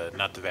 not the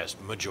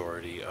vast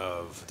majority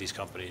of these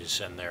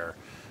companies and their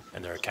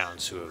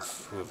accountants who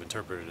have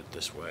interpreted it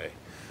this way.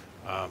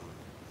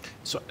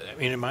 So, I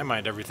mean, in my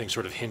mind, everything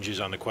sort of hinges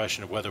on the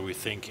question of whether we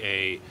think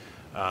an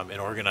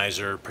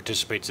organizer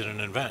participates in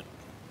an event.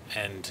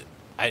 And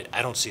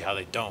I don't see how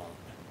they don't.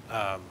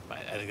 I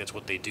think that's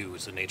what they do.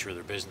 It's the nature of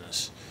their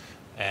business.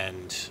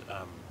 And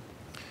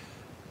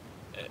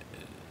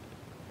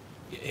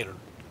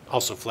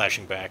also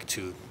flashing back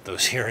to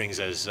those hearings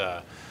as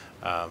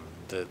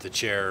the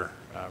chair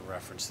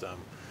referenced them.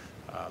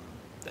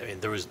 I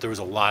mean, there was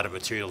a lot of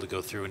material to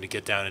go through and to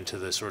get down into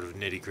the sort of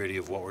nitty gritty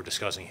of what we're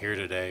discussing here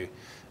today.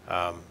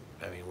 I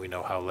mean, we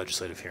know how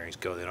legislative hearings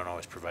go. They don't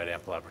always provide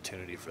ample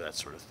opportunity for that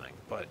sort of thing.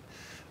 But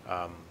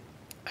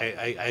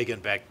I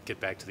again get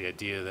back to the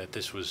idea that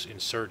this was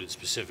inserted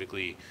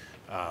specifically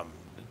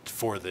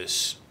for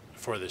this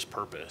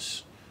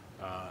purpose,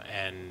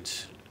 and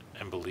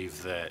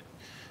believe that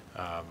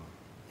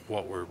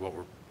what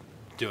we're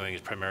doing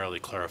is primarily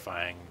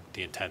clarifying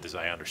the intent as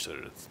I understood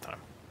it at the time.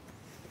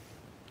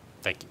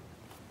 Thank you.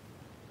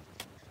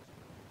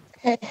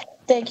 Okay,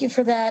 thank you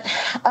for that.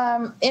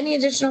 Any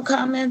additional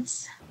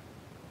comments?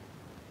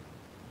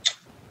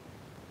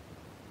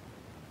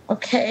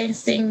 Okay,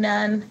 seeing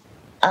none.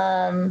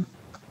 I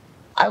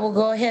will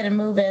go ahead and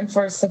move in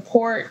for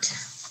support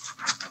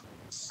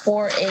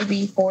for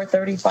AB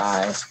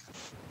 435.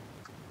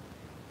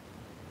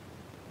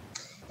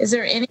 Is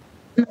there any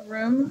in the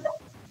room?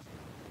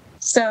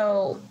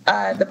 So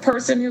the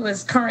person who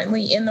is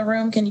currently in the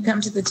room, can you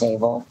come to the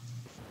table?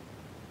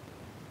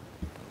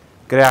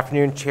 Good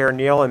afternoon, Chair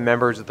Neal and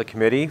members of the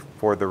committee.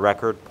 For the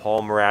record,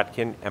 Paul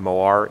Moradkin,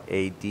 M-O-R-A-D-K-H-A-N,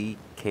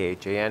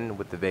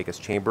 with the Vegas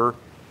Chamber.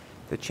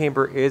 The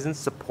Chamber is in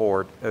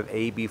support of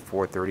AB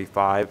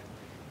 435.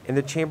 In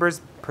the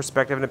Chamber's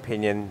perspective and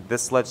opinion,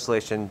 this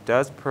legislation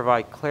does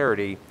provide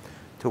clarity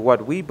to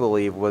what we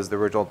believe was the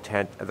original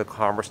intent of the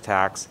commerce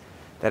tax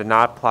that did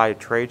not apply to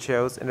trade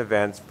shows and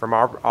events from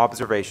our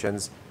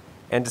observations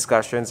and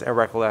discussions and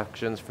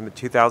recollections from the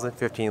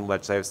 2015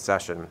 legislative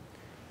session.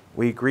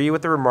 We agree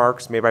with the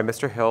remarks made by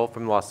Mr. Hill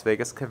from the Las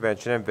Vegas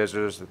Convention and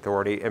Visitors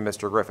Authority and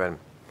Mr. Griffin.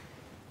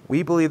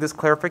 We believe this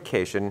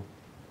clarification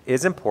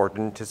is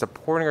important to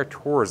supporting our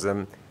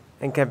tourism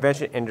and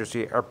convention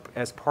industry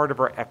as part of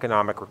our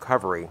economic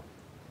recovery.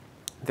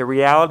 The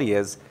reality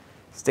is,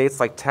 states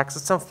like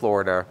Texas and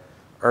Florida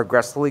are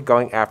aggressively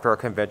going after our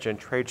convention and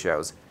trade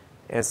shows,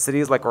 and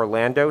cities like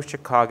Orlando,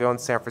 Chicago,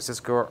 and San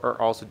Francisco are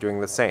also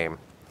doing the same.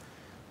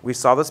 We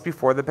saw this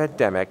before the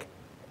pandemic,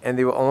 and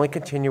they will only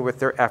continue with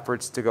their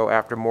efforts to go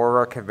after more of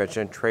our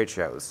convention and trade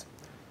shows.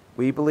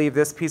 We believe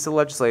this piece of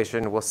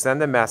legislation will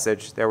send a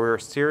message that we are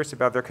serious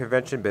about their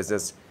convention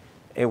business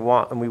and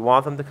we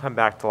want them to come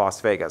back to Las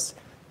Vegas.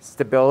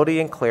 Stability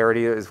and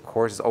clarity, of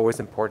course, is always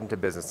important to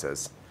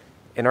businesses.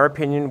 In our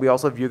opinion, we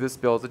also view this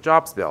bill as a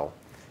jobs bill.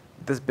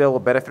 This bill will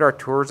benefit our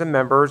tourism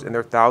members and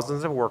their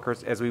thousands of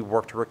workers as we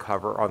work to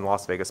recover on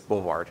Las Vegas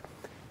Boulevard.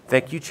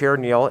 Thank you, Chair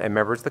Neal and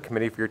members of the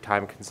committee for your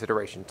time and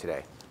consideration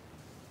today.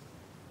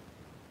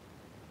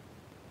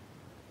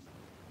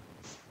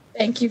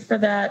 Thank you for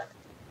that.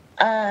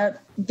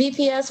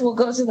 VPS will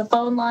go to the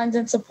phone lines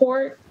in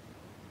support.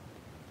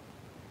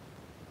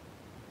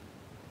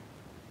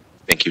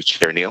 Thank you,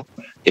 Chair Neal.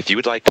 If you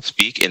would like to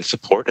speak in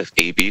support of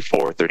AB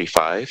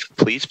 435,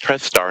 please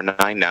press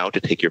 *9 now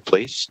to take your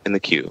place in the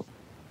queue.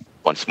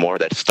 Once more,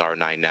 that's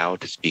 *9 now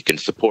to speak in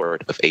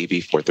support of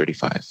AB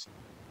 435.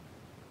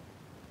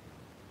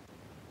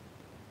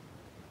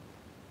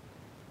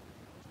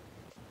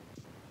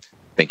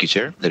 Thank you,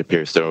 Chair. It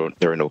appears there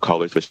are no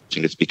callers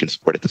wishing to speak in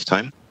support at this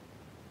time.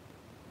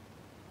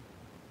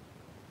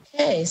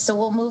 Okay, so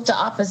we'll move to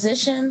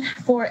opposition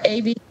for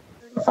AB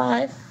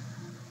 435.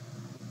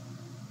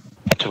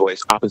 To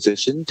voice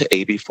opposition to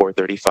AB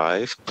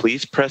 435,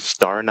 please press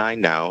 *9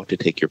 now to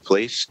take your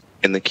place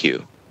in the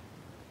queue.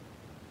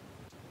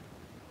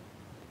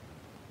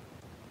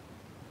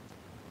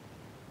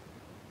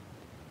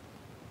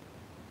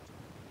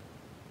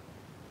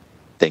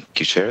 Thank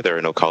you, Chair. There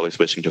are no callers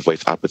wishing to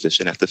voice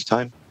opposition at this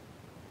time.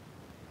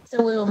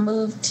 So we will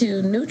move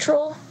to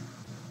neutral.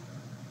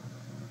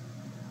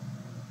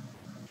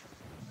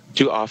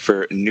 To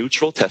offer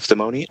neutral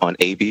testimony on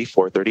AB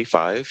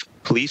 435,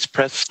 please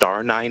press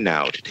 *9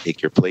 now to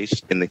take your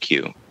place in the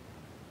queue.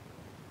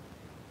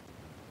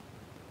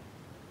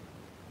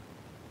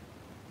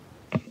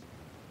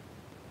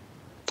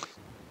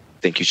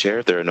 Thank you,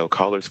 Chair. There are no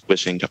callers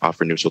wishing to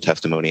offer neutral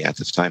testimony at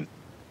this time.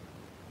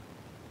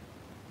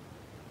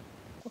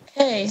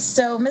 Okay,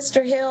 so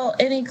Mr. Hill,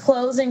 any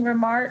closing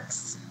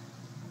remarks?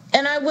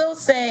 And I will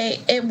say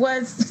it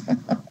was,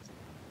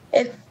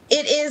 it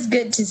is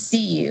good to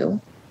see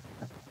you.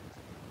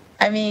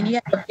 I mean, you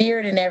have a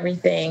beard and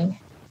everything,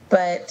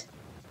 but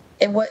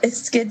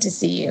it's good to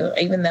see you,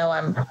 even though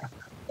I'm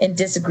in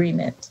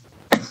disagreement.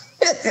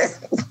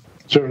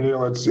 Chair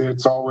Neal,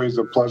 it's always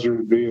a pleasure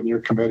to be in your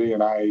committee,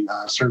 and I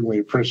certainly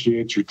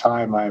appreciate your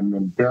time. I'm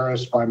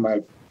embarrassed by my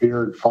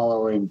beard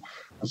following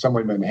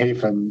Assemblyman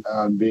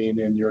Hafen being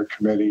in your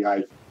committee.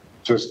 I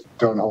just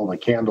don't hold a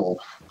candle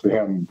to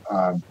him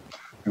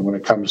when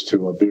it comes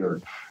to a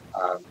beard.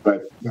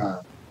 But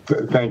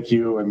thank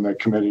you and the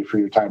committee for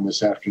your time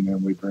this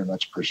afternoon. We very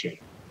much appreciate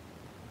it.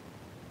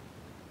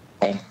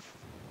 Okay.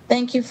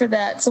 Thank you for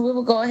that. So we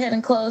will go ahead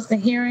and close the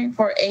hearing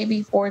for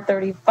AB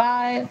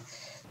 435.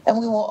 And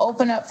we will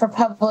open up for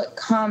public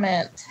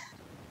comment.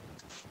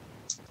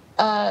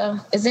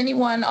 Is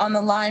anyone on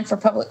the line for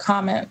public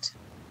comment?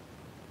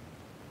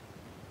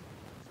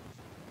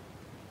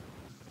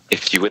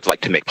 If you would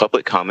like to make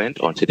public comment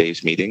on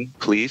today's meeting,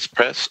 please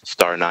press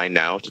 *9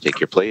 now to take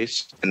your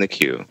place in the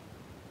queue.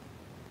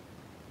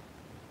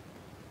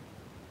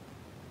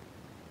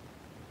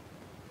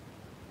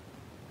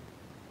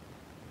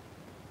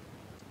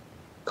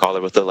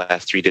 Caller with the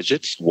last 3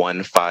 digits,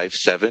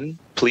 157.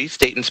 Please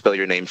state and spell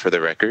your name for the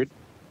record.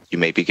 You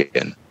may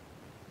begin.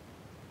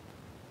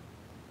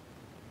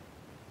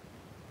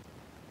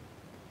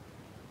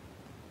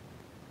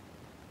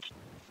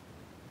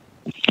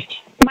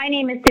 My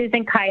name is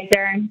Susan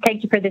Kaiser, and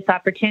thank you for this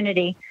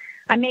opportunity.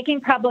 I'm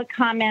making public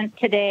comment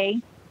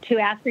today to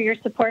ask for your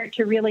support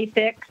to really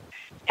fix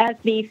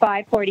SB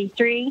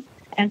 543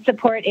 and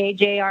support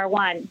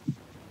AJR1.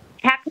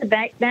 Tax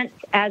abatements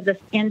as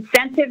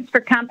incentives for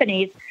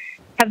companies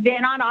have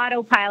been on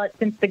autopilot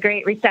since the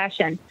Great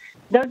Recession.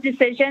 Those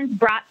decisions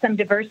brought some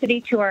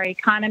diversity to our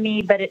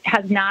economy, but it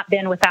has not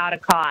been without a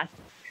cost.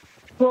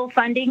 School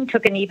funding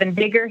took an even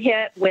bigger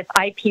hit with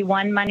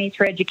IP1 monies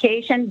for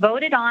education,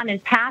 voted on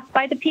and passed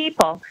by the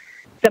people,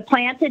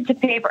 supplanted to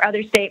pay for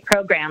other state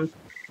programs.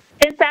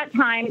 Since that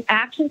time,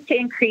 actions to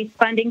increase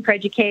funding for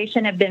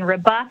education have been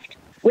rebuffed,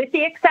 with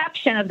the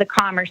exception of the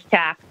commerce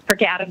tax for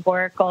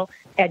categorical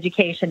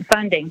education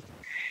funding.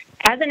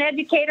 As an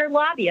educator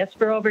lobbyist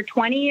for over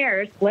 20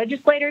 years,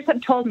 legislators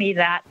have told me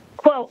that,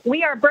 quote,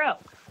 we are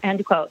broke,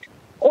 end quote,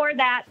 or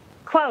that,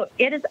 quote,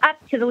 it is up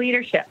to the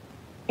leadership.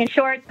 In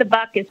short, the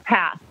buck is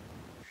passed.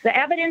 The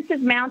evidence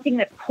is mounting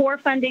that poor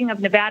funding of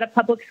Nevada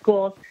public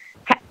schools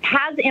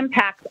has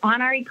impacts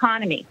on our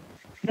economy.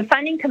 The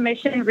Funding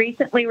Commission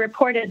recently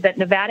reported that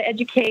Nevada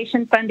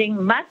education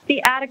funding must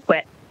be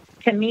adequate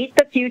to meet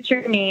the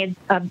future needs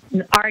of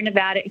our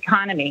Nevada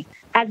economy,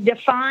 as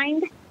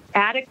defined,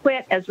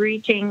 adequate as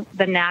reaching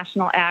the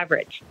national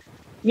average.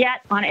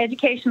 Yet, on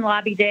Education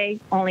Lobby Day,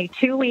 only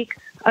 2 weeks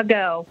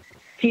ago,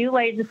 few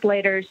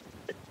legislators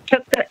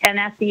took the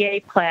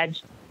NSEA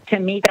pledge to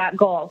meet that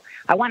goal.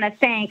 I want to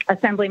thank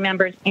Assembly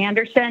Members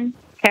Anderson,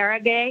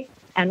 Haragay,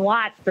 and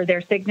Watts for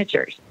their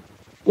signatures.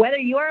 Whether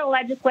you are a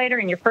legislator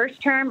in your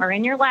first term or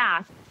in your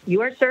last,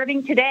 you are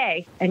serving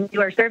today, and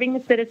you are serving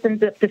the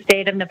citizens of the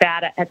state of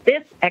Nevada at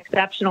this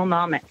exceptional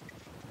moment.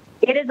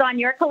 It is on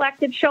your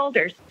collective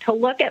shoulders to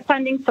look at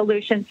funding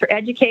solutions for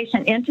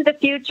education into the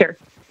future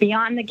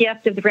beyond the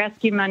gift of the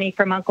rescue money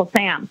from Uncle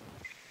Sam.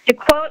 To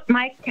quote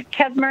Mike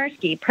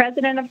Kazmersky,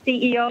 President and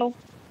CEO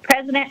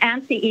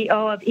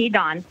of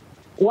EDON,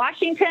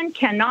 Washington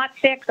cannot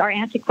fix our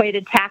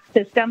antiquated tax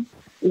system,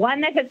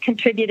 one that has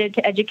contributed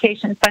to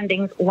education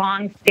funding's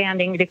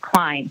long-standing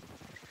decline.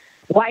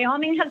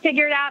 Wyoming has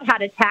figured out how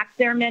to tax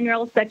their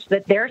minerals such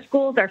that their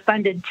schools are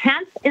funded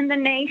 10th in the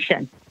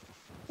nation,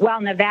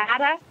 while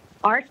Nevada,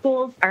 our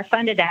schools are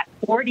funded at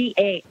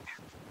 48th.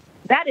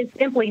 That is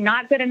simply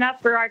not good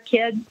enough for our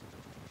kids.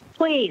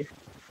 Please,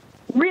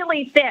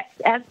 really fix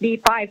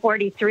SB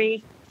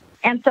 543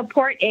 and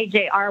support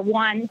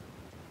AJR1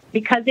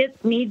 because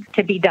it needs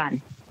to be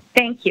done.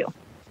 Thank you.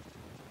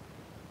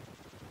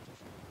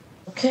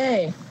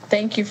 Okay,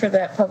 thank you for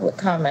that public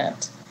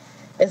comment.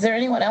 Is there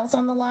anyone else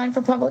on the line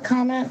for public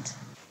comment?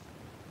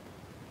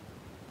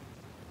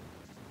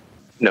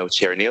 No,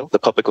 Chair Neal. The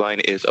public line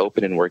is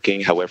open and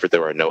working. However,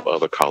 there are no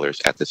other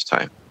callers at this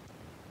time.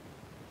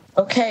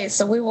 Okay,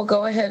 so we will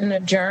go ahead and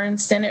adjourn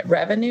Senate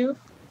Revenue.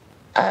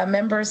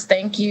 Members,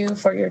 thank you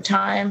for your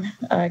time.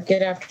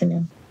 Good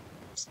afternoon.